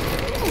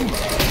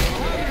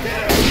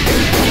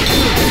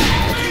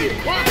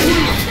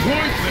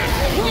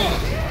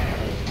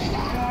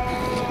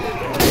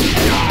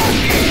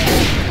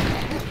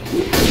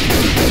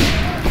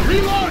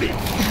 Reloading!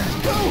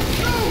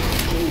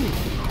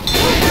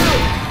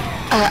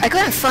 I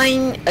gotta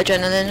find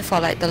adrenaline for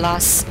like the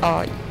last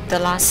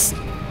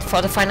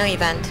for the final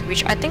event,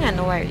 which I think I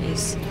know where it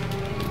is.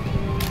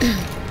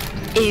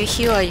 Hey, you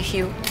heal or you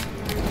heal?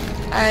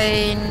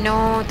 I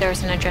know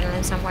there's an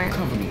adrenaline somewhere.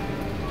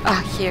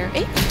 Ah, here.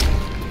 Eh?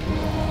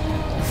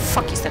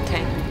 Fuck is that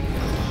tank?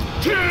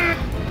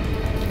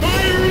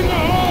 Fire in the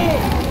hole!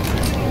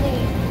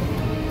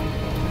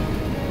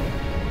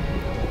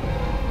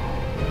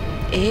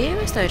 Eh,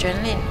 where's the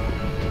adrenaline?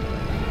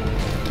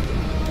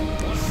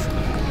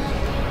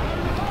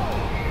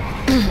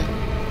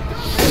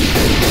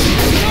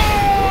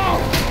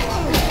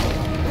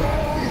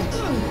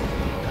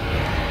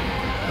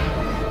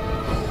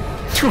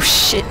 Oh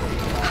shit.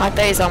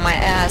 Hunter is on my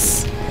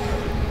ass.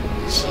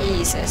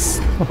 Jesus.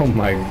 Oh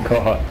my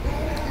god.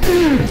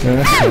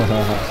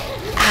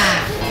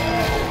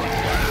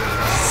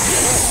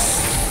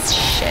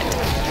 Shit.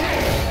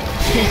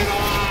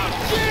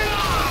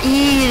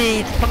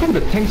 Eat. How come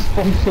the tank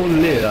spawn so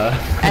late?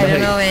 I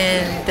don't know,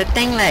 man. The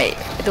thing like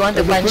don't want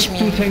to punch me.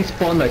 Two tanks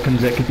spawn like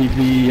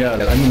consecutively.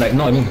 I mean like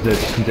not even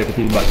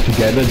consecutively but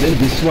together. Then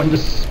this one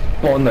just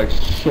spawned like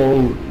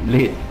so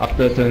late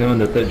after turning on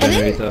the third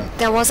generator.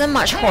 There wasn't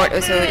much horde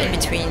also in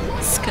between.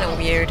 It's kind of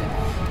weird.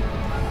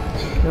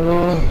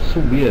 Yeah, so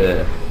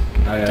weird.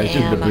 I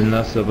just the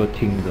vanilla server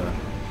things.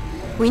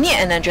 We need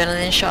an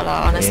adrenaline shot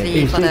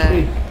honestly for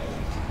the...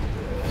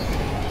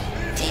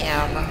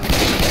 Damn.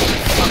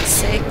 Fuck's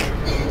sake.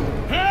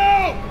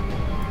 Help!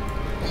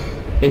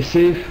 Hey,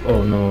 safe.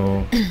 Oh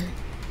no.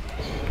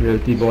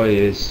 Reality boy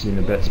is in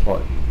a bad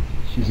spot.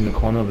 She's in the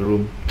corner of the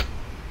room.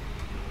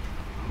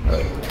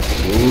 Alright.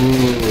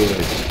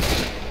 Good.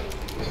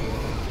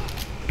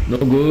 No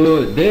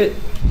good. Dead.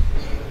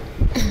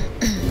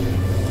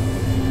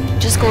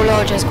 Just go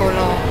low, just go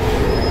low.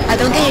 I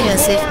don't think you can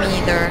save me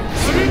either.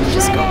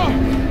 Just go.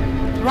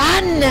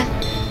 Run!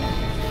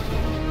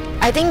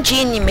 I think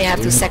Jean you may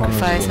have to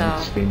sacrifice her.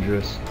 It's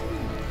dangerous.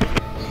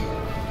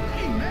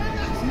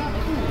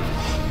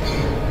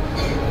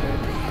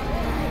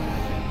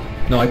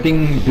 No, I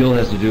think Bill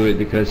has to do it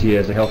because he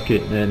has a health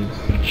kit, and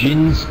if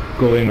Jean's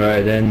going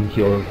right, then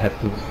he'll have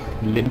to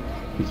limp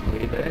his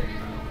way there.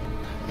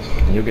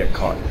 And you'll get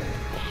caught.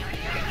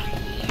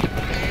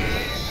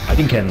 I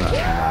think can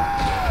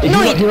Hey,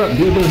 no, heal up,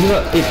 Bill, heal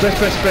up. Hey, press.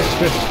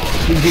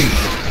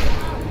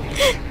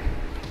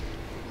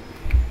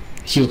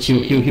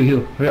 Jean.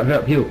 Heal. Hurry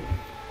up, heal.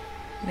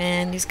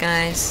 Man, these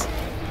guys.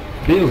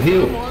 Bill,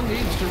 heal.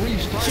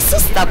 He's so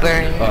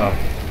stubborn.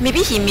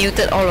 Maybe he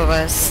muted all of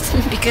us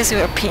because we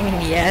were a pain in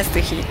the ass for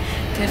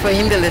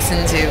him to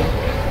listen to.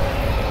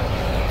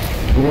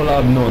 Go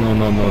up. No.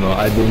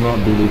 I do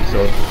not believe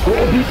so.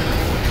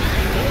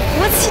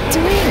 What's he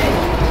doing?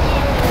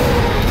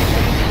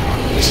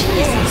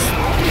 Jesus.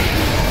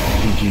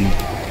 GG.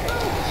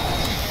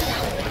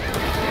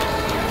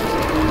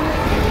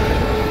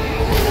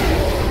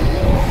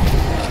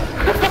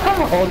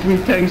 All three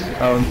tanks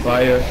are on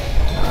fire.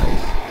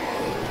 Nice.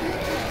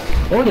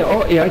 Oh, they're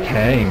all AI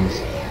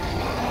tanks.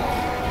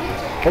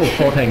 Oh,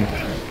 4 tanks.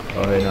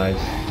 Oh, very nice.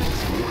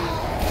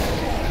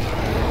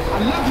 I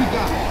love you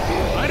guys.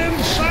 I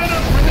didn't sign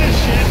up for this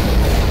shit.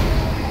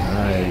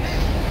 Nice.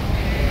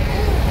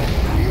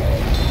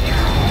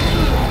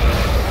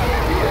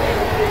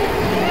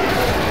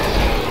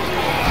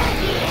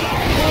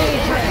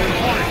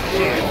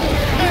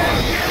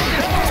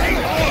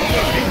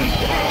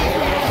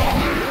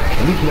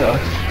 Can you hear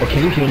us? Or can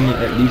you hear me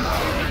at least?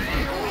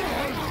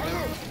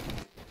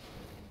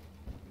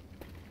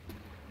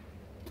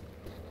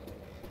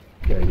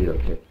 Yeah, I did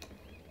okay.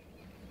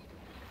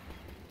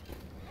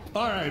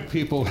 Alright,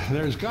 people,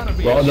 there's gotta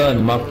be well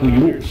done,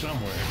 here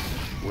somewhere.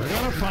 We're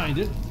gonna find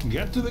it,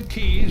 get to the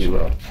keys,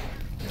 and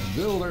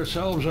build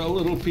ourselves a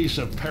little piece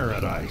of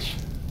paradise.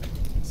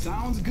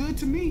 Sounds good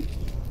to me.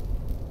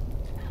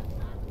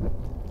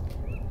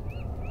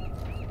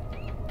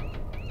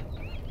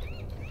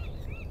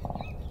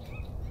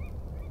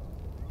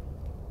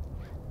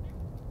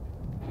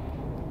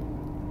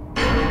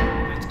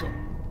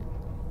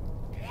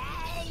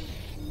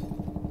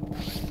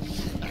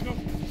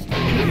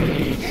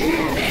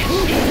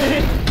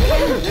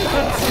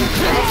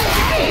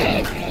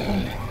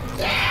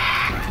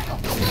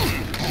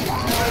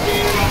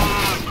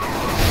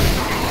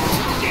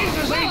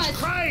 Jesus H.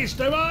 Christ,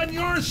 I'm on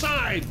your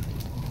side!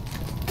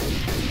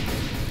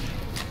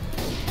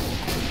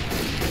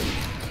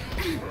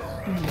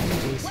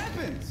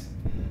 Weapons!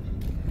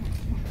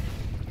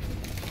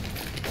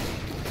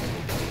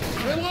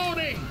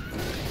 Reloading!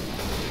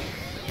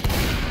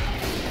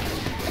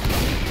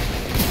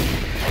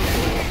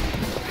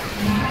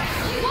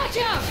 Watch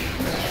out!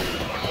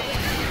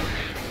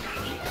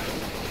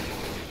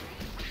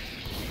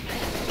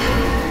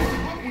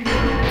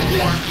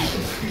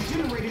 These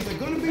generators are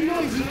gonna be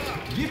noisy.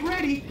 Get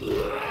ready.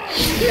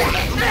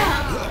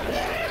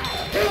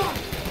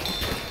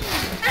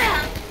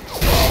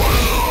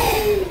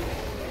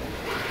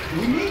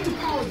 We need to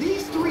power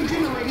these 3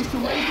 generators to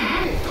raise the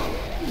grid.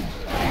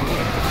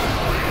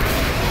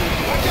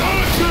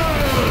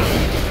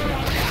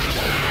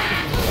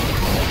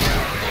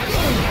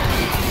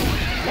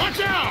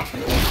 Watch out!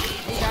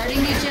 Starting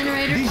these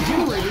generators. These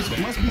generators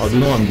must be... I don't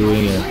know what I'm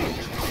doing here.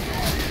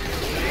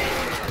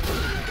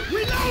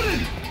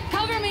 Reloading!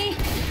 Cover me.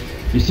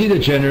 You see the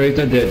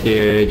generator that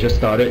they just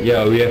started?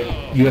 Yeah,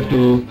 you have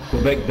to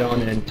go back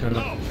down and turn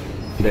up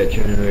that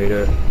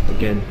generator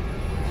again.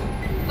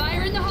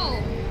 Fire in the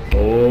hole.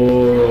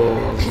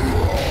 Oh.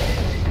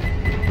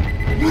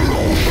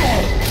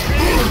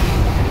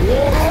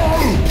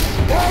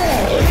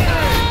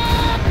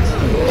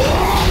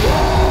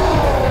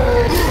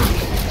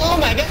 Oh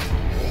my god.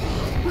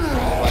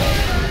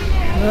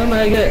 Oh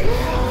my god.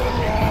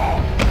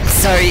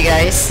 Sorry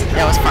guys,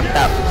 that was fucked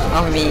up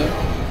of me.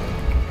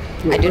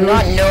 I do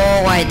not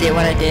know why I did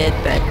what I did,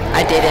 but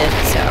I did it,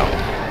 so.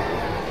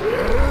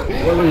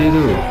 What will you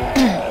do?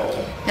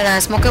 And I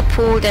smoke a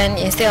pool, then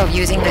instead of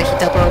using the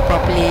hittable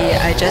properly,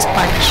 I just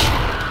punch.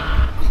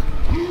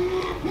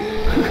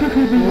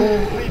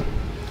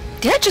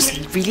 Did I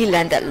just really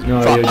land that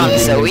rock on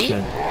Zoe?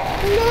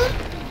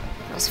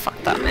 That was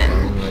fucked up, man.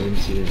 No, I didn't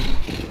see it.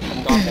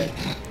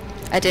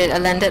 I did. I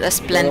landed a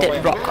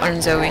splendid rock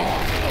on Zoe.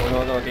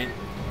 Oh no, dude.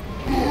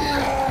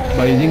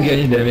 But you didn't get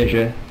any damage,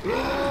 eh?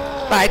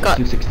 But I got.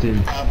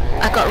 216.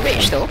 I got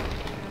rage though.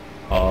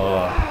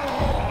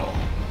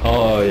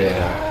 Oh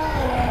yeah.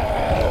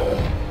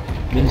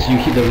 Means you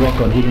hit the rock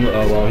on him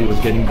while he was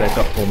getting back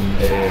up from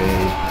a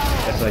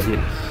SI hit.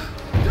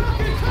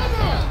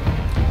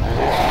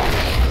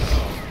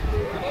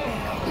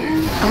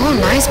 Oh,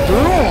 nice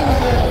broom.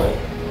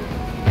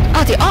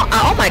 Oh,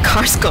 are all my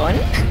cars gone?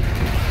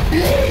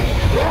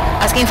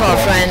 Asking for a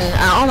friend.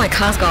 Are all my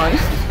cars gone?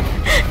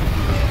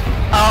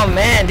 Oh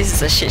man, this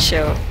is a shit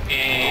show.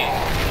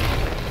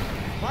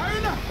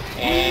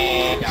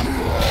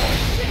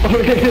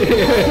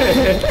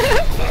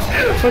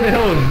 What the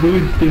hell was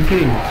Blue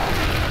thinking?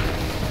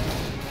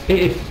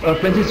 Hey,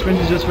 Francis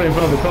just right in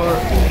front of the car.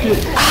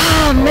 Shit.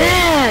 Ah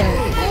man!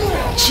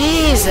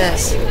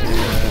 Jesus!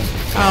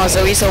 Oh,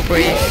 Zoe's so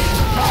brave.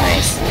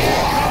 Nice.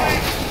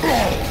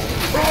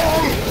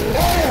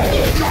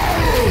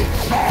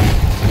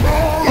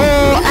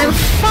 Oh, I'm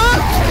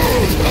fucked!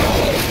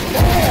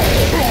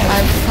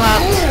 I'm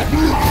fucked.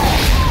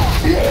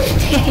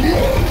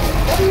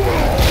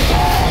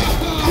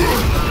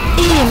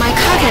 My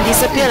car can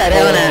disappear like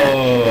that one.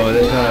 Oh,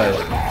 that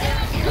car.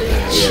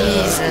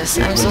 Jesus,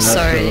 I'm so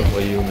sorry.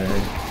 For you,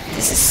 man.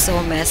 This is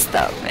so messed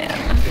up,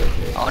 man.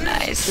 Oh,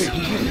 nice.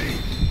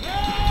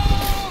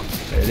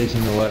 At least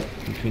you know what,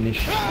 you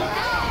finished.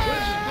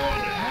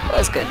 That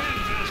was good.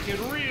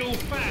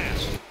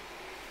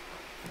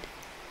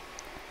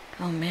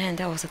 Oh man,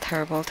 that was a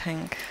terrible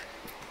tank.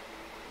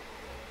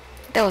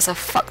 That was a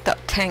fucked up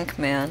tank,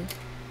 man.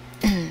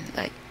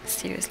 Like,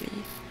 seriously.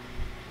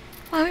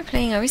 What are we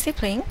playing? Are we still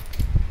playing?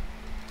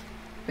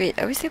 Wait,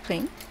 are we still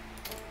playing?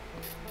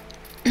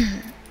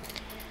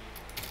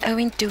 Are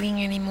we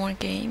doing any more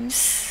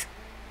games?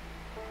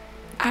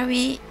 Are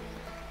we?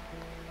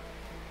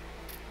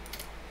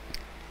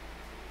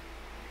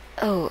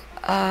 Oh,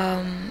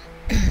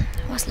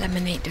 what's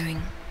Lemonade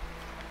doing?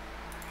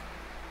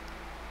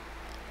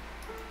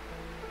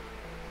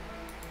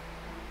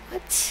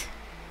 What?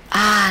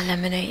 Ah,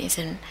 Lemonade is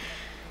a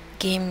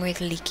game with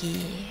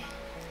Leaky.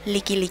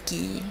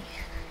 Leaky.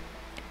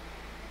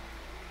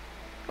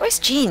 Where's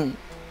Gene?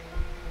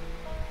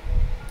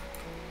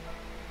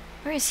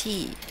 Where is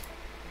he?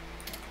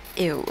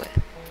 Ew.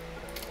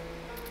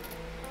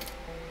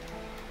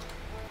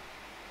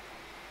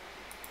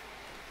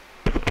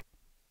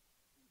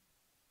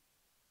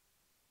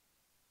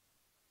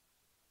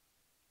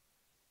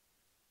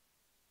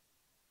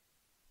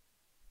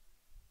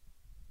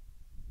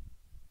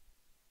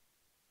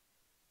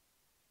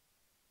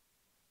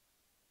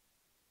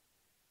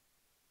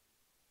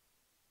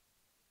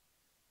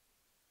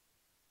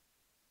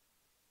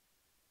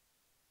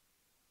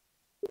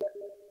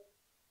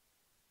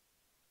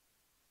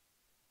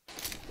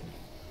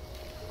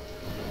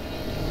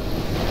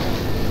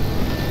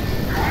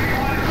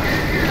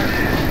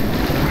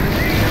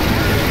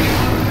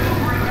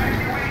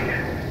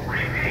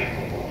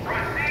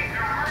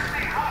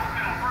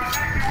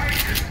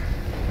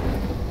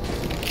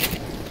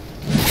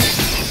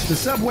 The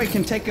subway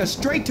can take us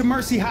straight to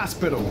Mercy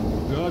Hospital.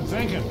 Good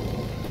thinking.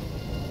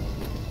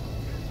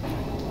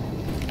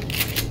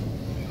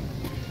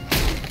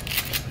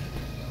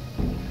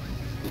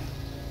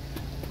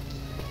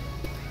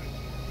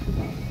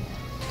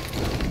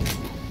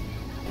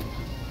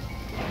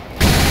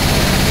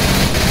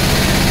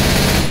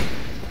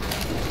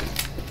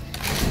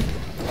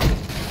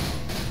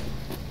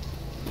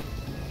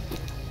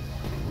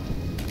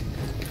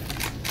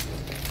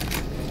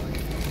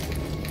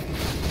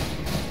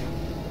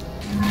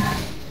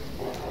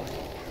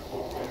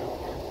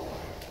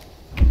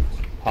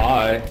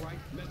 Hi.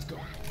 Let's go.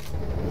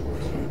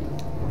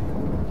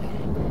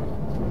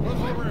 Look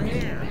over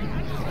here.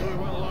 We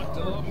well locked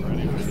it up.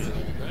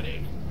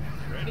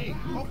 Ready?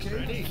 Okay.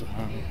 Ready?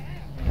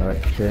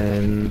 Alright,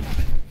 then.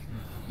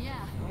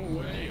 Yeah. No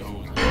way.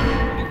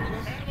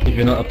 If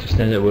you're not up to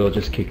standard, we'll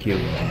just kick you.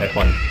 Have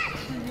fun.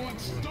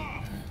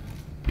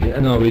 Yeah,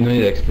 no, we don't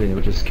need to explain.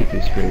 We'll just kick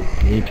you straight.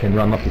 And you can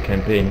run up the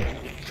campaign.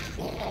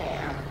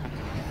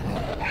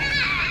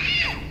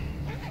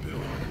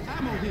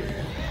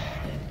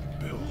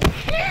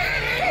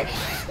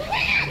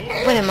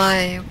 What am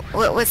I?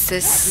 What's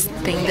this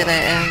thing that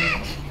I am?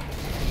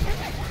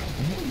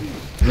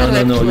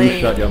 No, you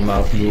shut your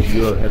mouth. You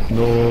have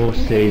no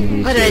say in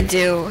these What do I games.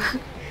 do?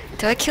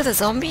 Do I kill the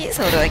zombies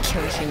or do I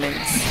kill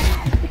humans?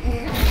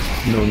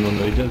 No,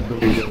 you just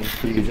don't.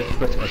 You just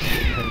press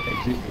escape and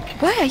exit.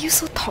 Why are you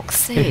so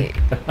toxic?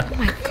 Oh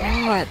my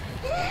god.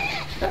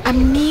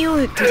 I'm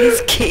new to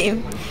this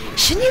game.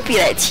 Shouldn't you be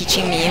like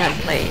teaching me how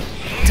to play?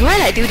 Do I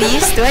like do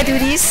this? Do I do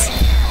this?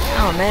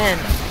 Oh man.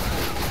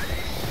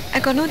 I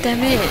got no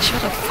damage.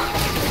 What the fuck?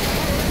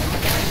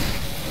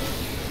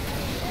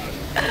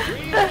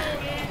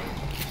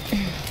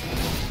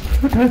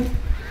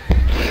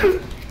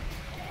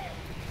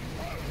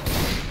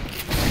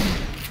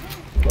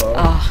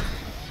 Oh.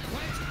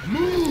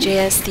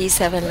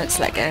 JST7 looks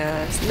like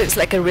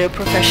a real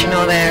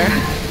professional there.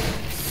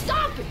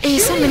 Hey,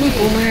 so many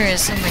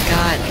boomers. Oh my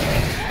god.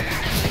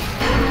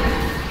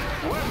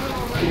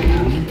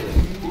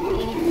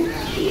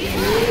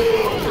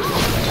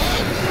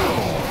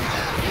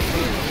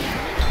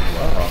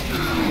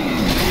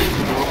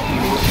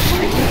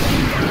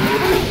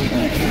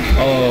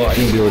 Oh, I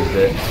think he was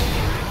dead.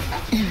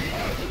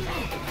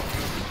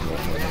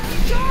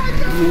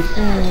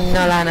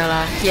 No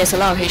lah. He has a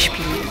lot of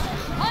HP.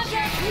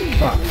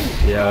 Fuck.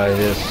 Yeah, it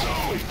is.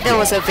 That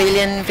was a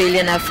valiant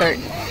effort.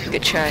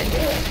 Good try.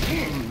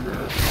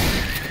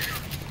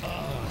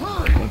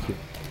 Thank you.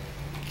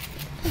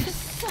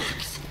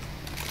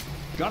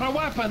 Got a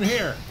weapon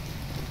here.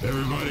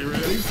 Everybody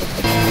ready?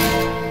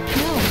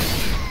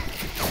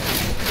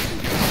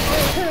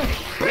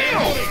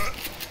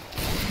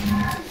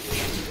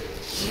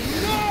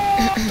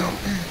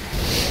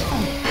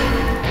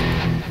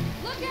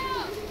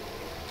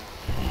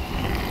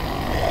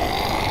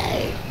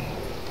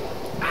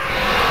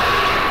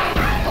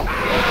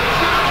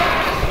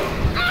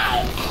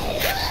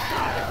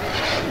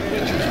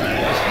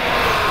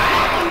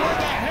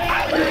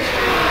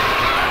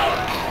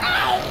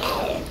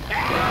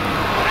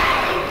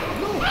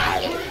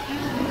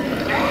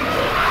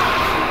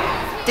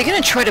 They're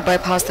gonna try to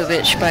bypass the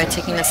witch by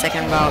taking the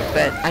second route,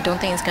 but I don't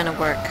think it's gonna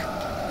work.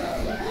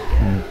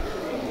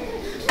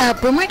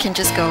 Boomer can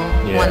just go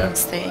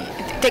once they...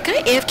 That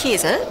guy AFK,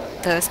 is it?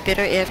 The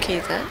spitter AFK,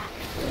 is it?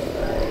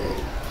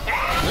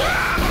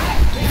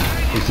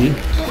 Is he?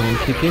 Can you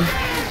kick him?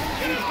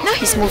 No,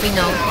 he's moving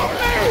now.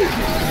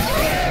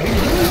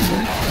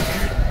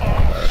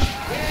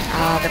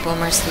 Ah, the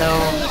boomer's slow.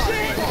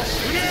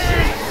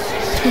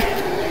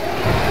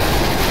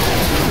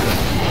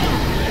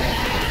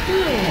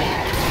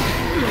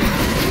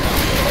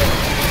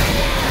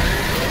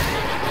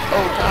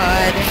 Oh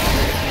god.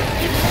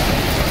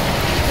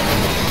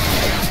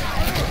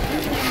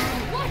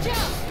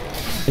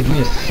 Give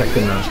me a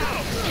second now.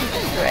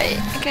 Right,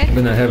 okay. I'm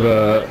gonna have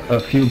a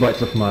few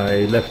bites of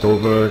my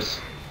leftovers.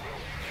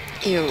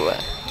 Ew.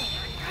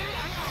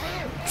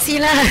 See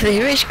lah, they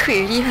rage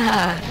quit already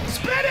lah.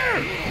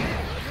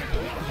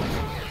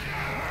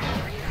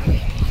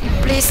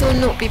 Play so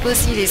noob, people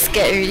see they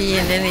scared already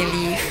and then they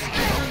leave.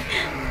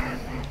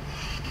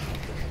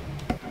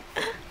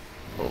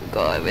 Oh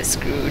god, we're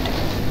screwed.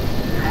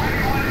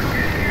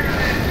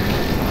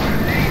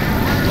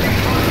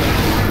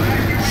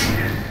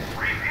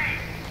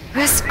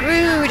 We're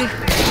screwed!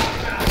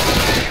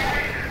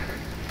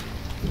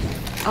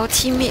 Our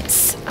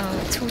teammates,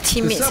 two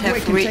teammates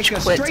have rage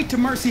quit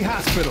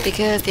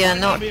because they are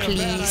not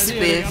pleased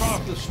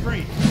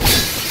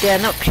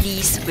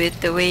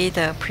with the way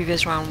the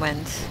previous round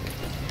went.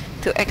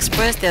 To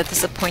express their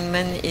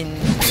disappointment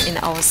in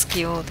our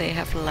skill, they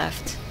have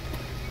left,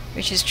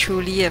 which is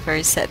truly a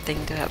very sad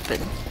thing to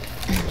happen.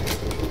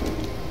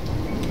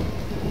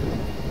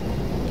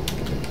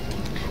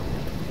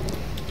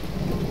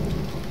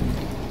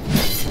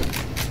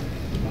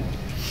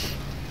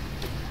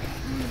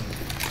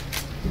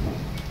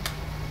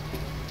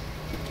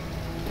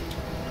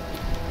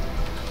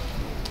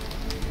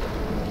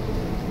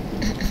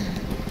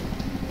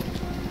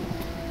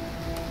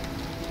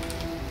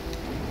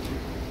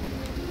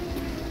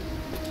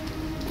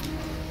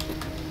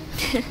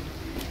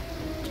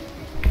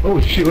 Oh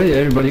shit, where did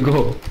everybody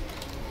go?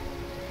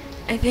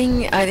 I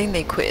think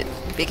they quit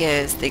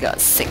because they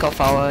got sick of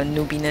our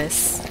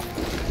noobiness.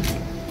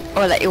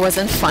 Or like it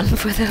wasn't fun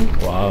for them.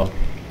 Wow.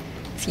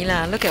 See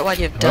lah, look at what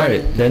you've done.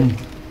 Alright, then.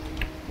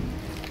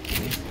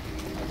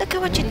 Look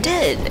at what you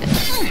did.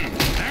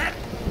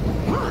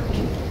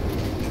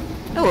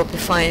 Oh, we'll be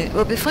fine.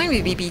 We'll be fine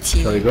with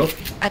BBT. Shall we go?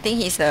 I think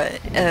he's a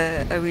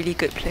really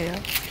good player.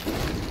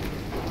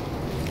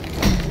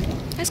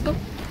 Let's go.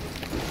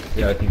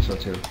 Yeah, I think so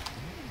too.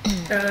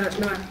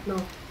 No.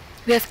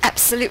 We have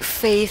absolute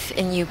faith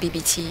in you,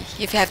 BBT.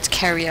 You have to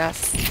carry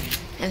us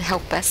and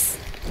help us.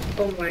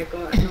 Oh my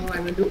god, no,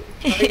 I'm a noob.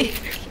 Sorry.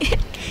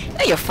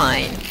 No, you're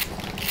fine.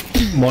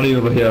 Molly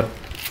over here.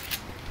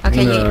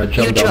 Okay,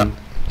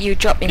 you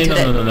drop into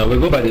that. No. We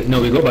go by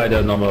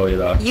the normal way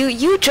lah.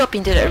 You drop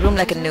into that room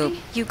like a noob.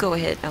 You go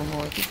ahead,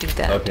 Elmo. You do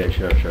that. Okay,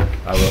 sure.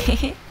 I will.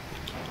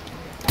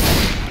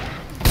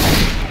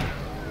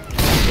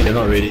 They're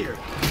not ready.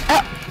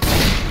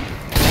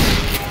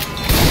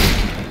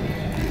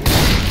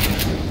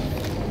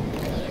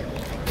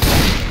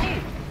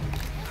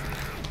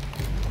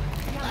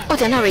 Oh,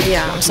 they're not ready.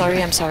 I'm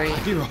sorry.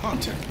 You're a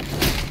hunter.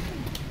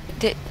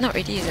 They're not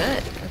ready, is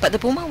it? But the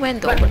boomer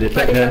went though. But they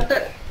started.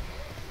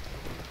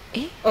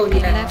 Eh? Oh, they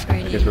yeah. left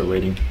already. I guess we're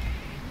waiting.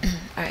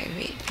 Alright,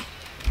 wait.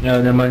 Yeah,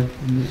 never mind.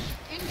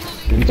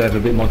 We need to have a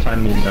bit more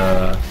time in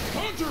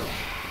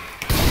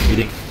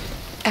reading.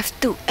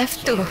 F2.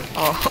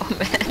 Oh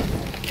man.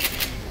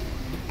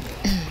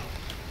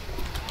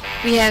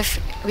 We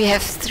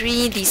have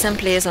 3 decent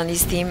players on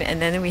this team,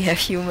 and then we have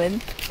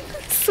human.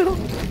 So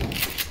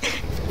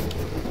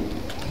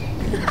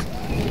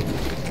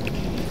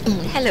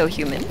hello,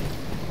 human.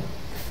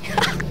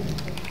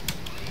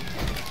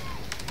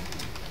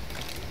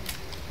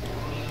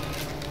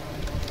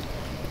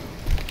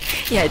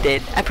 Yeah, I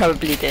did. I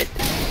probably did.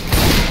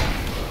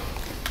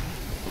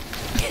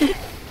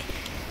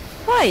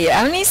 Why?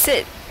 I only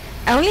said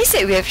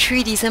we have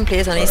 3 decent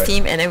players on this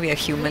team, and then we are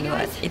human.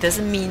 What? It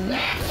doesn't mean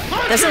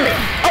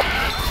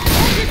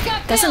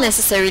doesn't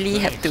necessarily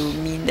have to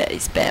mean that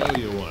it's bad. Tell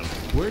you what,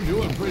 we're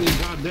doing pretty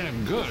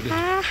goddamn good.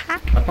 I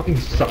fucking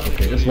suck.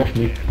 Okay, just watch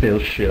me fail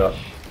shit up.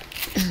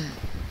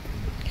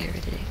 Okay,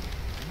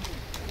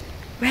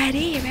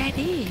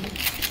 ready.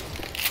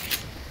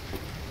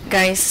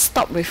 Guys,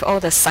 stop with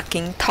all the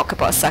sucking. Talk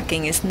about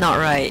sucking is not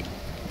right.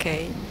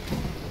 Okay.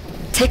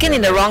 Taken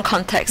in the wrong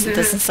context, it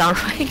doesn't sound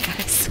right,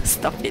 guys.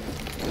 Stop it.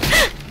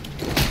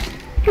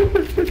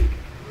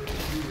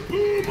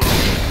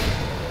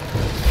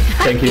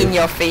 Thank you. In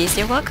your face,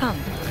 you're welcome.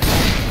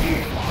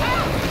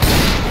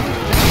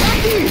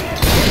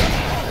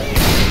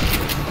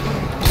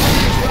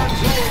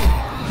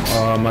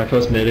 My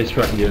first melee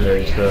strike here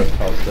is the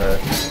house there.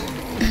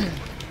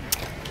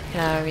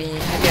 Yeah, we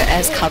have your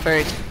ass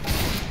covered.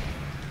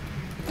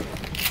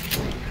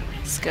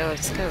 Let's go.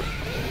 It's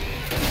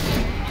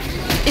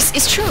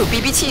true.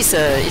 BBT is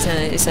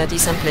a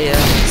decent player,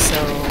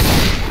 so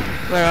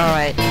we're all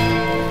right.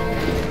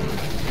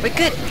 We're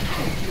good.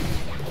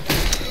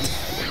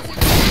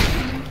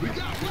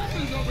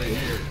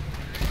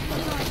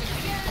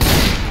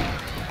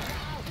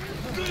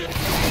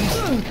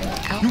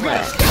 You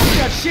gotta stop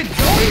that shit,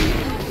 Zoe!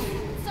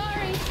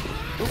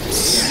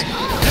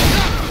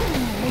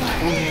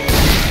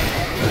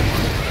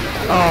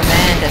 Oh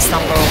man, the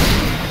stumble.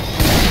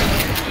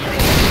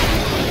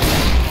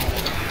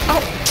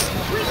 Oh.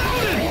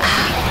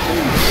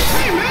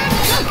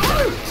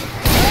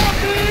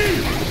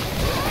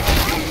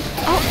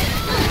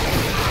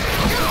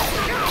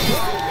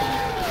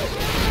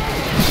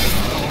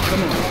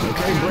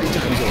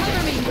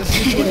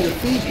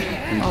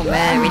 Oh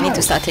man, we need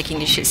to start taking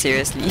this shit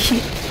seriously.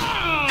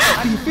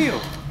 How do you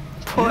feel?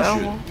 Poor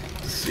Elmo.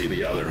 See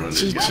the other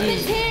 100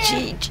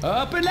 GG.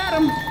 Up and at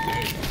him!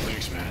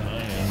 Thanks,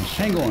 man.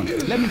 Hang on,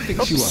 let me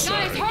fix you up.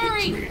 Guys,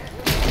 hurry!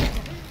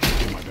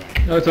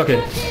 No, it's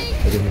okay.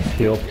 I didn't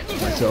heal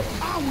myself.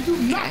 Oh, will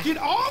you knock it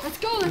off? Let's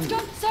go.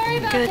 Sorry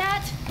about Good.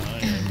 that. I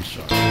am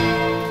sorry.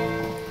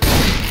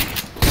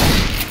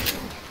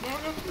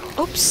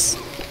 Oops.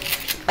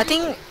 I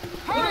think.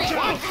 Hurry!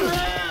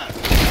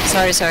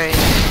 Sorry.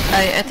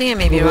 I think I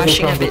may be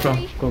rushing a bit.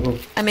 Go.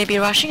 I may be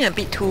rushing a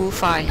bit too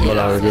far here. Go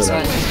lah, This go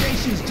lah. one.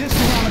 Station's just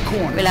around the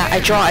corner. Wait lah, I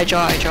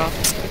draw.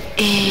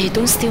 Eh,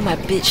 don't steal my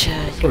bitch.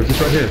 Oh, it's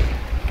just right here.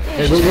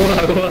 Hey, go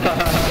lah.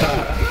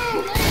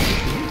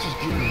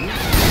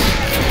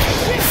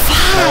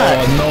 Fuck!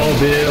 Oh no,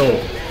 Bill.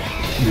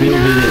 Bill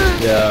did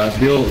it. Yeah,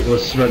 Bill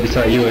was right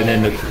beside you, and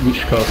then the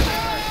witch curve.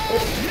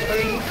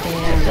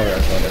 Sorry, I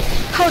saw that.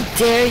 How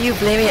dare you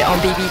blame it on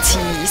BBT?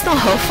 It's not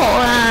her fault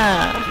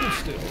lah.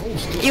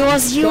 It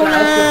was you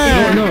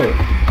lah. No.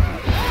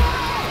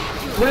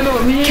 Why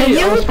not me? Can I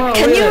was far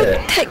away.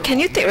 can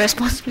you take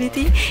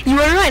responsibility? You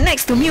were right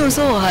next to me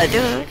also, huh?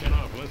 Duh.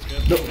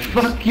 No,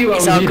 fuck you.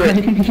 It's all good.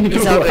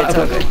 It's all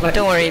good.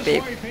 Don't worry,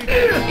 babe. I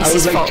It's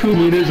was his like fault. 2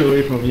 meters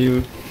away from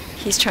you.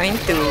 He's trying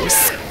to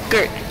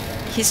skirt.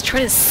 He's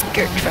trying to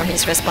skirt from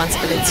his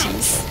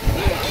responsibilities.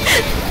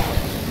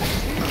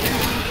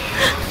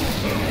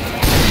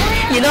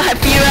 You're not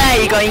happy, right?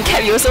 You got in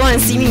cap. You also want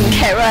to see me in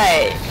cap,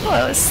 right?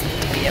 Oh,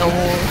 stupid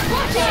Elmo.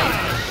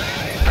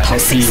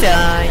 Toxic,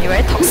 you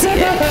very toxic.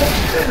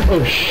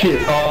 Oh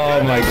shit!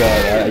 Oh my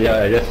god!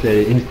 Yeah, just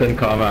say instant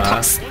karma.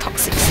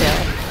 Toxic,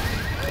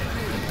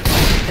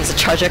 There's a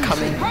charger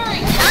coming.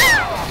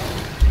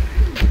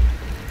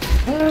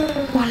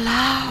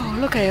 Walao,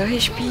 look at your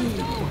HP.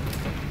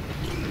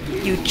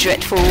 You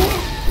dreadful.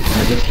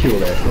 I just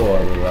killed that.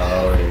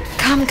 Walao.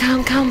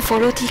 Come,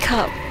 follow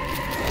teacup.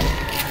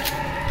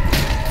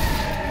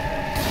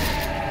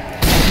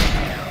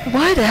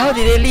 Why the hell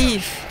did they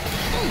leave?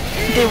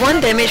 They won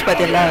damage but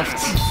they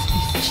left.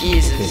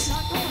 Jesus.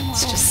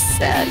 It's just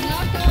sad.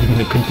 I'm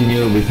gonna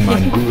continue with my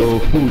good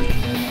old food.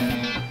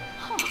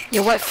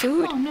 Your what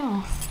food? Oh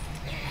no.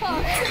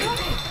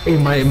 Hey,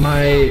 my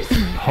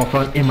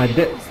hofan, my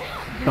dad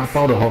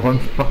tapao the hofan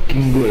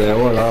fucking good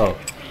walao.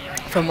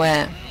 From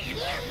where?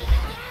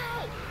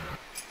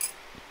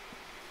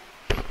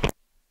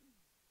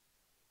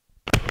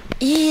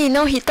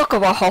 Now he talk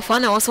about hor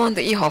fun. I also want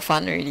to eat hor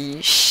fun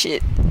already.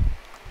 Shit.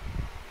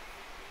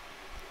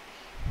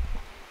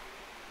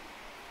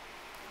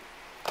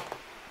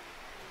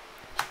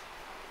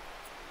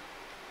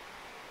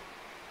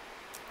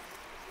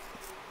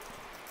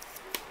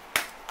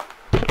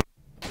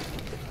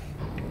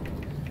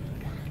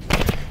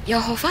 Your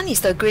hor fun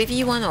is the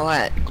gravy one or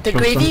what? The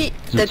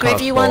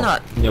gravy one or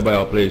nearby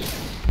our place.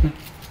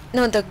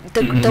 no,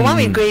 the one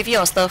with gravy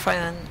or stir fry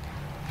one.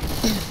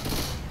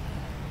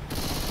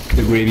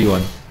 The gravy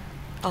one.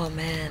 Oh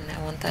man,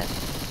 I want that.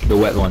 The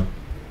wet one.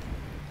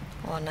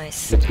 Oh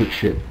nice. That's good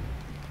shit.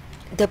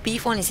 The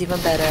beef one is even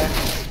better.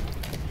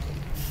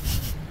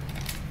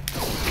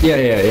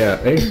 Yeah.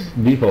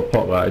 Beef or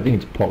pork, I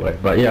think it's pork,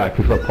 right? But yeah, I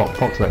prefer pork.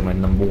 Pork's like my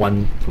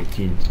 #1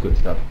 protein. It's good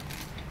stuff.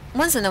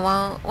 Once in a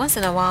while,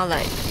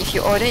 like if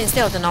you order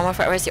instead of the normal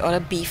fried rice, you order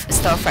beef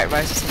stir fried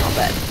rice. It's not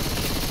bad.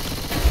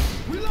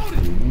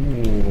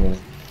 Ooh.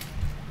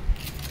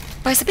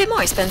 But it's a bit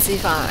more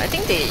expensive. I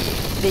think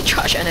they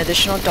charge an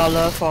additional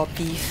 $1 for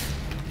beef.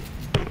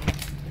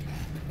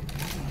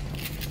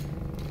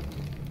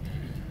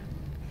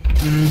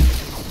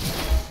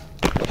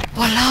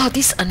 Walao,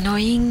 this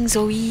annoying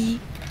Zoe.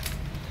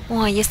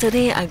 Wow,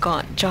 yesterday I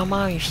got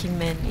drama with him,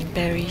 man, in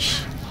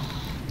Parish.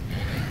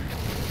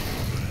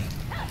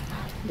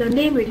 The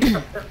name really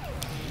fucked up.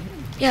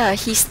 Yeah,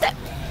 he stepped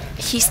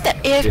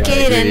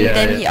AFK,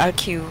 then he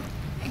RQ.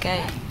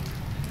 Okay.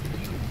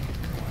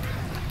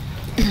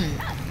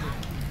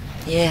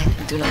 Yeah,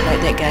 do not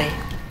like that guy.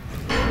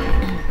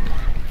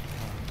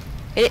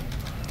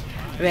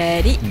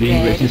 Ready?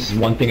 Being racist is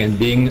one thing, and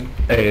being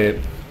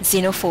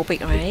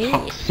xenophobic, right?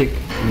 toxic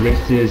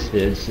racist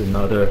is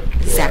another.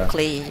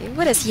 Exactly. Yeah.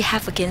 What does he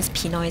have against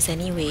Pinoys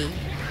anyway?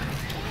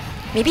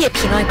 Maybe a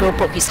Pinoy girl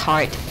broke his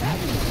heart.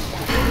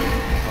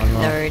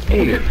 Nerd.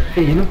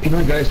 Hey, you know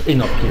Pinoy guys?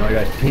 Not Pinoy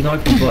guys.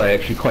 Pinoy people are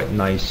actually quite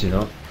nice, you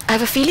know. I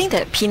have a feeling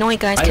that Pinoy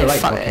guys can like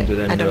fuck. I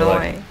don't know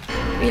why.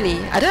 Really,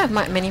 I don't have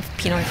many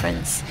Pinoy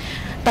friends,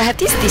 but I have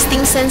this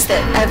distinct sense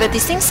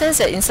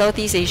that in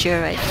Southeast Asia,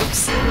 right?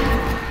 Oops.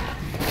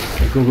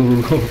 Go. Go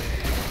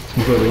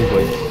waiting for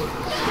it.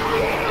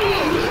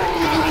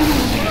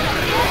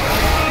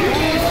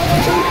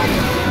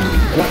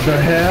 What the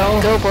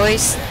hell? Go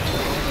boys.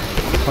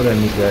 How did I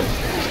miss that?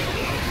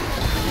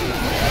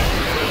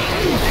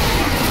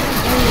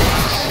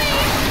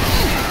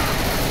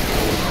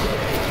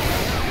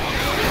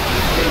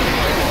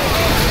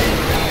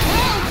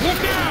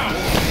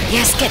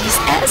 Yes, get his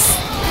ass!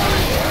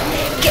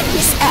 Get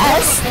his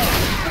ass!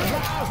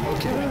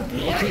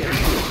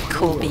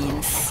 Cool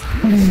beans.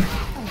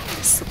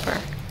 Super.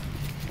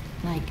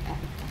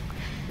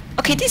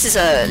 Okay, this is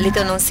a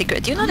little known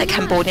secret. Do you know that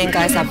Cambodian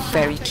guys are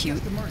very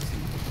cute?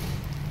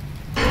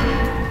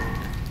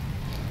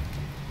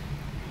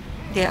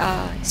 They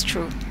are, it's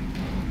true.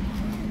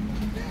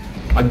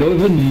 I don't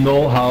even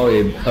know how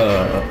it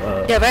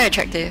they're very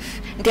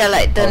attractive. They're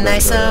like the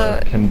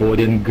nicer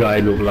Cambodian guy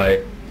look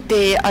like.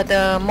 They are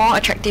the more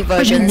attractive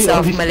versions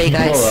of Malay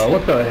guys.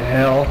 What the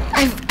hell?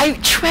 I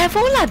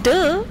travel lah,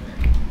 duh.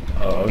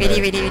 Oh,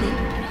 okay. Ready.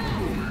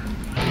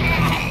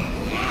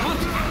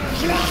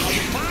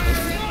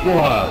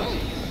 Wow.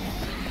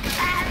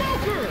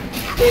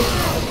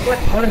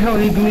 How the hell are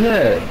they doing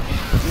that?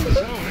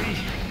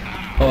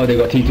 Oh, they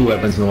got T2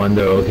 weapons, no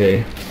wonder,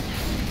 okay.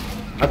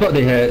 I thought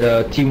they had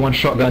T1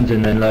 shotguns,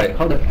 and then like,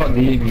 how the fuck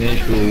did he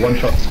manage to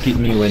one-shot skip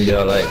me when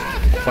they're like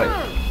quite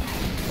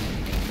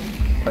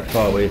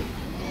far away?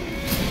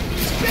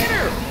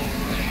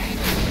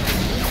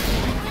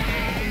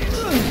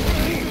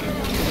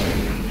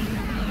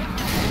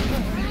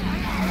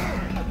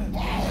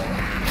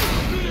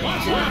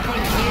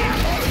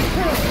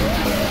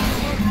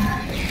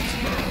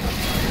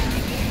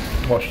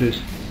 Watch this.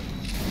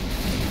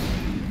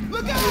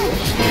 Look out!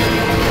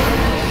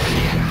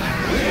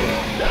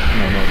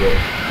 No, not good.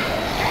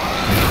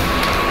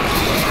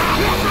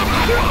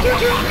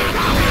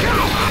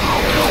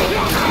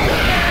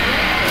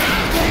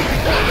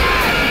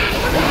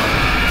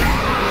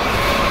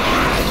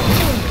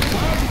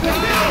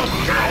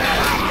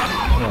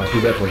 Oh,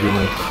 too bad for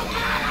humans.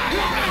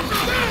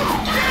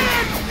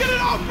 Get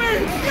it off me!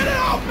 Get it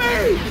off me!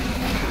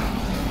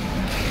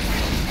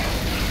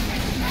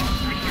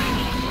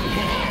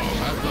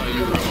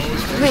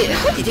 Wait,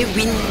 how did they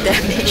win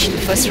damage in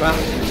the first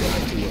round?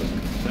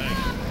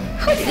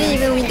 How did they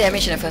even win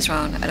damage in the first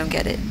round? I don't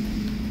get it.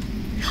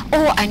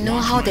 Oh, I know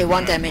how they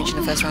won damage in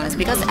the first round. It's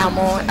because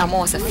Elmo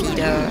was a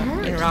feeder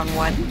in round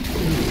 1.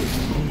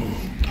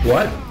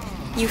 What?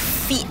 You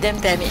feed them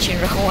damage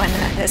in round 1.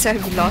 That's why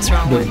we lost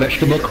round 1. The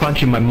vegetable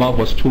crunch in my mouth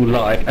was too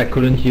loud. I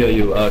couldn't hear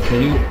you.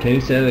 Can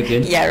you say that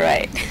again? Yeah,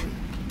 right.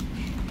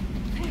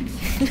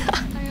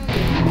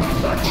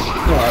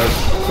 No,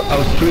 I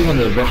was chewing on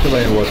the vegetable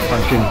and it was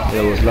crunching.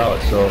 It was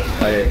loud, so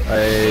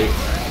I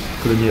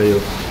couldn't hear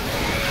you.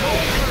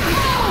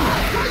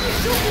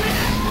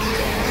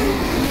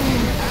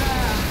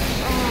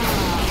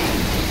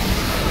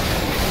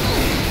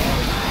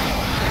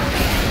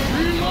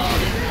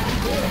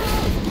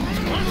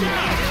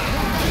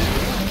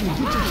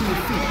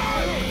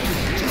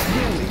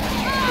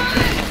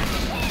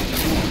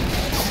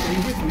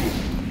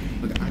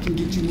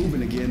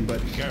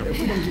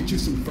 Get you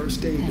some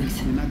first aid.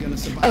 You're not gonna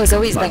survive. Oh,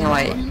 Zoe's black and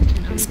white.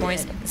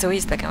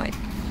 Zoe's black and white.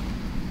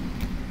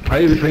 Are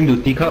you referring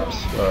to teacups?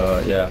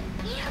 Yeah.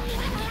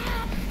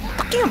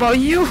 Talking about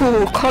you,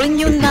 calling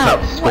you now.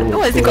 What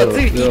has it got to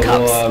do with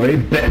teacups? Very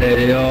bad at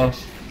it,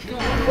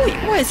 Wait,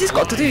 what has this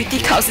got to do with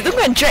teacups? You don't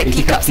go and drag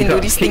teacups into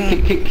this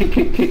thing.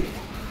 Kick.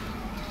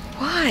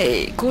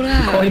 Why? Go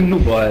lah. Call him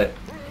noob, what?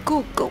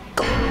 Go, go,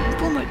 go.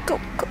 Boomer, go,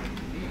 go.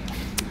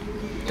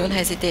 Don't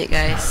hesitate,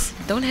 guys.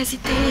 Don't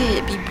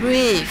hesitate. Be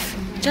brave.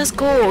 Just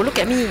go. Look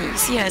at me.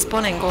 See, I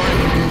spawn and go.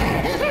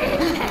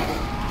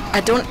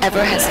 I don't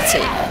ever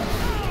hesitate.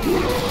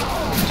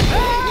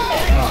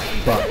 Ah,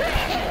 fuck.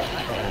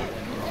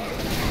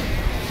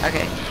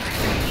 Okay.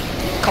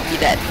 Copy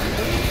that.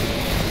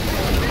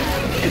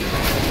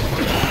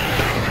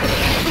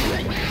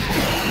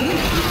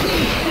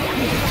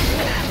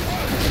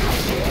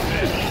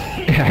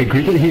 I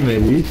greeted him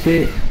and he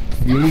said,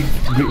 you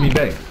greet me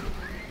back.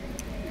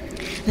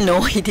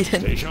 No, he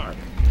didn't. Stay sharp.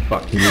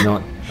 Fuck, he did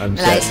not. I'm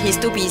Like, sad. he's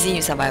too busy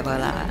with survival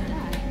lah.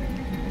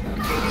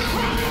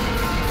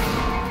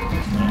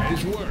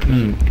 Nice work.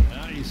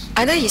 Nice.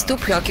 Either he's too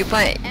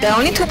preoccupied. There are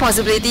only two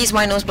possibilities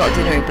why Nose Block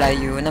didn't reply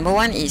you. Number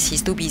one is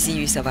he's too busy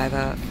with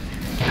survival.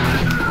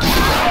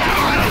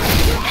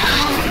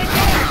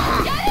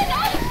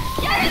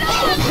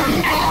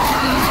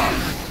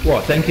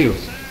 Wow, thank you.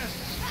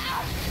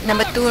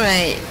 Number two,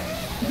 right?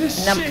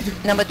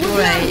 Number two,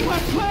 right?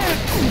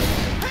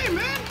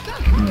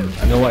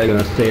 I know what you're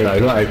gonna say,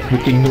 like I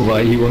freaking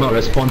noob, he will not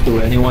respond to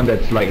anyone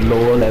that's like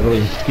lower level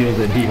in skills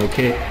than him,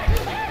 okay?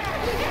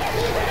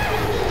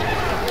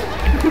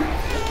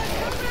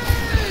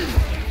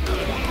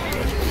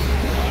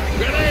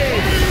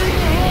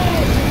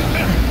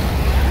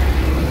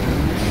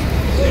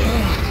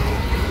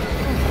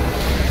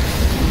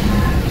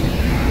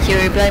 He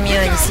reply me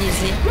on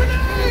easy.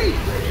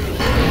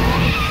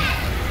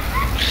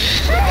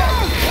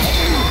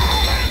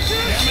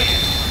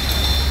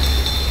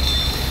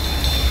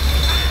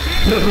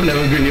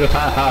 Never give you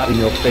haha in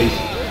your face.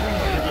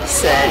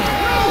 Sad.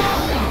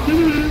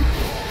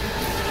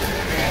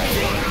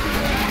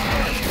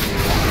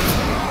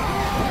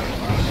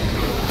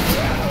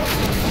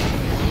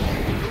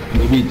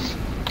 Maybe it's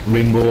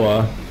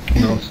Rainbow, who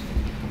knows?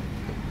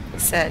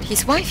 Sad.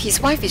 His wife is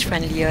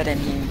friendlier than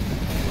him.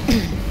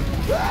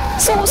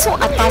 so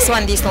atas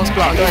one this Nose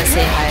Block, go and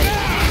say hi.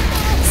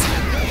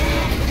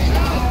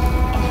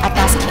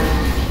 Atas king.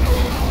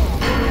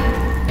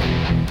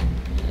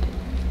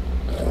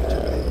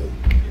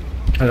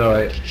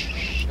 Alright.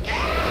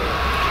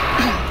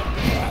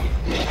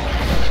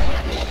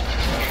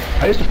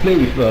 I used to play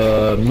with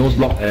Nose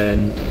Block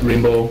and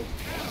Rainbow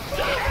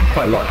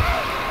quite a lot.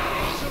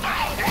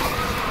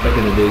 Back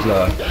in the days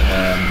lah.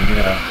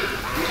 Yeah.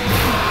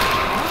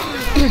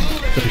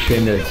 Such a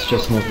shame that it's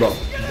just Nose Block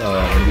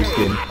in this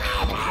game.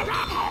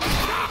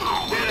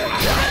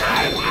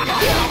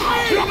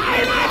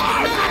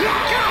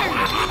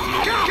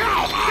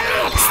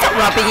 Stop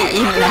rubbing it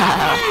in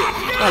lah.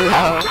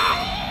 Walao.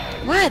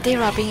 Why are they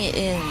rubbing it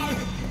in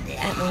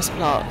at Nose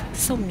Block?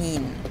 So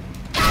mean.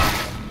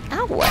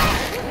 Ow!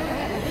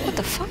 What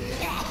the fuck?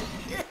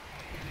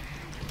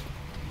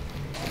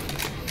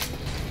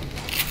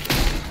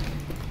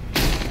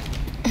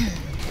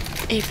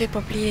 Fais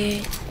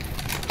properly.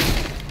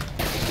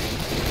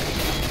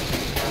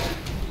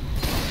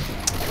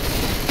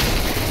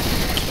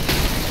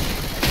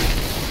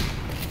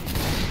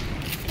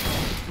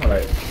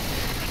 Alright.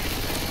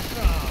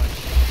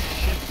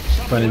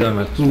 Finally done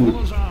my food.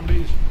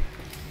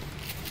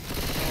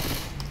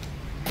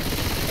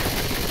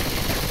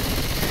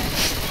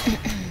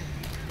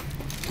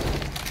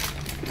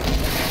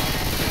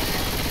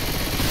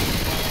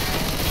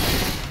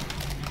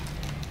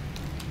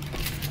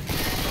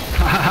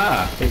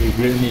 Haha! Hey,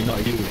 really me,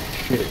 not you.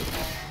 Shit.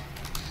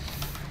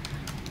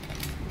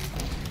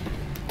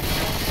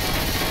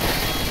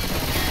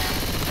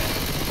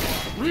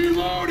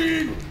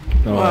 Reloading!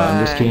 No,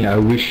 I'm just kidding. I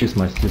wish she's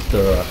my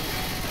sister.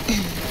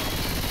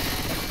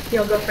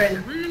 Your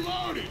girlfriend.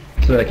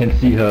 So I can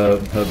see her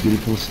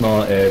beautiful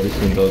smile every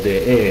single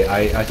day. Hey,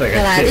 I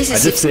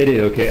just said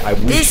it, okay? I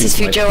wish This is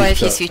she's my future wife,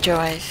 sister. his future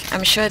wife.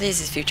 I'm sure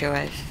this is future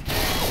wife.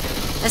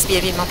 Let's be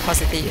a bit more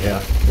positive.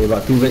 Yeah,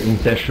 but too bad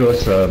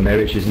incestuous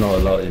marriage is not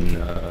allowed in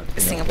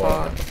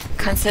Singapore.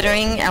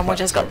 Considering Elmo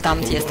just got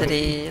dumped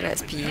yesterday,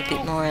 let's be a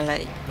bit more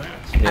like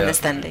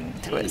understanding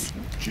towards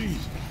him.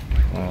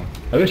 Oh,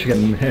 I wish I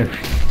can marry.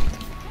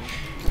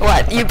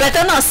 What? You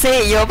better not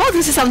say it. You're about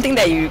to say something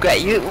that you regret.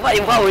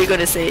 What were you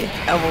gonna say,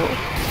 Elmo?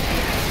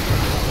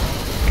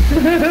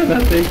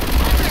 Nothing.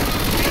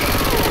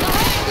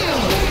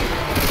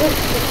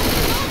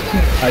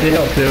 I did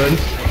help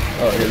Terrence.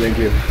 Oh, okay, thank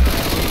you.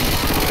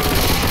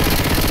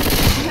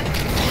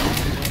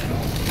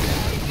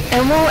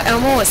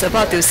 Elmo was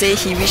about to say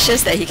he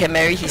wishes that he can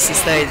marry his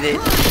sister, is it?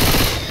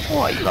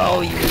 Oh,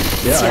 you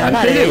Yeah,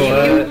 I said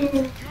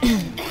it.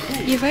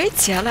 You're very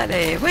jialat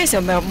eh. Where is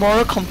your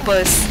moral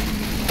compass?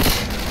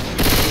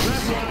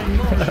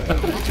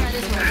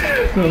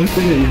 No, I'm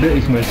saying that if that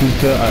is my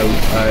sister, I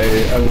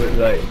would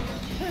like,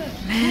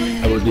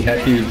 I would be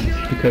happy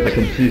because I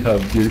can see her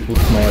beautiful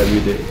smile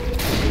every day.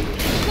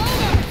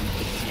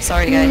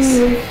 Sorry guys.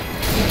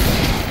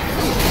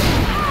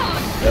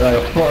 Yeah lah,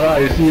 your fault lah,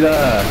 you see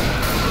lah.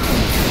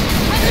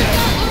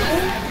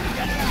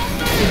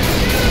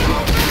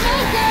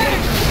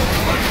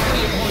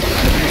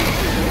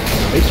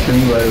 Are you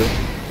streaming well?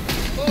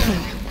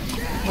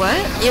 What?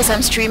 Yes,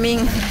 I'm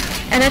streaming.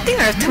 And I think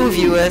I have 2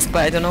 viewers,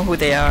 but I don't know who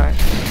they are.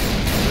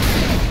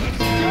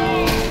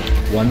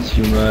 One's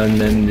human,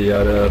 then the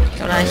other.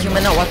 No,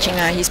 human not watching.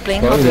 He's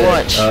playing What How was to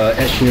that? Watch.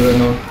 Ed Sheeran,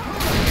 no?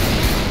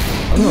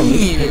 I don't know,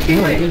 you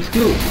know, you can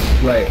still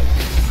like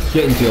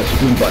get into your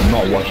screen but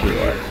not watch it,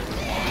 right?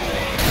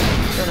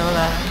 Don't know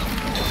lah.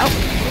 Oh.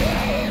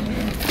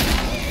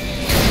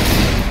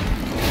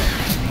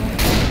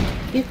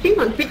 You stream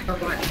on Twitch or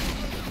what?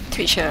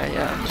 Twitch, yeah.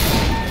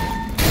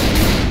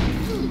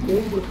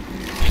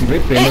 She's very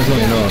famous one,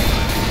 you know.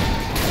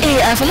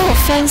 Hey, I have a lot of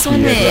fans on She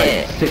it.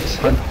 has like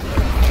 600.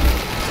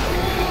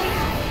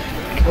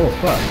 Oh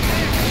fuck.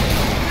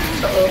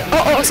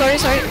 Oh, sorry.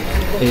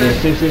 Yeah,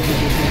 save.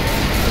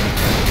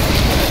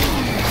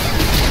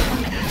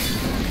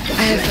 I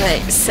have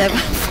like 7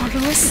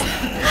 followers.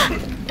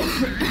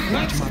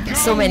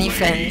 So many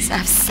fans. I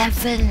have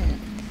 7.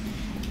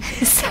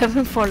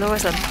 7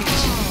 followers on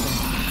Twitch.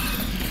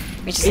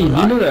 Which is Hey, a do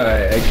lot. you know that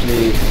I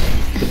actually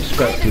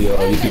subscribe to your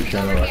YouTube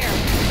channel, right?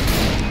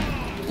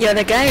 You're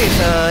the guy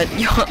with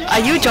are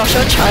you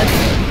Joshua Chan?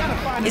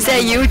 Is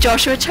that you,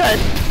 Joshua Chan?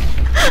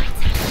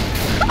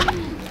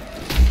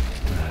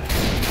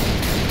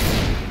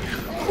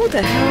 Who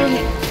the hell?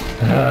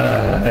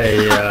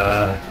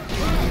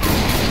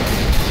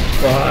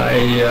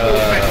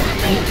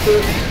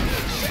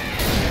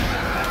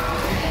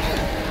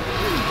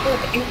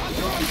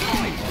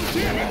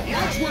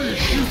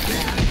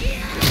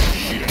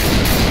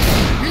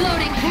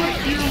 Reloading.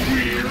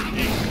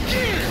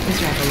 This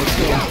rifle looks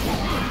good.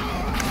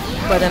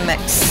 Brother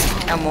Max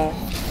ammo.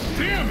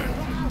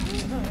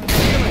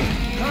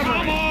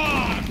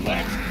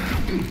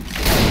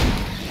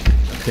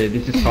 Okay,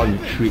 this is how you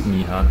treat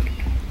me, huh?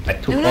 I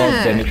took all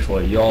Yeah. damage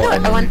for y'all, No,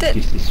 and I wanted-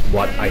 this is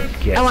what I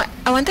get. I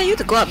wanted you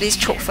to go up this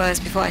choke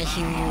first before I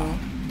heal you.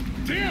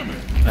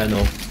 I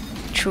know.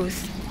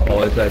 Truth.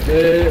 Oh, it's like,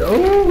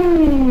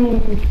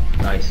 oh,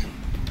 nice.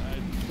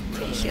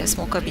 Okay, here's a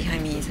smoker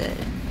behind me, is it?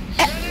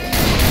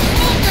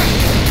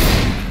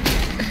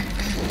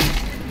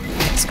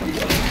 Let's go.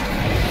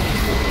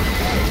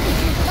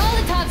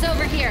 Molotov's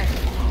over here.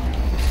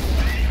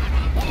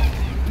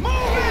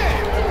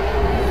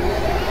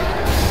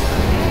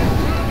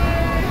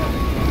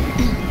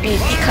 Hey,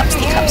 teacups.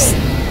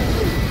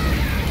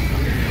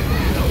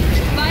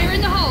 Fire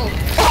in the hole.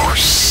 Oh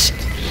shit!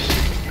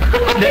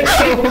 That's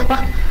so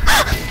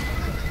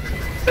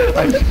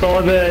I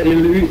saw that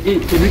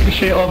it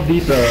ricocheted off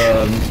this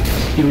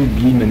steel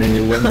beam and then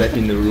it went back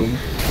in the room.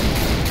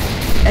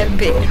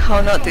 Epic.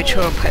 How not to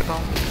throw a pipe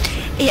bomb.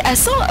 Hey, I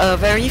saw a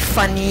very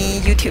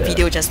funny YouTube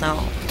video just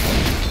now.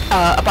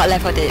 About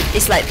L4D.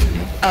 It's like,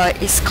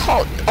 it's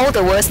called All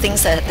the Worst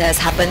Things that has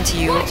happened to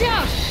you. Watch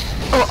out!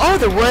 Oh, all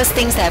the worst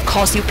things that have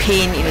caused you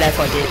pain in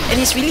L4D. And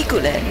it's really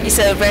good It's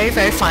a very,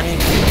 very funny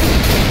video.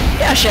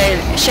 Yeah, I'll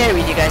share it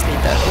with you guys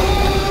later.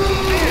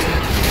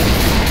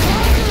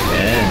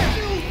 Yeah.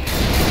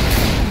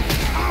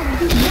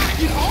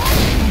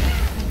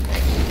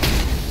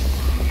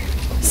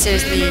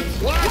 Seriously.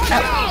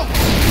 Oh.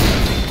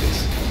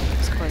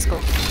 Let's go.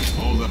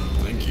 Hold up,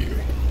 thank you.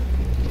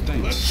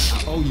 Thanks. I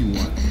owe you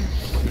one.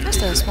 Where's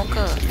the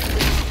smoker?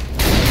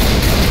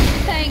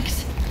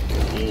 Thanks.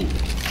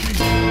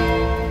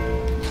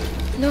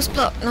 No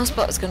spot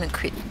is gonna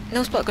quit.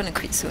 No spot gonna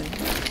quit soon.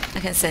 I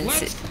can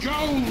sense it.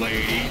 Go,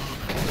 lady.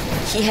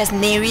 He has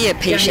nary a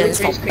patience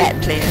for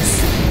bad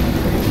players.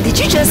 Did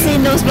you just say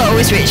no spot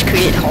always rage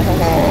quit?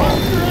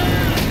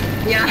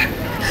 Yeah.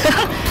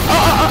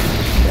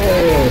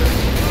 Oh,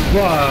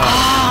 wow.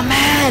 Oh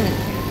man!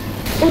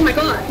 Oh my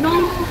god,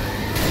 no.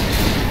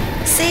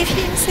 Save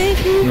him!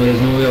 No,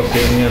 there's no way of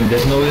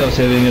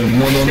saving him.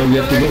 No, we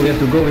have to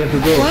go.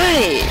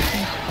 Why?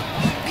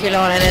 Okay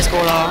lor, then let's go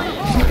lor.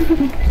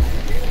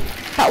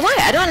 But why?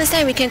 I don't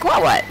understand. We can go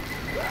out what?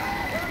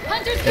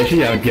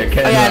 Actually, I'll get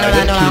cat. Oh yeah, no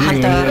lah,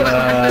 Hunter.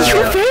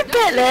 You're very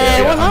bad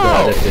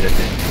walao. That's it.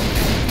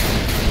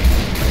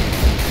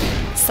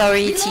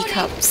 Sorry,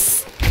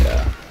 teacups.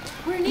 Yeah.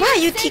 Why are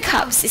you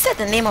teacups? Is that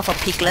the name of a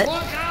piglet?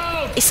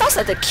 It sounds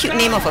like the cute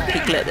name of a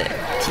piglet.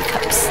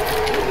 Teacups.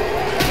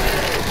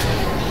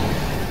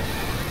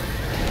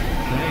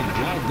 Thank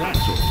God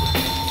that's over.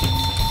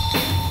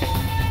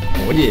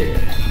 Oh yeah.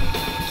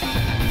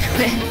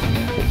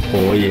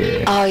 Oh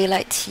yeah. Oh, you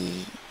like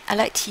tea? I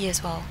like tea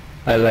as well.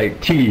 I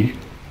like tea.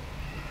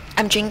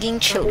 I'm drinking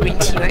chilled green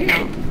tea right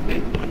now.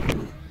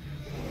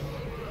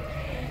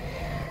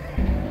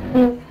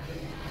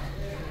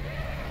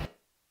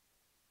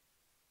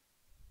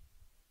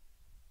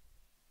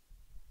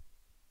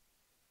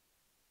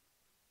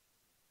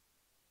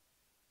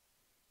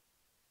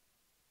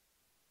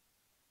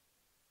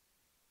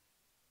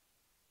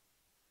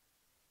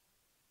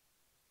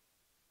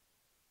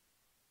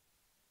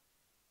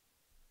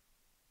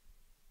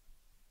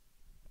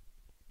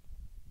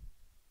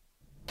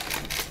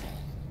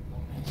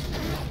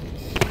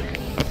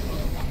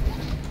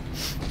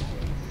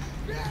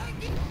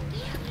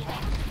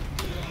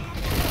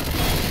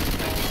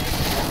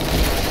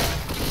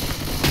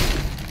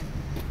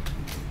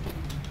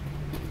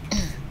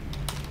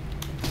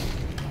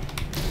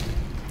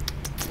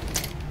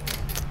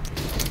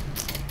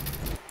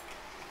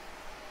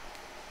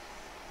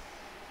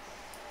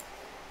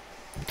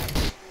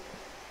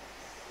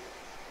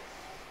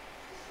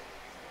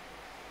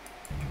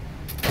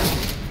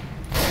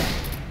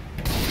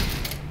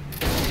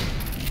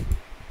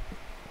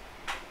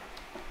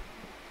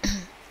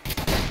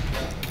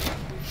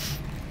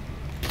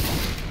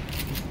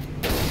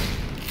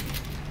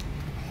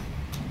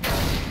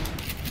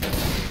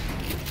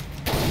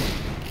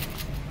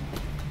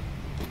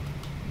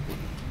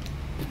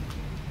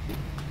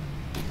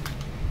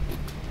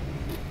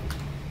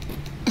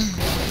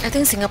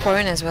 think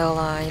Singaporean as well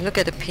lah. You look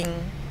at the ping.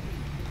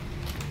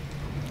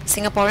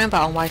 Singaporean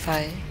but on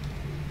Wi-Fi.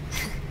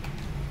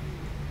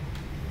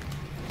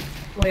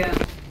 Oh yeah.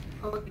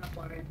 Oh,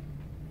 Singaporean.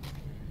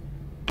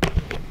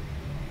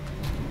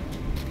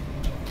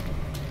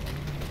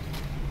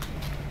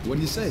 What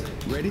do you say?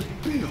 Ready?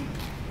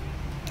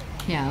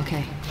 Yeah,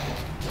 okay.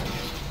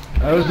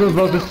 I was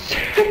about to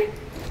say.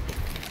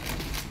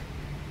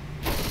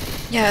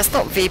 Yeah,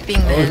 stop vaping,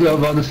 I was man.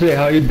 about to say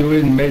how you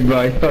doing, mate, but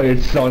I thought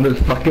it sounded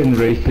fucking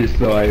racist,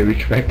 so I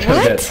retracted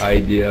that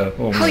idea.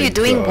 Oh How my you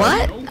doing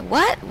God.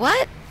 what?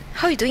 What?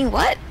 How you doing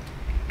what?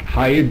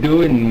 How you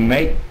doing,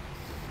 mate?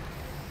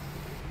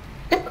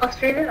 That's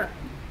Australia.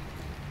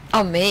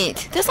 Oh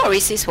mate, that's not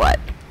racist what?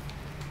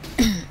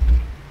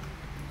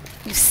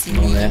 You silly.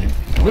 No, man.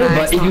 No,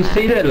 but if you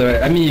say that,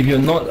 right, I mean, if you're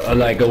not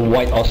like a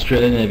white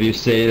Australian, if you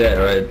say that,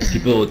 right,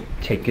 people will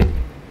take it.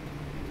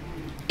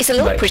 It's a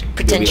little like,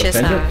 pretentious,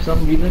 they'll be offended for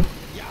some reason.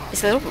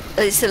 It's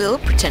a little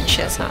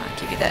pretentious, huh? I'll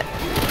give you that.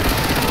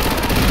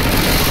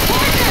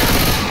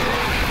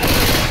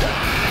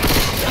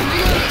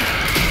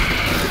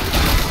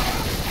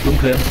 Room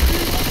clear.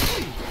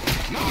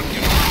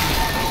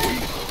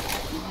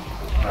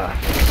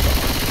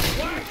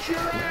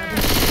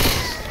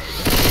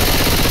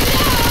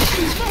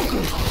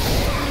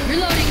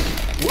 Reloading.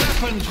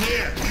 Weapons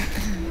here.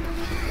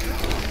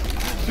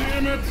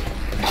 Damn it.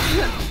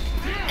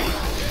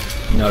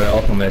 No, they're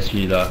all from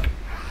SG lah.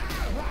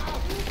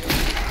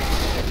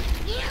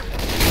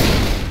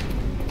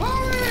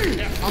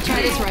 I'll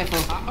try this rifle.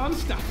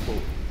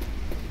 Unstoppable.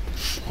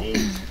 Oh,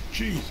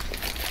 jeez.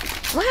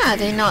 Why are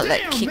they not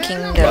like kicking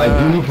But I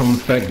do know the... from the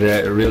fact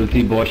that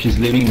Reality Boy, she's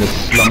living in the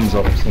slums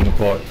of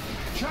Singapore.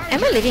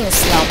 Am I living in a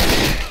slum?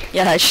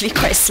 Yeah, actually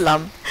quite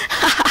slum.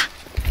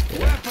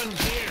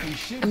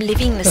 I'm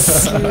living in a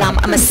slum.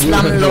 I'm a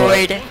slum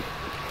lord.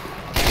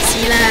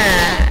 See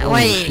lah.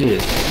 Why?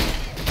 Shit.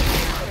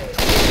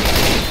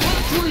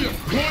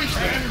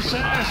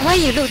 Why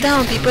you look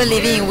down on people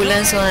living in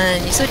Woodlands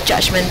one? You're so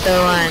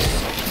judgmental one.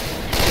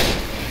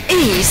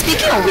 Hey,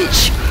 speaking of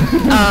which,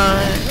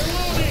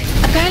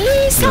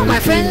 apparently some of my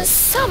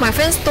friends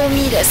told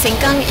me that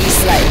Sengkang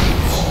is like,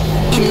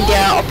 in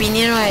their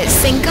opinion, right,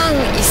 Sengkang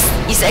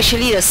is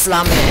actually the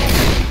slum.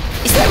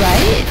 Is that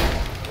right?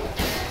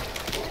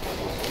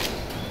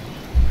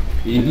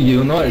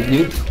 You know,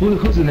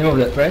 who's the name of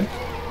that friend?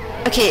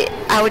 Okay,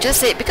 I would just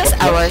say because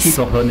I What's was. his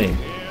or her name?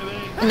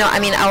 No, I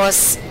mean I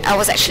was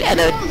actually at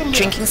a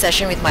drinking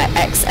session with my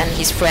ex and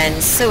his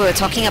friends, so we were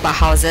talking about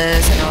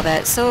houses and all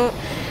that. So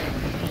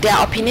their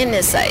opinion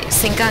is like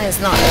Sengkang is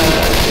not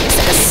it's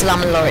like a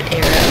slumlord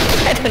area.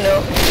 I don't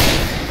know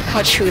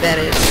how true that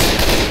is.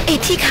 Hey,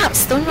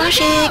 teacups, don't rush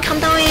calm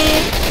down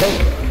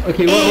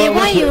Okay, hey, why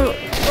what's you?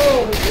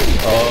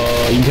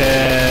 in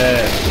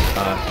here.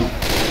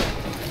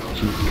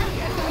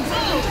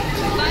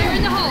 Fire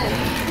in the hole.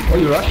 Why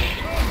you rush?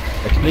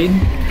 Explain.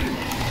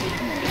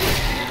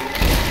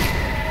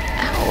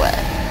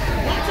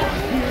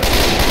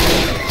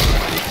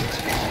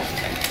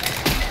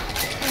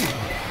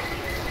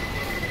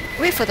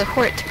 Wait for the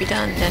horde to be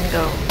done, then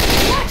go.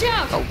 Watch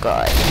out! Oh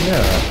god.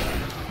 Yeah.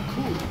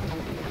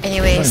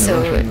 Anyway,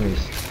 so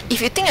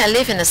if you think I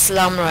live in a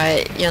slum,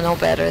 right, you're no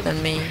better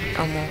than me,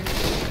 Amo.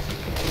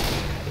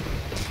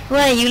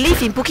 Why, you live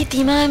in Bukit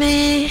Timah,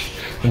 meh?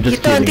 You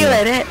talk until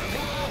like that.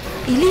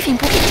 You live in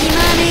Bukit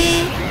Timah,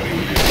 meh?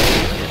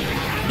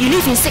 You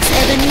live in 6th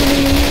Avenue,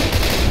 meh?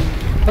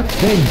 What's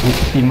that in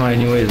Bukit Timah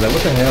anyways? Like,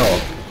 what the hell?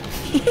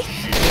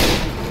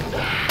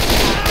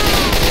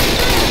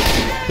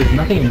 There's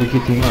nothing in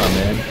Bukit Timah,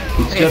 man.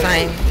 It's just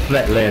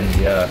flat land,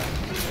 yeah.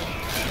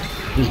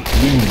 Just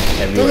green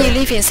everywhere. Don't you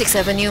live in 6th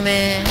Avenue,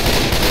 man?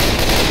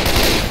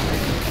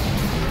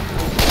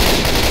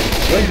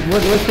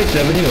 What's 6th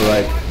Avenue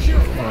like?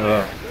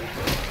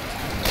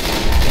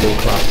 Low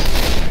class.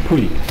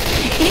 Pui.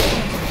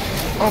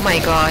 Oh my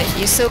god,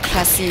 you're so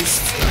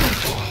classist.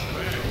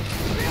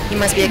 You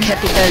must be a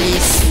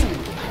capitalist.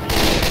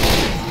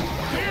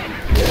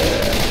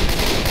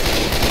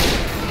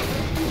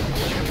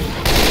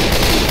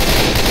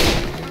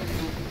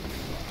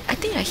 I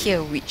think I hear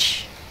a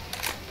witch.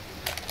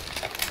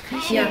 I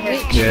hear a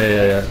witch.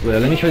 Yeah. Well,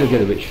 let me try to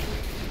get a witch.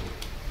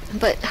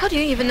 But how do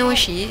you even know where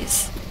she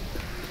is?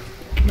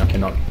 No,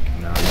 cannot.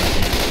 No.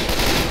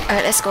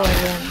 Alright, let's go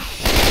everyone.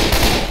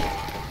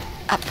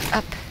 Up.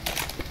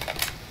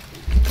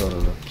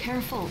 Go.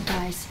 Careful,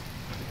 guys.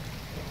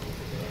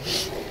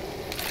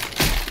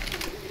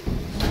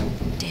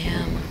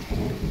 Damn.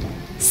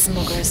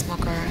 Smoker.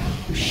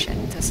 Oh, shit,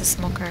 there's a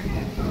smoker.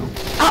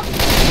 Up!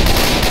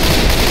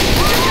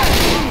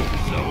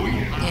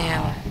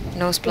 Yeah,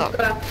 nose block.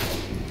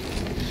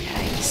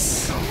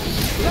 Nice.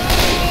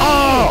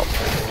 Oh!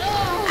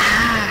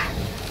 Ah!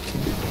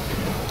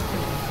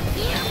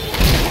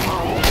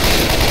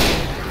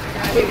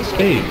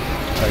 Hey!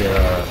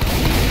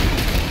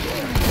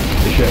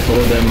 You should have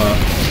followed them,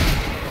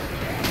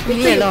 We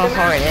need a lot of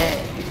horde,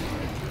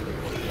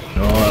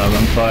 No,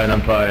 I'm fine.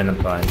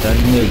 Then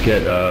you need to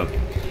get,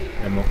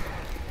 ammo.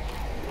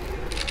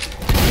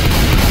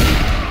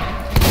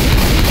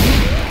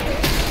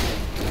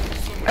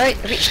 Alright,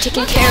 Rich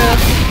taken care of.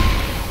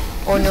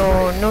 Oh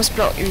no, nose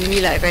block really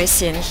like very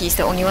sian. He's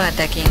the only one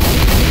attacking.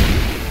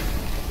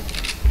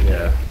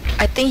 Yeah.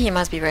 I think he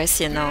must be very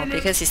sian now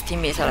because his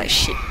teammates are like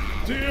shit.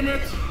 Damn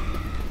it!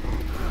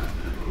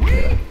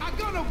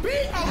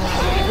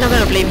 Not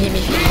gonna blame him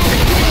if he...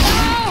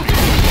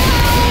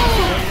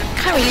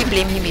 Can't really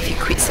blame him if he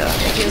quits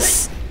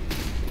because...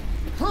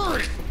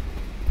 Hurry!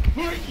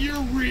 Put your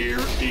rear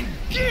in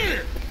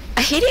gear!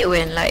 I hate it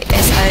when like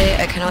SI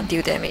I cannot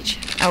deal damage.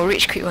 I'll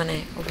Rage quit one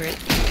over it.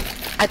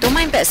 I don't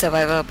mind bad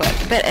survivor, but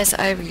bad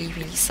SI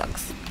really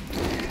sucks.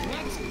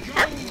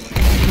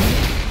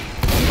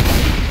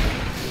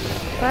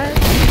 What?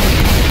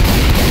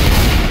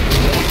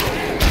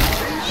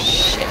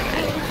 Shit,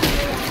 man.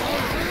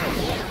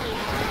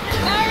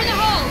 Fire in the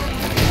hole!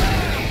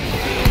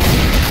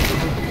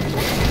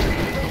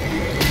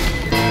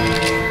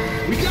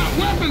 We got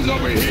weapons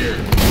over here!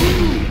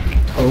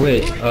 Oh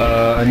wait,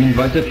 I'm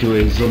invited to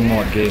a zone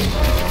mod game.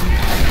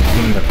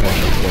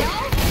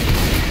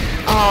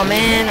 Oh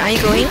man, are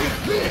you going?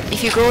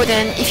 If you go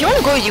then... If you want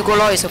to go, you go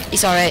lor, it's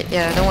alright,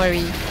 yeah, don't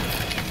worry.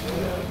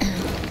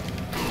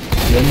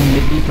 Then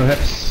maybe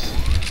perhaps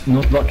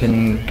Noseblock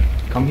can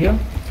come here?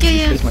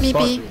 Yeah, Place my maybe.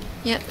 spot.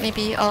 Yeah,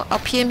 maybe. I'll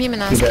PM him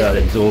and Too ask bad him.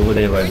 that he's over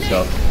there by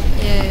himself.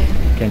 Yeah.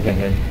 Can.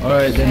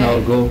 Alright, then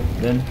I'll go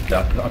then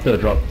after the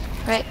drop.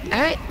 Right,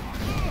 alright.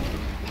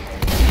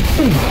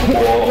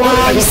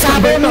 Wow, you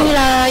saber me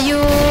lah, you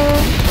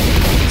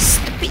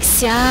stupid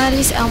sia,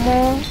 this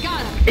Elmo.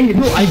 Hey,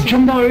 no, I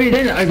jumped down already,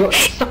 then I got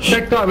stuck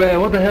back up, man.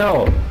 What the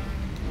hell?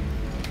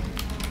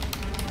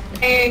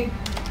 Hey.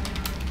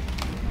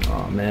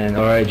 Oh man,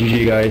 alright,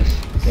 GG guys.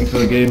 Thanks for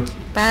the game.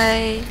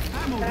 Bye.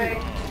 Bye.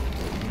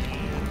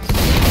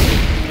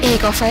 Hey,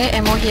 got fire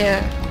ammo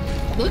here.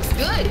 Looks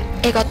good.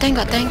 Hey, got tank.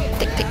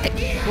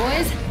 Take.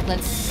 Boys,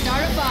 let's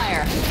start a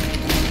fire.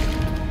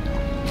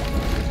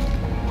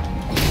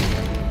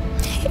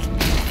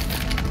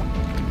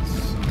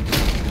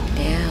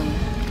 Damn.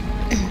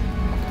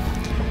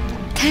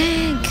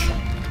 Tank.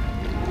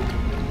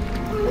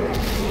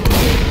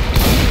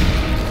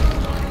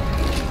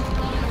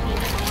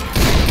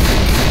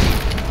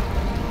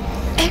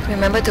 Hey,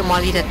 remember to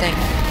molly the tank.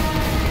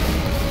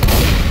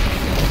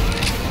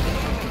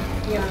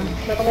 Yeah,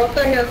 the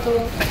water here too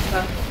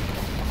extra.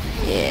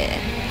 Yeah.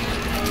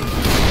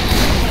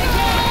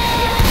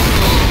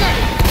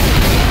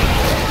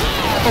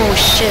 Oh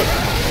shit.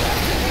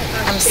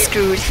 I'm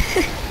screwed.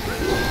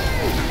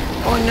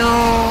 Oh no.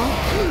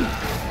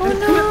 Oh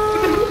no.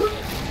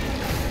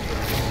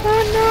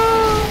 Oh no.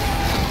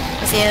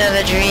 It's the end of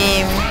the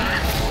dream.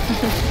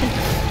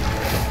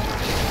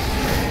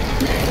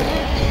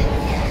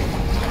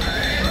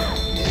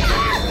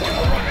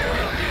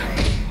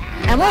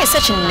 Ammo is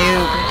such a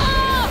noob.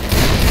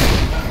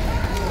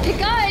 Hey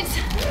guys,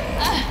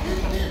 I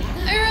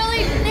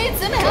really need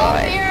some help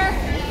here.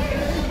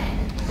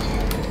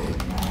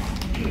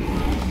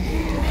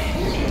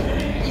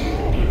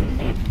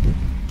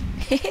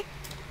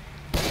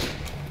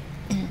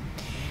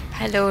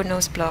 Hello,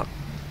 nose block.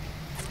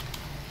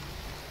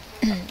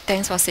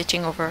 Thanks for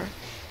switching over.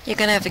 You're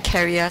gonna have to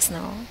carry us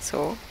now,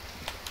 so.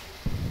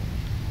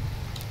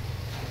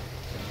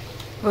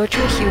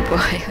 Virtual Hugh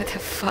boy, what the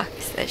fuck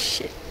is that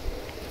shit?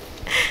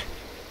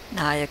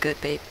 Nah, you're good,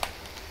 babe.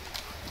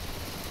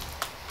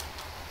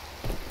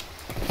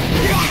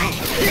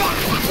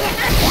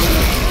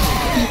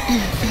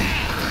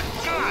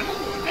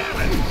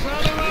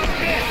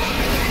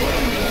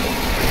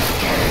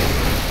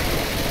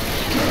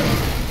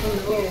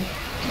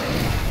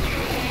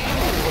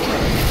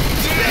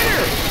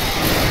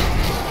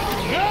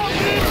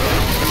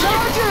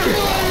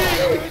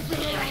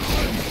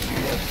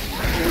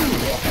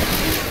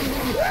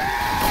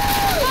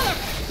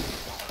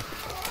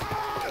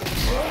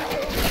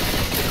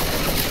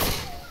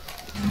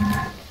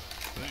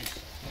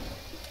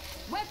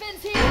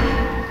 Weapons here.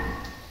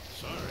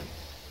 Sorry.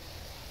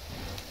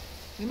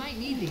 We might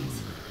need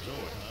these. So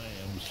I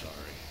am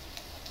sorry.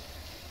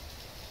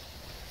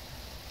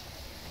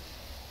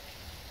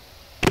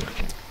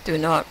 Do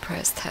not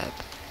press tab.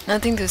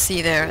 Nothing to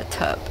see there,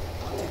 tab.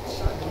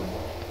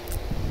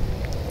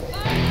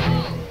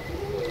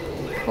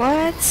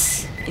 What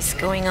is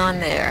going on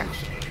there?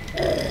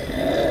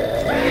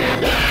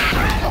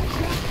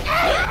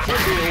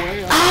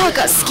 Oh, I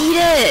got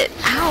skeeted!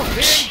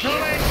 Ouch!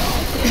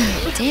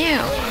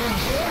 Damn!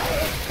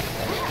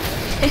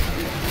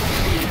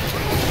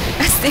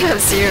 I still have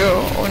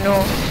 0. Oh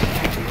no.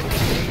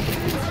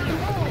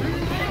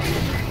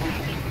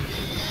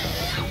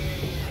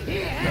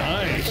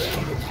 Nice.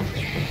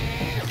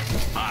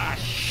 Ah,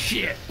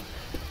 shit.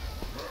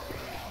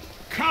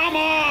 Come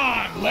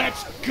on,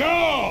 let's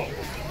go!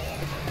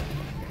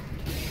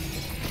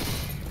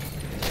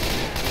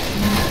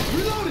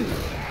 Reloading!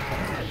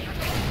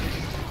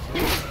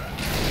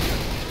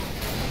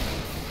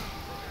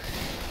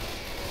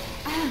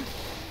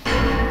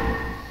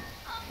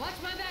 Watch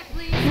my back,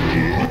 please.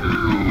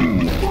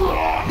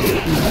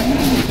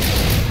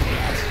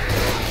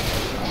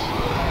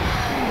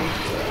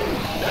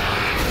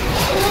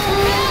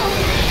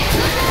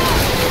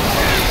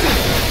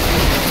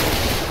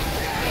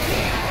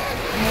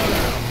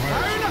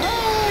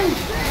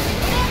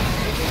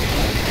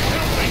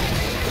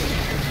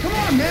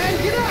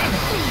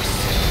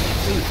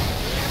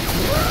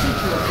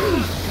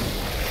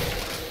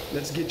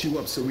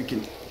 so we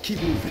can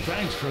keep moving.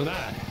 Thanks for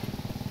that.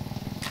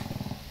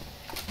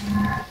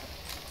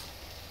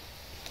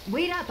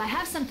 Wait up, I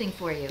have something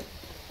for you.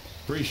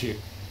 Appreciate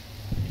it.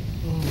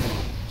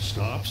 Oh,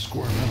 stop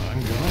squirming,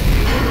 I'm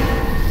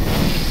gonna...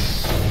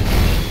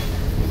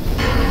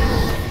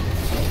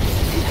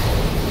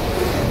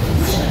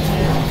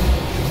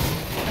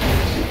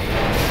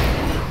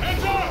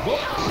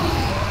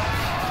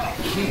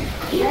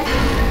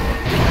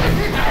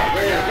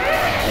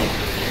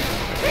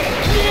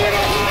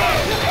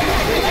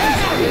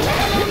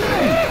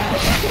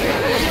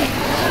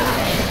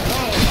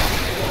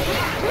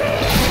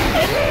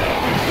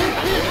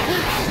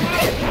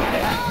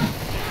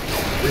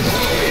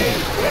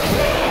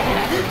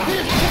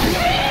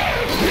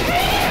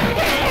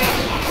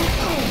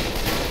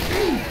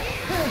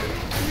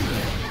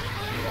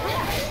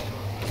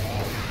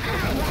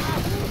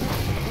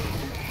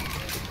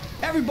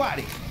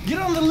 Everybody,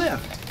 get on the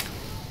lift.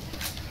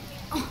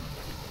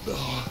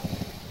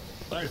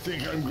 I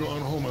think I'm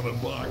going home in a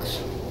box.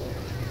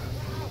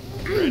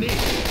 Ready?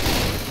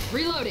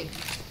 Reloading.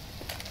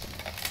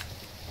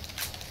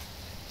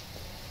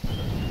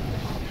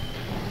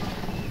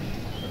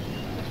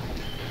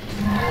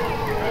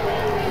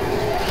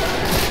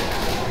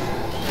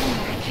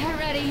 Get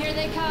ready, here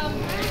they come.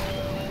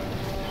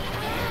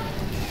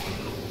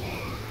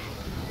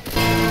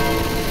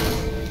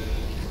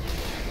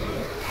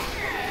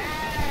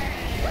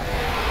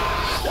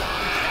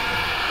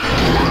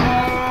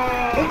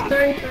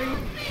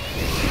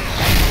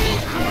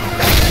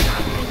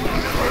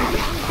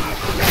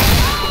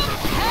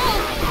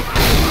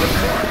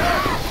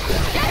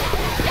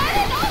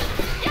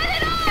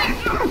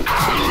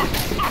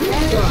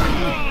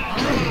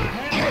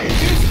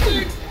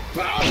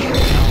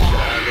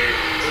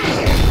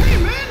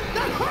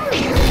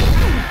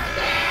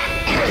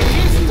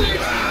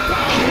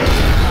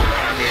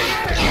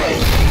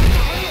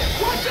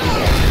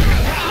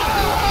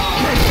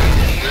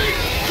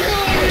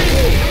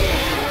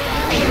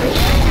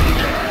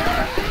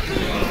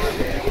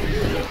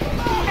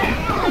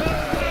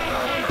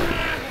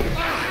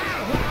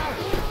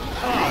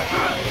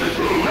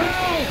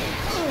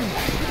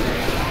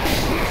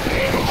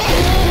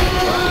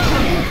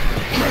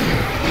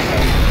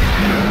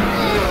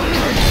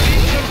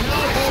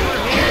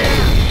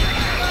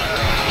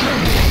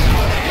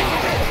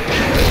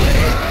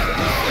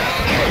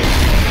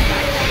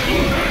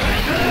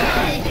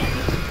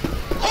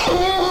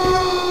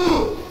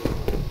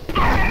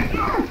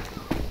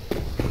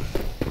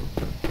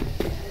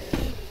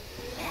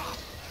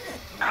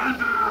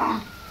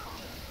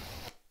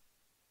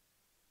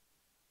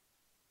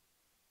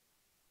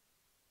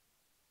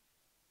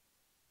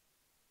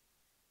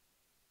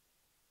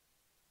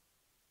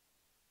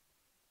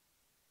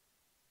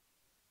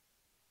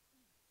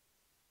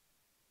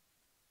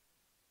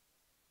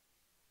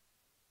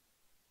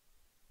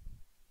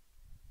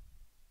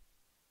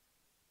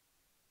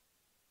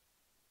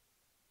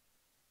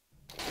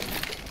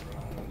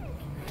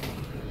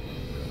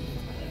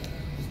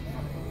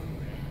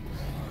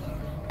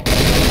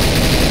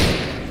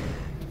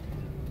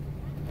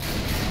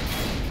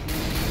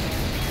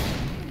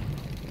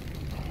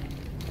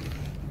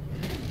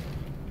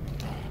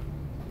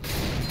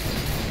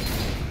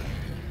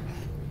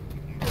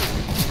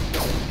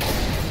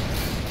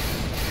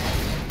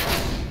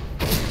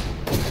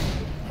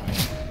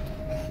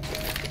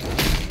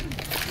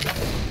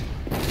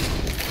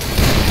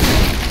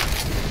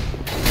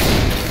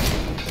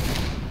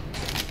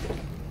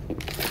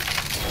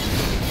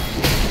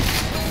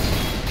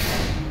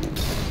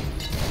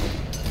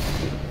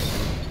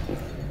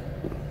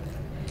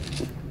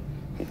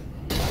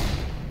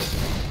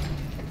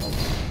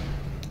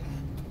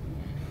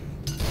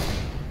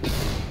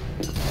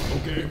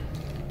 Okay.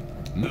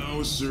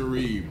 Now,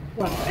 siree.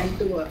 Wah, anh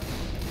tua.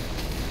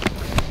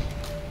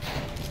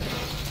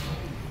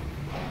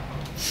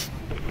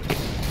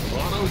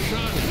 Auto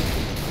shot.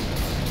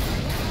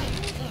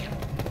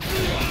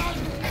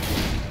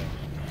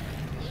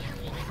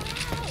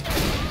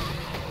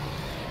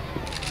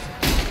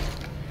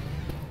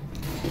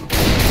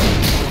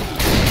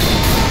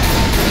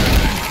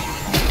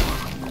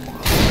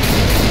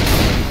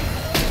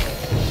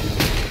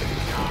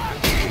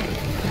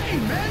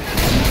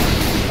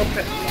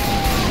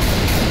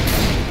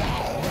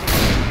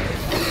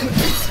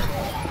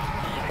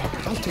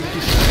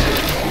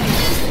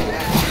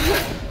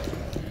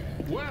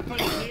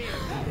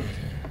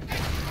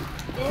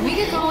 Can we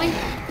get going?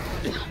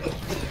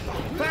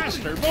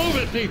 Faster, move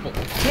it, people.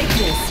 Take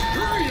this.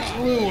 Hurry up,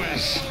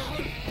 Lewis.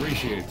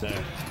 Appreciate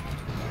that.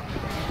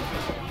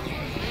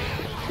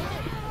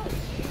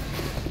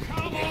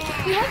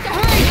 We have to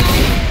hurry,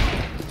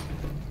 guys.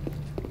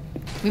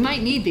 We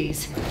might need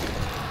these.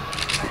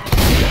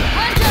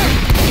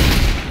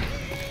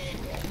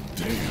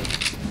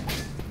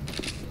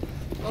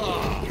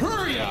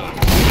 Hurry up!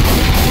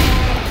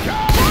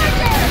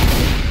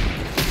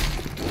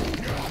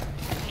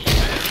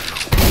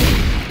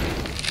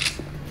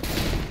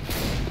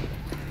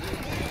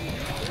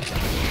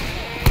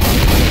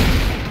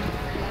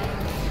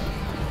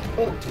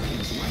 Oh.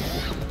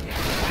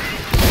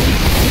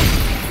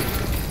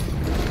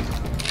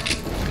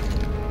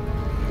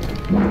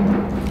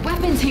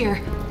 weapons here.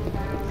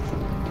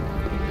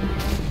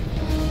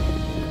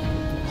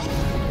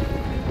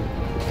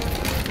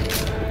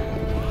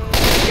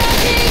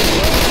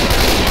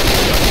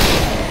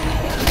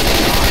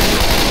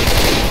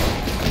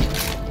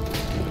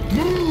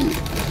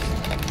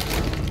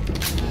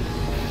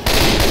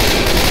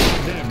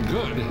 Damn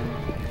good.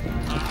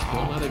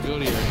 Don't let it go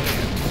to your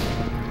head.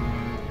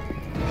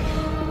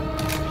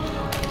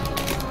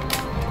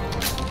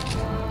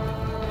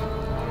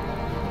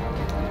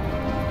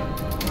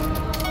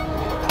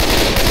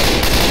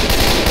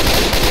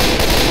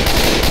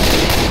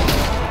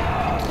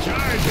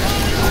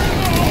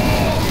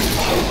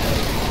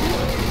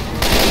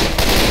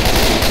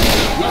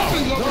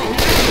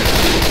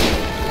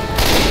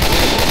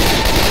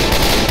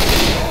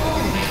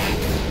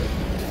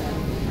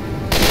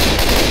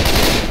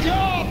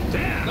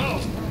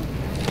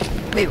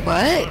 Wait,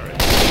 what?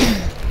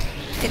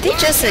 Did they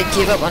just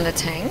give up on the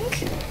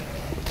tank?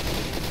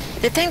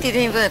 The tank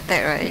didn't even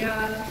attack, right?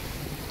 Yeah.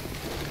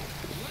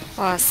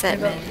 Wow, sad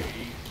man.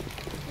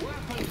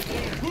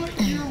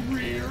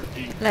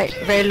 Like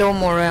very low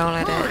morale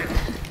like that.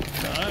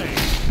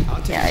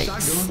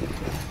 Yikes.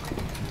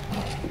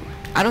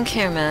 I don't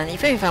care, man.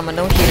 Even if I'm a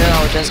no-hitter,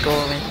 I'll just go,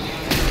 man.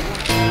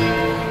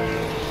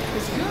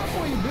 It's good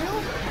for you,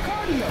 Bill.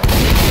 Cardio.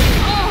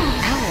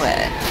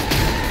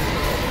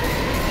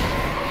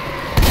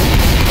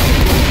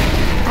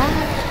 Ow.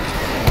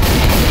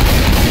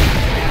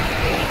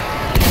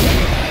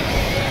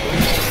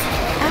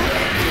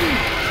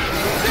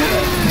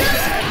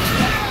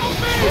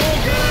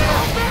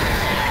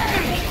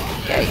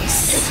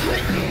 Yikes.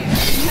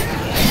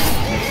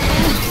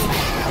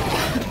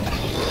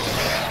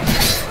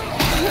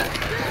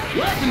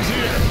 Weapons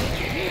here!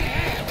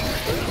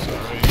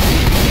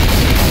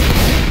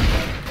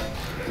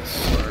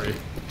 Sorry.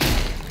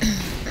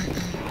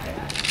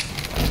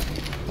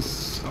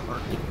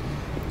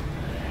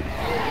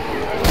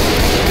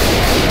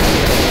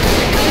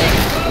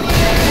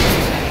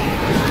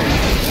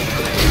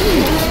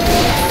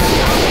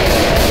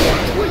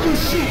 What are you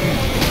shooting?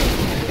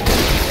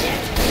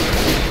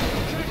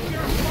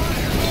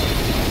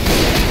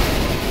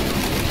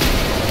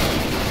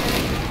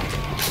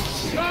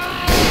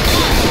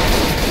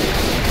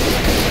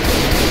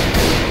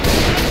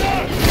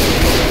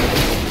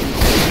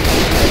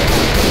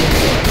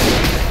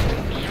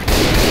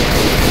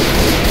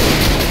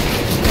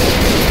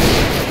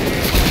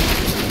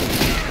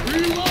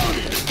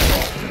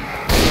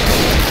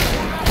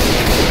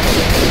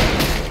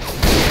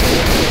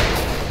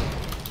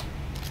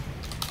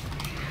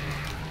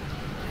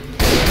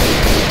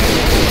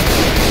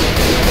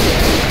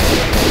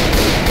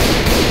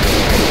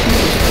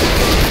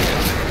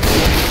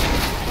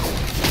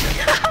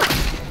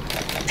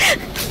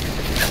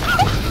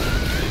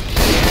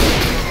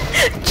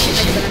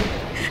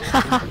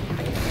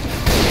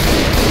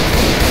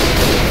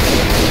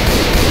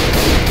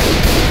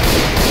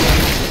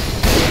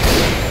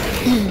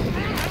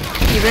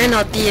 You very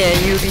naughty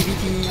you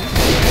BBD.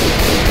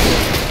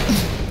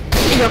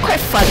 You're quite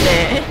fun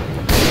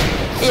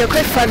You're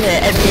quite fun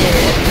at me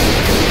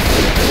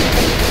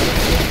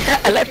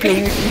I like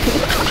playing with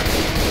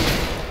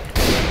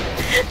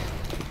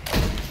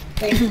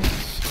you.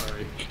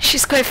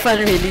 She's quite fun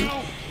really.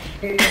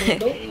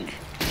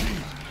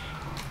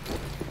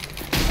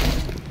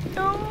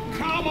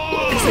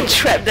 There's a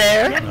trap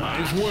there.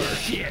 Nice work.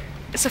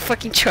 There's a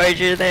fucking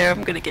charger there.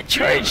 I'm gonna get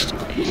charged.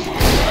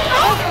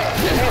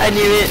 I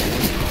knew it.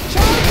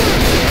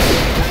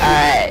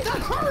 Alright.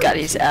 Got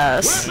his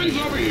ass. Weapons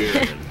over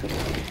here!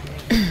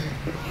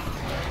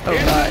 Oh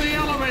god. the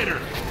elevator!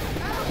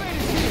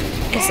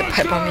 It's a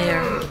pipe bomb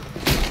here.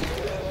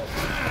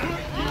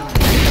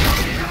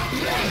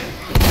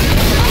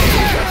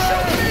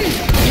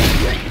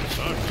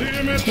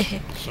 Damn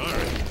it!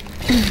 Sorry.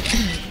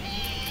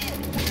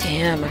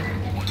 Damn.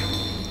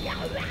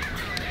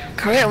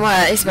 Correct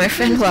what? It's my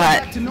friend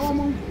what? Back to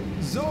normal.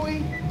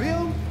 Zoe,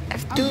 Bill, I'm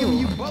giving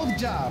you F2. both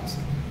jobs.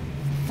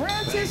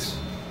 Francis,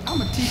 I'm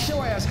gonna teach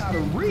your ass how to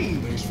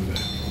read. Thanks for that.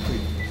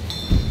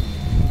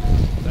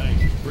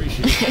 Thank you.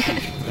 Appreciate it.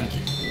 Thank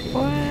you.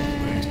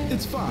 What?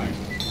 It's fine.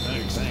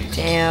 Thanks.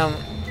 Damn.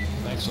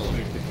 Thanks a lot.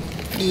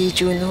 Lee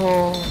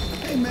Junho.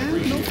 Hey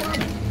man, no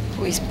problem.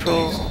 Who is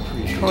pro?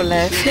 Pro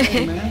left.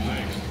 Hey man,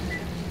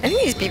 I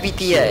think it's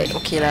BBD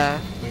okay lah.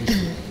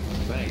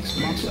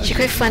 Thanks. She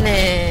quite fun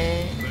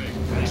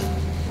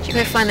She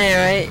quite fun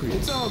right?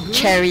 it's all good.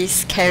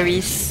 Cherries,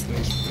 carries.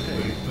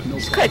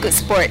 It's quite a good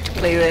sport to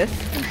play with.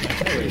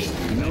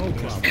 No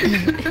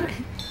problem.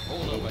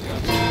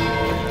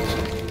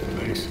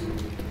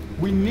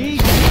 We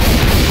need.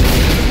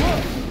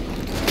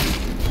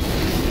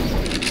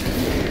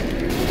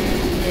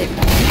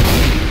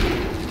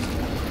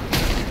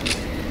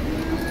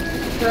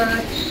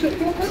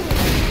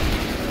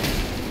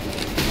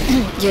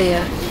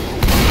 Yeah.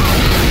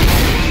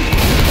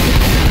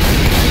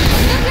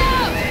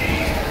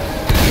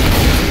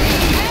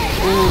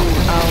 Ooh,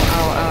 ow.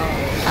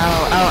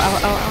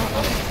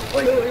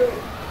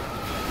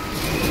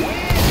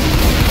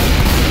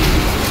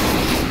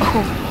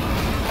 Oh.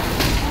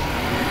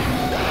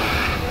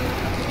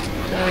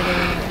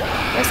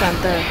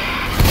 center.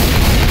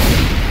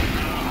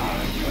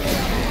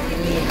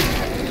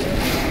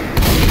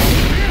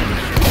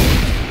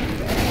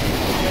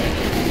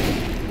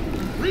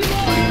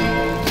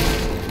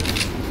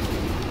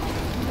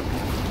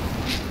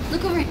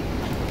 Look over.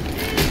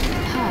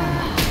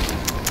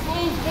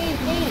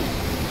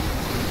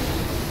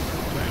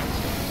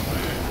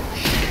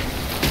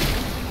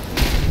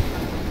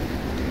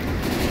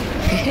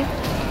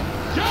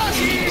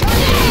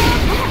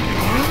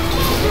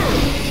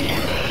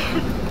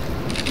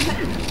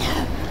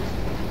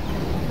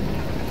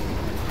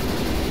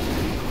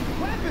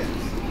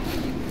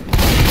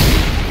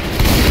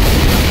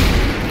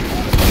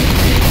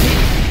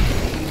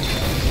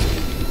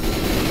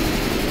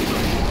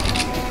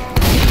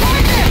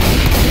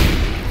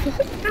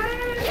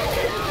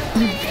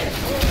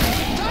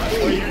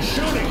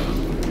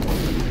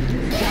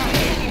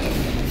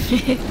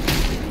 Hey.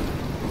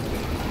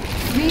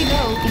 Here you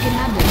go. You can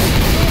have this.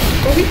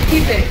 Oh, we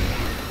keep it.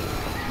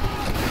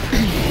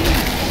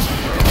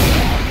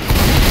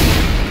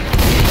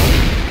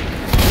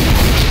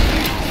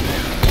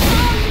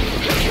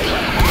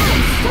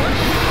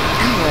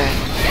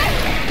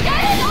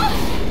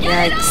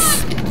 Yikes.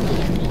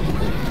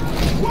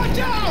 Watch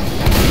out!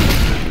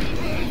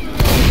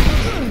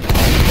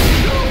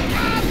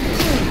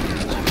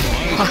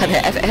 Oh, the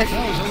FF.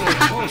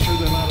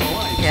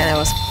 Yeah, that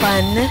was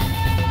fun.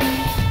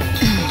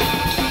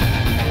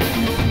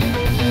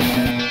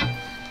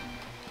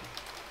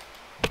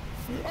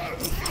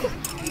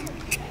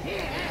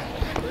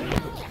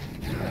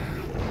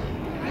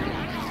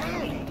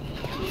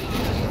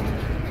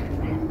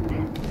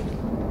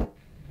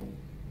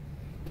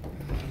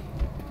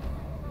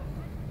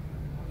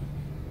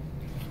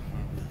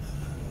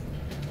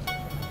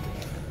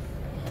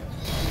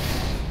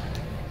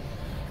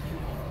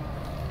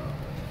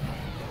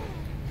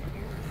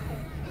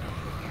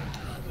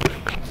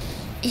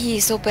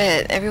 So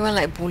bad. Everyone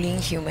like bullying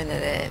human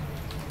like that.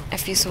 I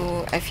feel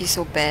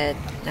so bad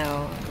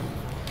now.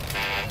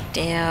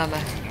 Damn.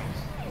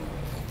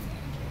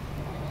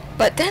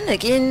 But then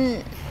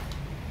again,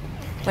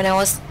 when I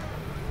was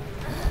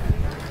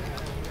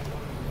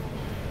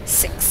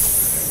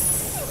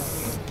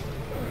 6,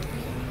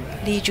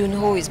 Lee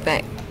Junho is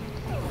back.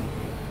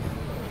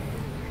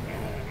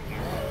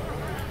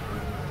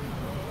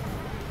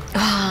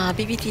 Ah,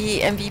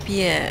 BBT MVP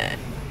eh.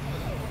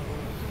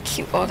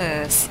 Keep all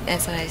the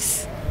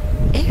SIs.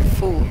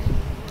 Fool.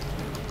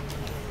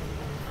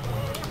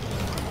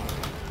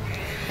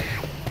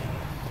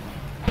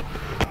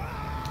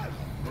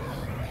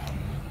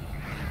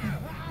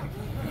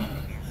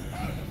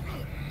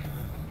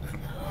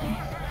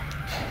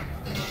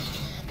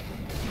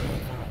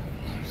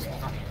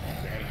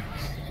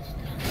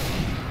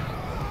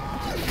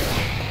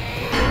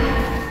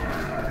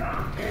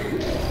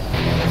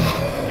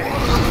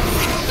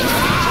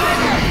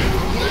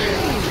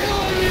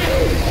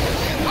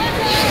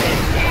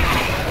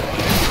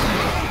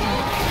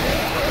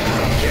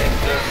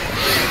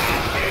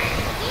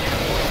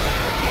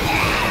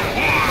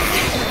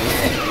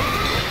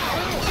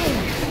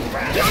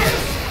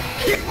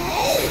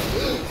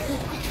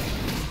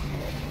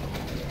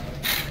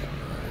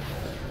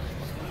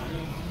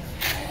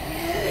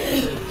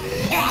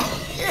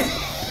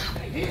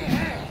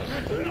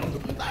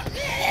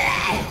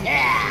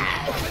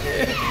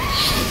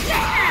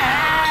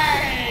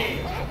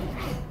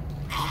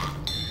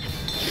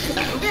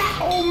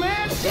 Oh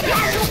man!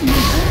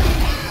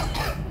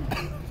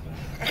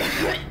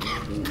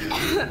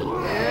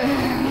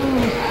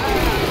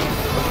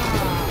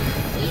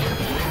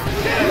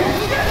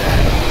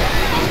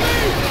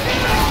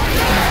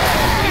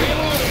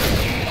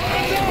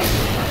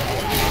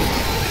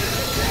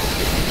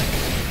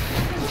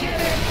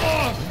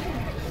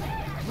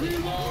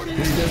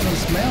 This doesn't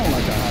smell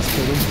like a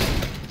hospital.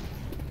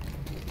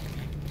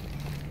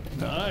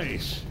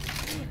 Nice.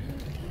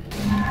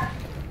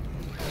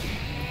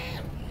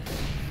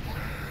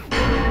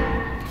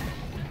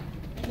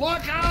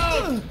 Look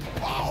out!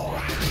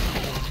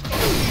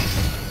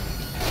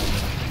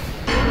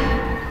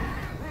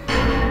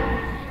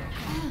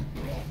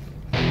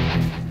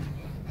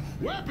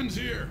 Weapons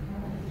here!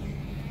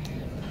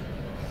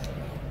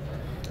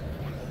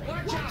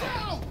 Watch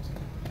out!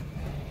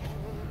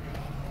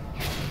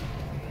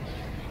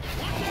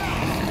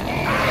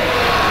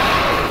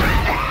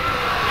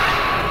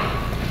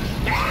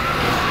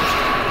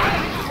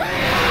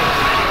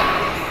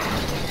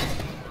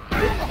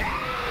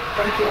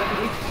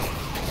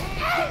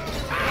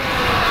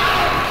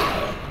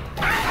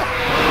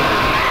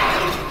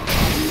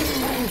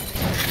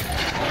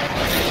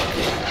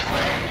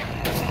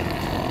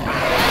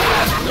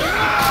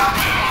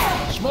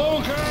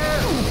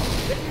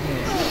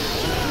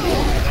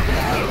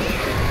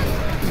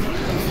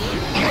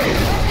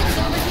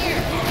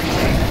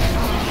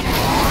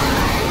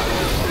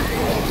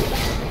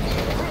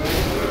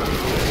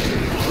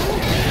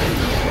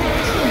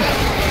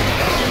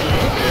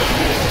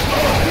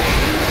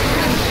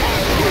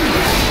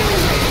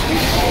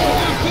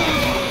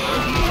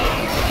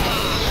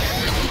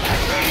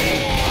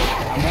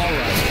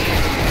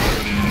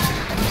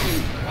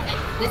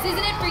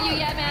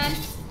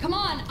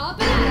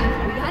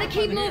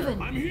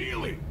 I'm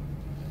healing.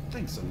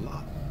 Thanks a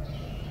lot.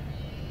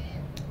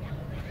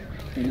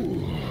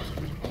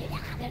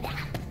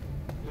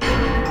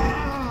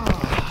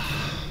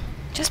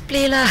 Just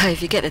play lah.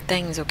 If you get the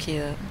tank, it's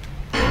okay lah.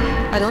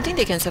 I don't think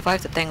they can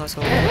survive the tank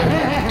also.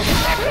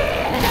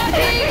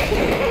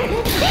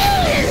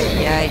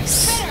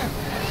 Yikes.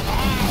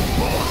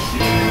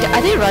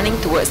 Are they running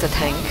towards the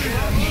tank?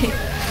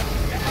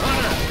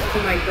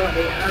 Oh my god,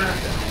 they are.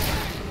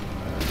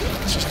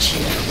 GG.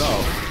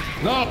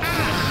 No.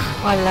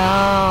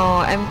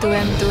 Walao. M2,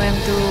 M2,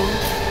 M2.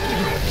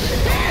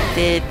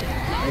 Dead.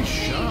 Nice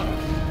shot.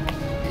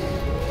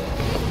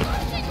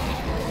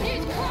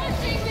 He's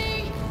crushing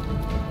me!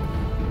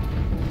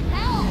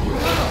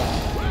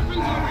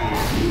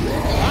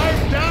 I'm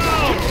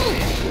down.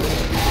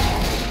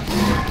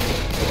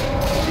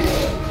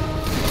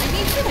 I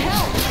need some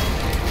help!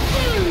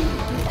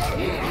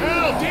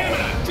 Hell, damn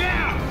it, I'm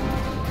down.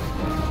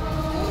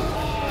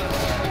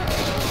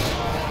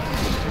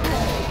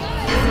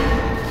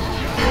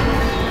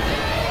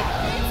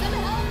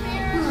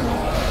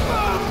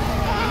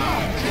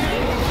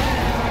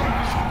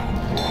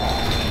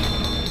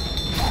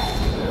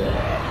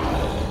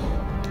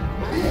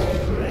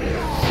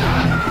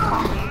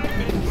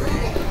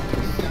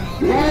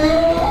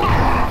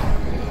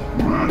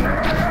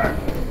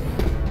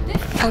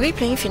 Are we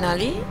playing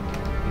finale?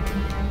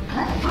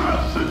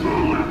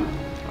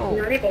 Oh.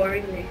 Very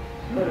boring, eh?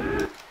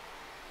 Oh.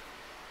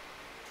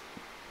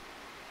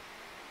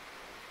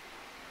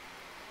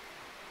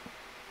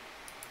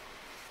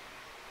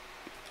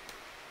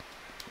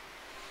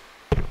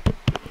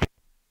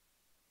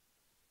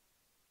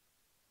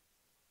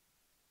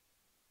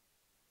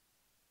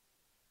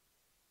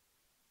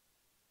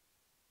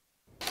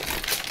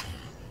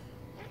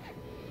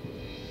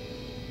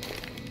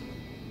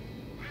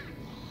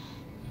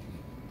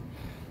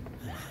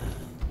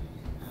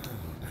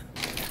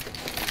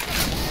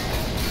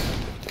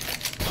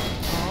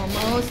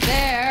 Almost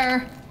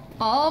there.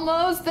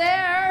 Almost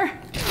there.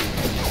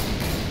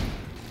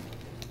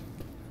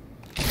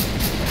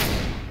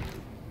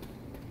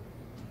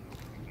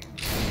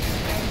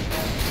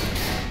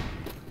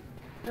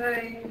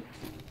 Hi.